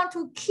we want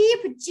to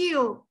keep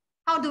就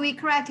how do we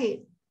correct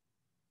it?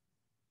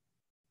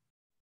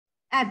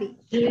 Abby.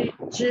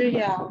 只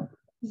要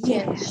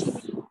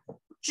Yes.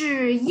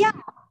 只要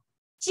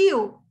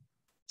就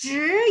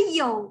只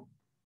有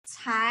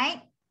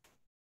才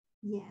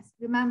Yes,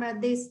 remember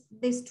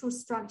these two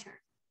structures.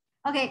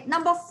 Okay,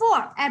 number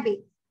 4,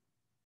 Abby.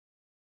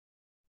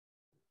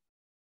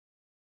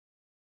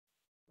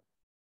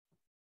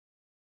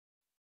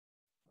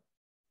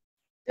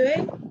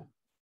对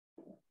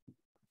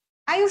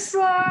Are you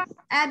sure,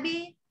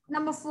 Abby?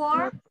 Number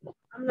 4?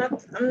 I'm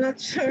not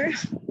sure.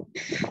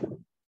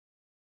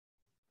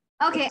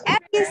 Okay,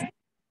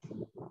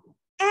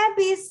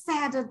 Abby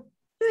said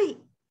对.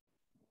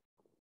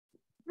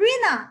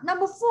 Rina,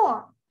 number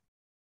 4.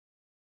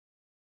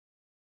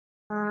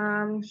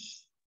 I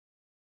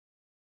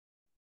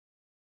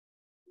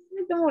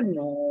don't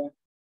know.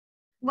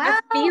 Wow.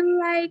 I feel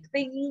like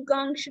the yin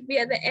gong should be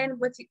at the end,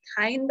 but it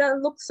kind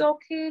of looks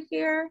okay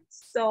here.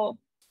 So,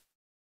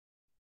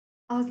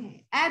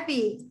 Okay,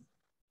 Abby,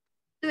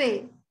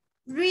 对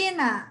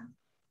Rina,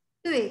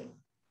 对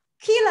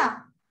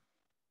Kila.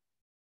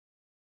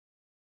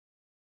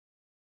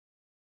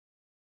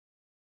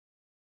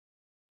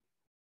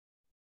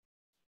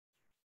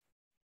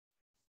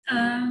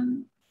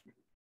 Um,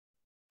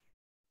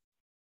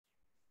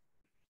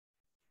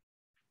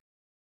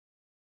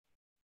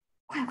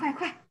 快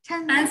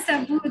 10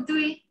 answer 不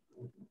对。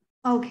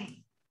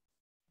 Okay.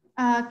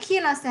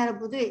 Kila said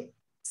不对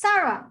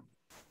Sarah.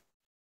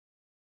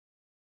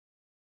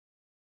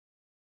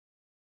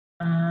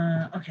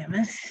 Okay,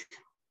 miss.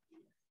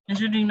 Is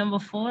you doing number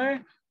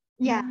 4?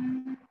 Yeah.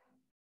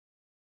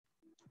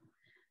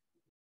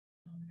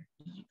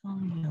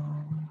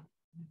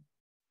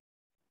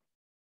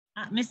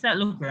 Miss, that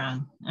look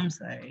wrong. I'm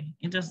sorry.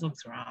 It just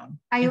looks wrong.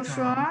 Are you It's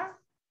sure? wrong.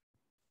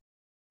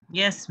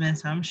 Yes,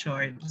 miss, I'm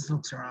sure. It just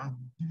looks wrong.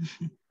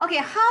 Okay,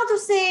 how to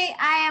say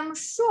I am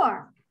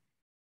sure?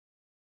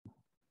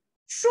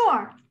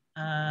 Sure.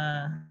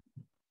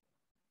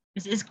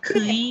 Is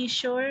Klee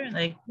sure?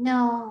 Like,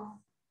 No.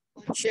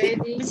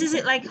 this is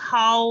it like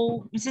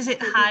how, this is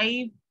it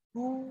high,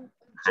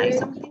 high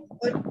something?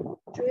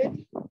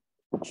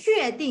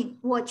 确定，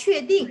我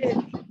确定，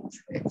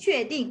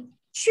确定，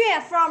确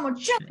from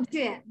正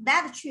确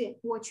that 确，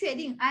我确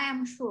定 I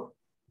am sure.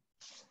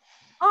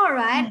 All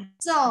right,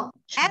 so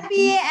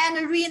Abby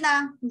and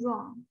Rina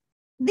wrong.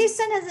 This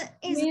sentence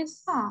is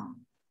Miss, wrong.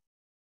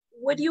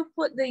 would you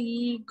put the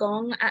yi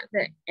gong at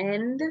the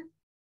end?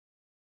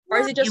 Or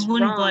is it It just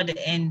wouldn't go wrong? at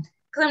the end.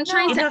 Because I'm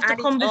trying It to have to add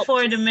come it up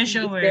before to the see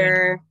measure if word.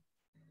 they're-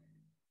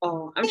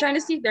 Oh, I'm trying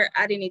to see if they're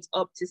adding it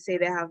up to say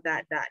they have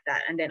that,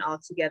 and then all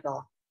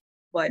together.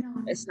 But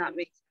No. it's not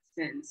making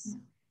sense.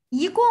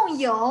 一共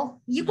有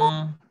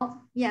No.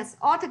 yes,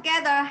 all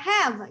together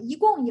have 一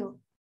共有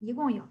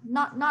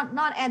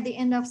not at the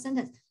end of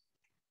sentence.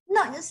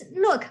 No,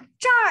 look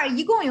这儿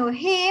一共有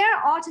here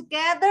all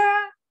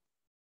together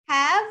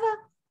have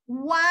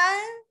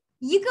one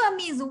一个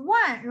means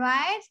one,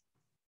 right?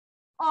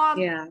 Or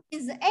Yeah.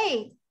 is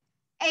a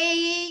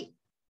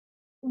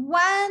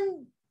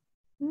 1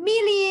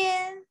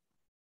 million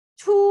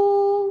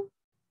two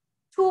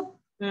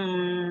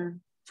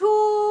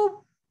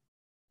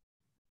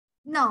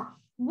no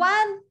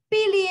 1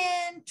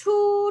 billion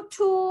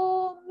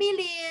 2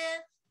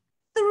 million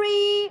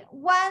 3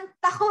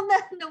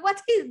 1,000.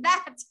 What is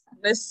that?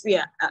 This,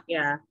 yeah,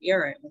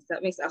 you're right.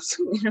 That makes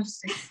absolutely no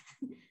sense.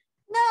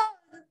 No,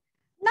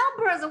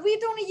 numbers, we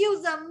don't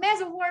use a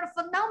measure word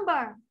for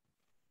number.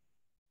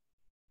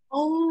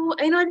 Oh,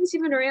 I know, I didn't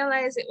even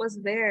realize it was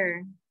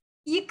there.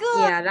 一个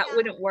Yeah, that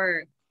wouldn't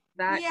work.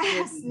 That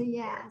yes, wouldn't.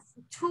 yes.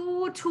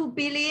 2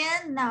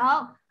 billion.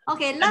 No.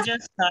 Okay, I last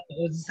just thought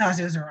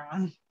it was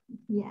wrong.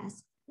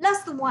 yes.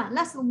 Last one.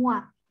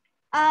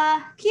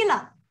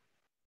 Kila.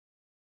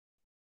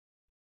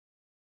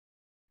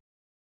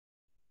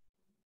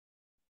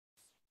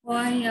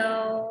 我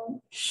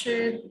有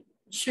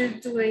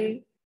10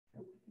对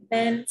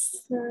本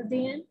词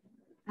典，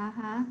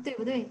对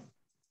不对？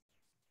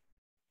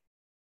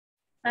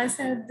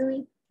 answer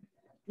对。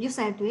 You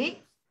said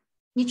对。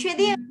你确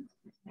定？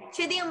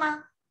确定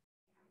吗？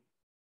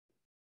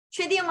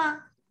确定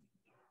吗？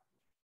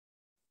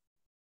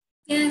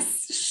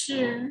 Yes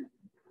是，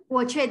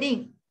我确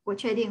定。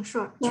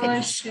Sure.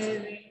 我是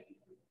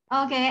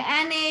Okay.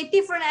 Any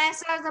different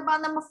answers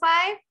about number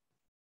 5?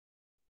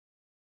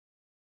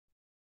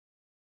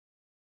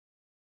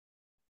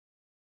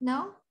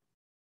 No?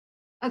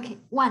 Okay,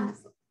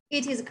 wonderful.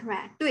 It is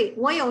correct. 对，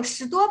我有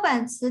10多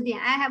本词典。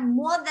I have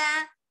more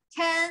than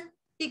 10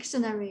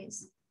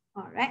 dictionaries.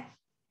 All right.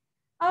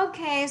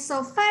 Okay,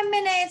 so 5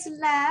 minutes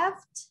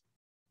left.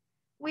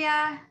 We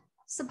are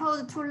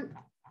supposed to.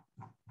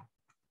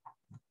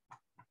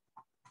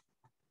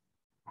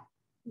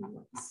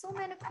 So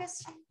many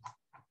questions.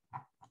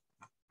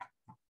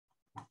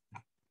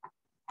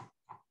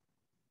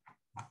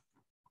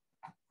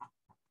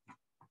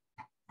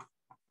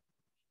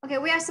 Okay,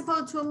 we are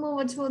supposed to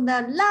move to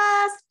the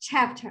last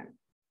chapter.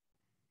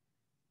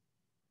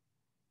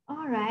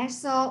 All right,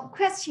 so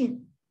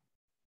question.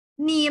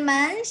 你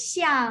们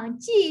想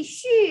继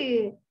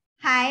续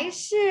还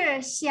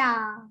是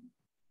想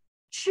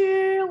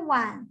吃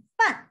晚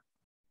饭？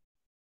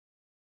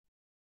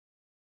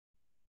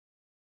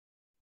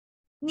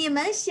你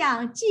们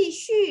想继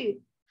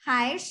续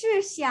还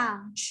是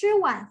想吃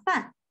晚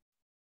饭？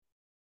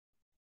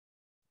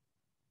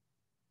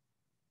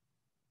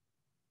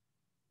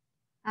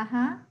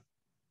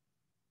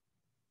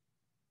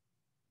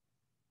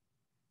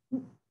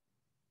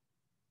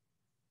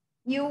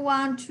 You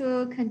want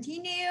to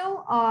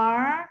continue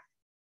or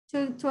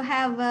to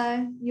have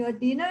your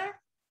dinner?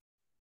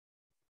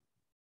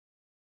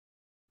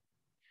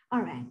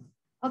 All right.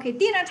 Okay,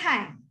 dinner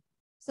time.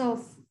 So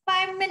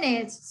 5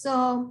 minutes.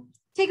 So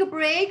take a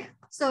break.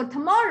 So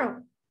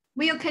tomorrow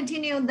we'll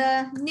continue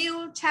the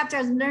new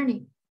chapters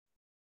learning.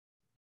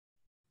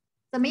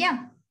 怎么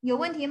样？有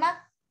问题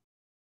吗？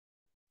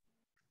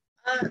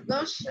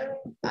老师，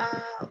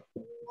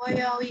我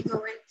有一个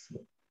问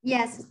题。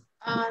Yes.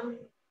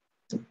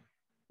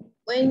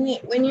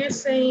 When you're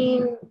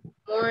saying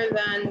more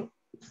than,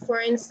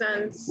 for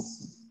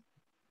instance,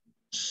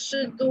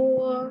 10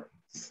多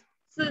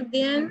字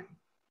典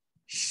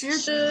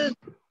，10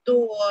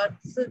多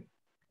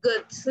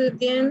个词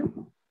典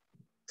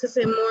to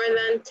say more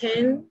than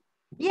 10.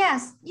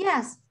 Yes,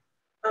 yes.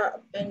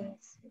 And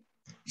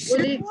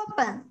 10多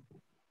本。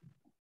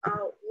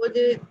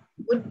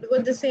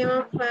would the same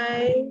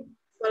apply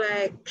for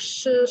like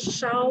 10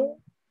少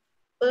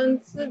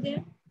本词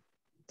典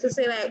to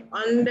say like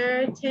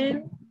under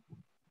 10?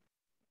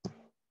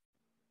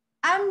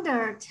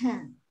 Under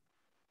 10.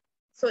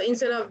 So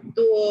instead of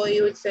多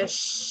you would say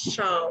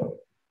少.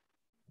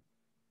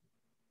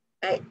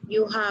 Like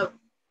you have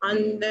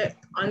under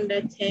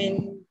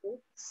 10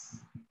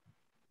 books.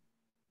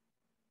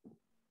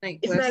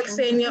 It's like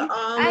saying you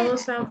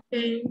almost have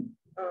 10.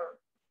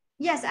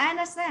 Yes, I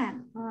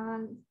understand.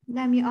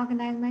 Let me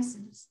organize my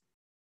sentence.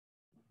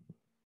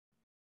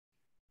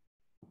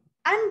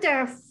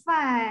 Under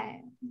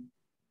 5.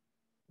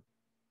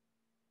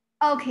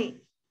 Okay.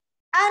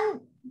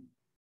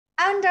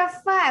 Under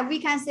 5, we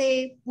can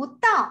say 不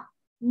到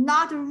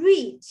not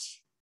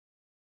reach.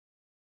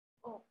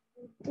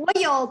 我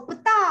有不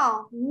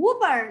到5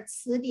本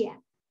词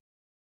典。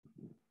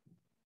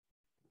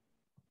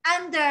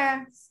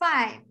Under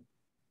 5.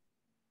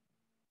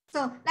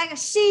 So like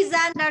she's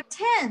under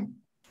 10.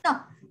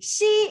 No,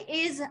 she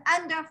is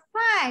under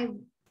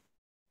 5.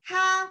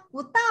 她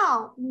不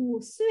到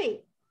5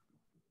岁。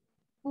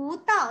不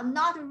到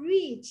not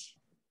reach.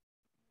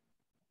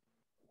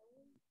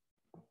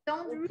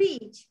 Don't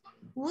reach.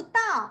 不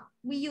到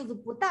we use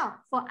不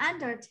到 for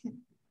under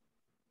 10.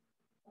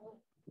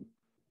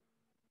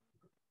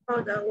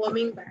 好的，我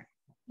明白。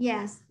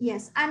Yes,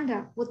 yes,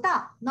 under 不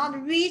到 not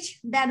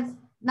reach that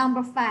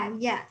number 5.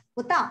 Yeah,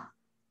 不到.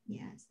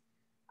 Yes.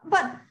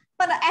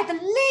 But at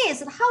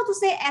least, how to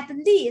say at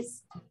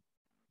least?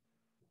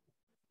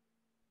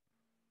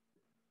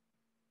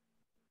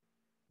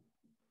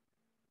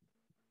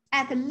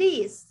 At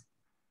least.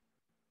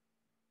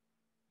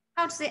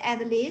 How to say at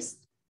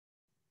least?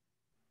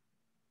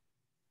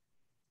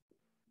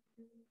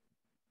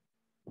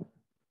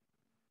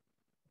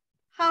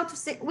 How to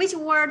say, which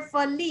word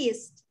for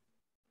least?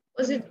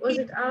 Was it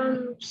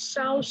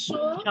少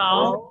说？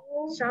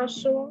少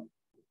说。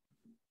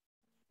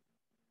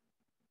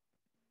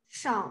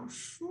少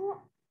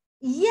说.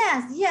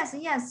 Yes, yes,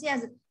 yes,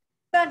 yes.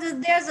 But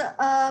there's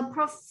a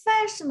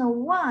professional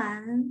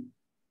one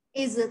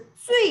is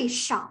最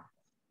少.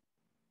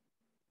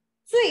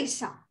 最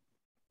少.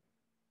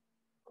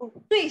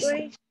 最少.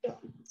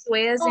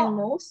 Where's in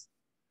most?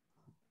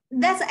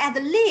 That's at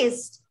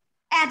least.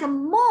 At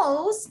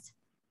most.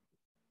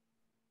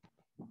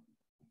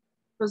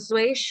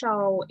 最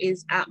少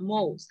is at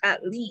most,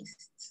 at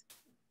least.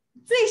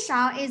 最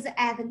少 is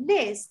at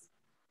least.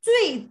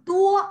 最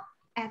多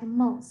at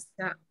most.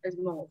 That is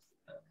most.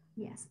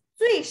 Yes.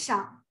 最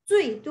少,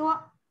 最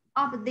多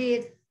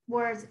opposite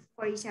words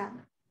for each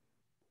other.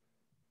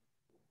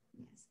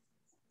 Yes.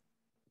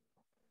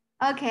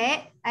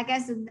 Okay, I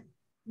guess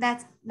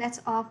that's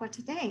all for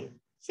today.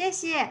 谢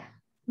谢，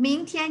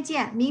明天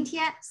见，明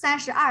天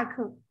32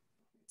课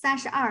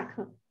，32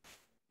课。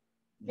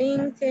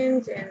明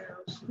天见，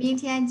老师。明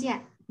天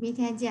见，明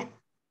天见。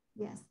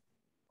Yes，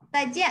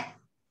 再见。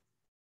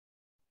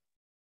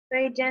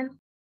再见。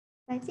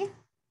再见。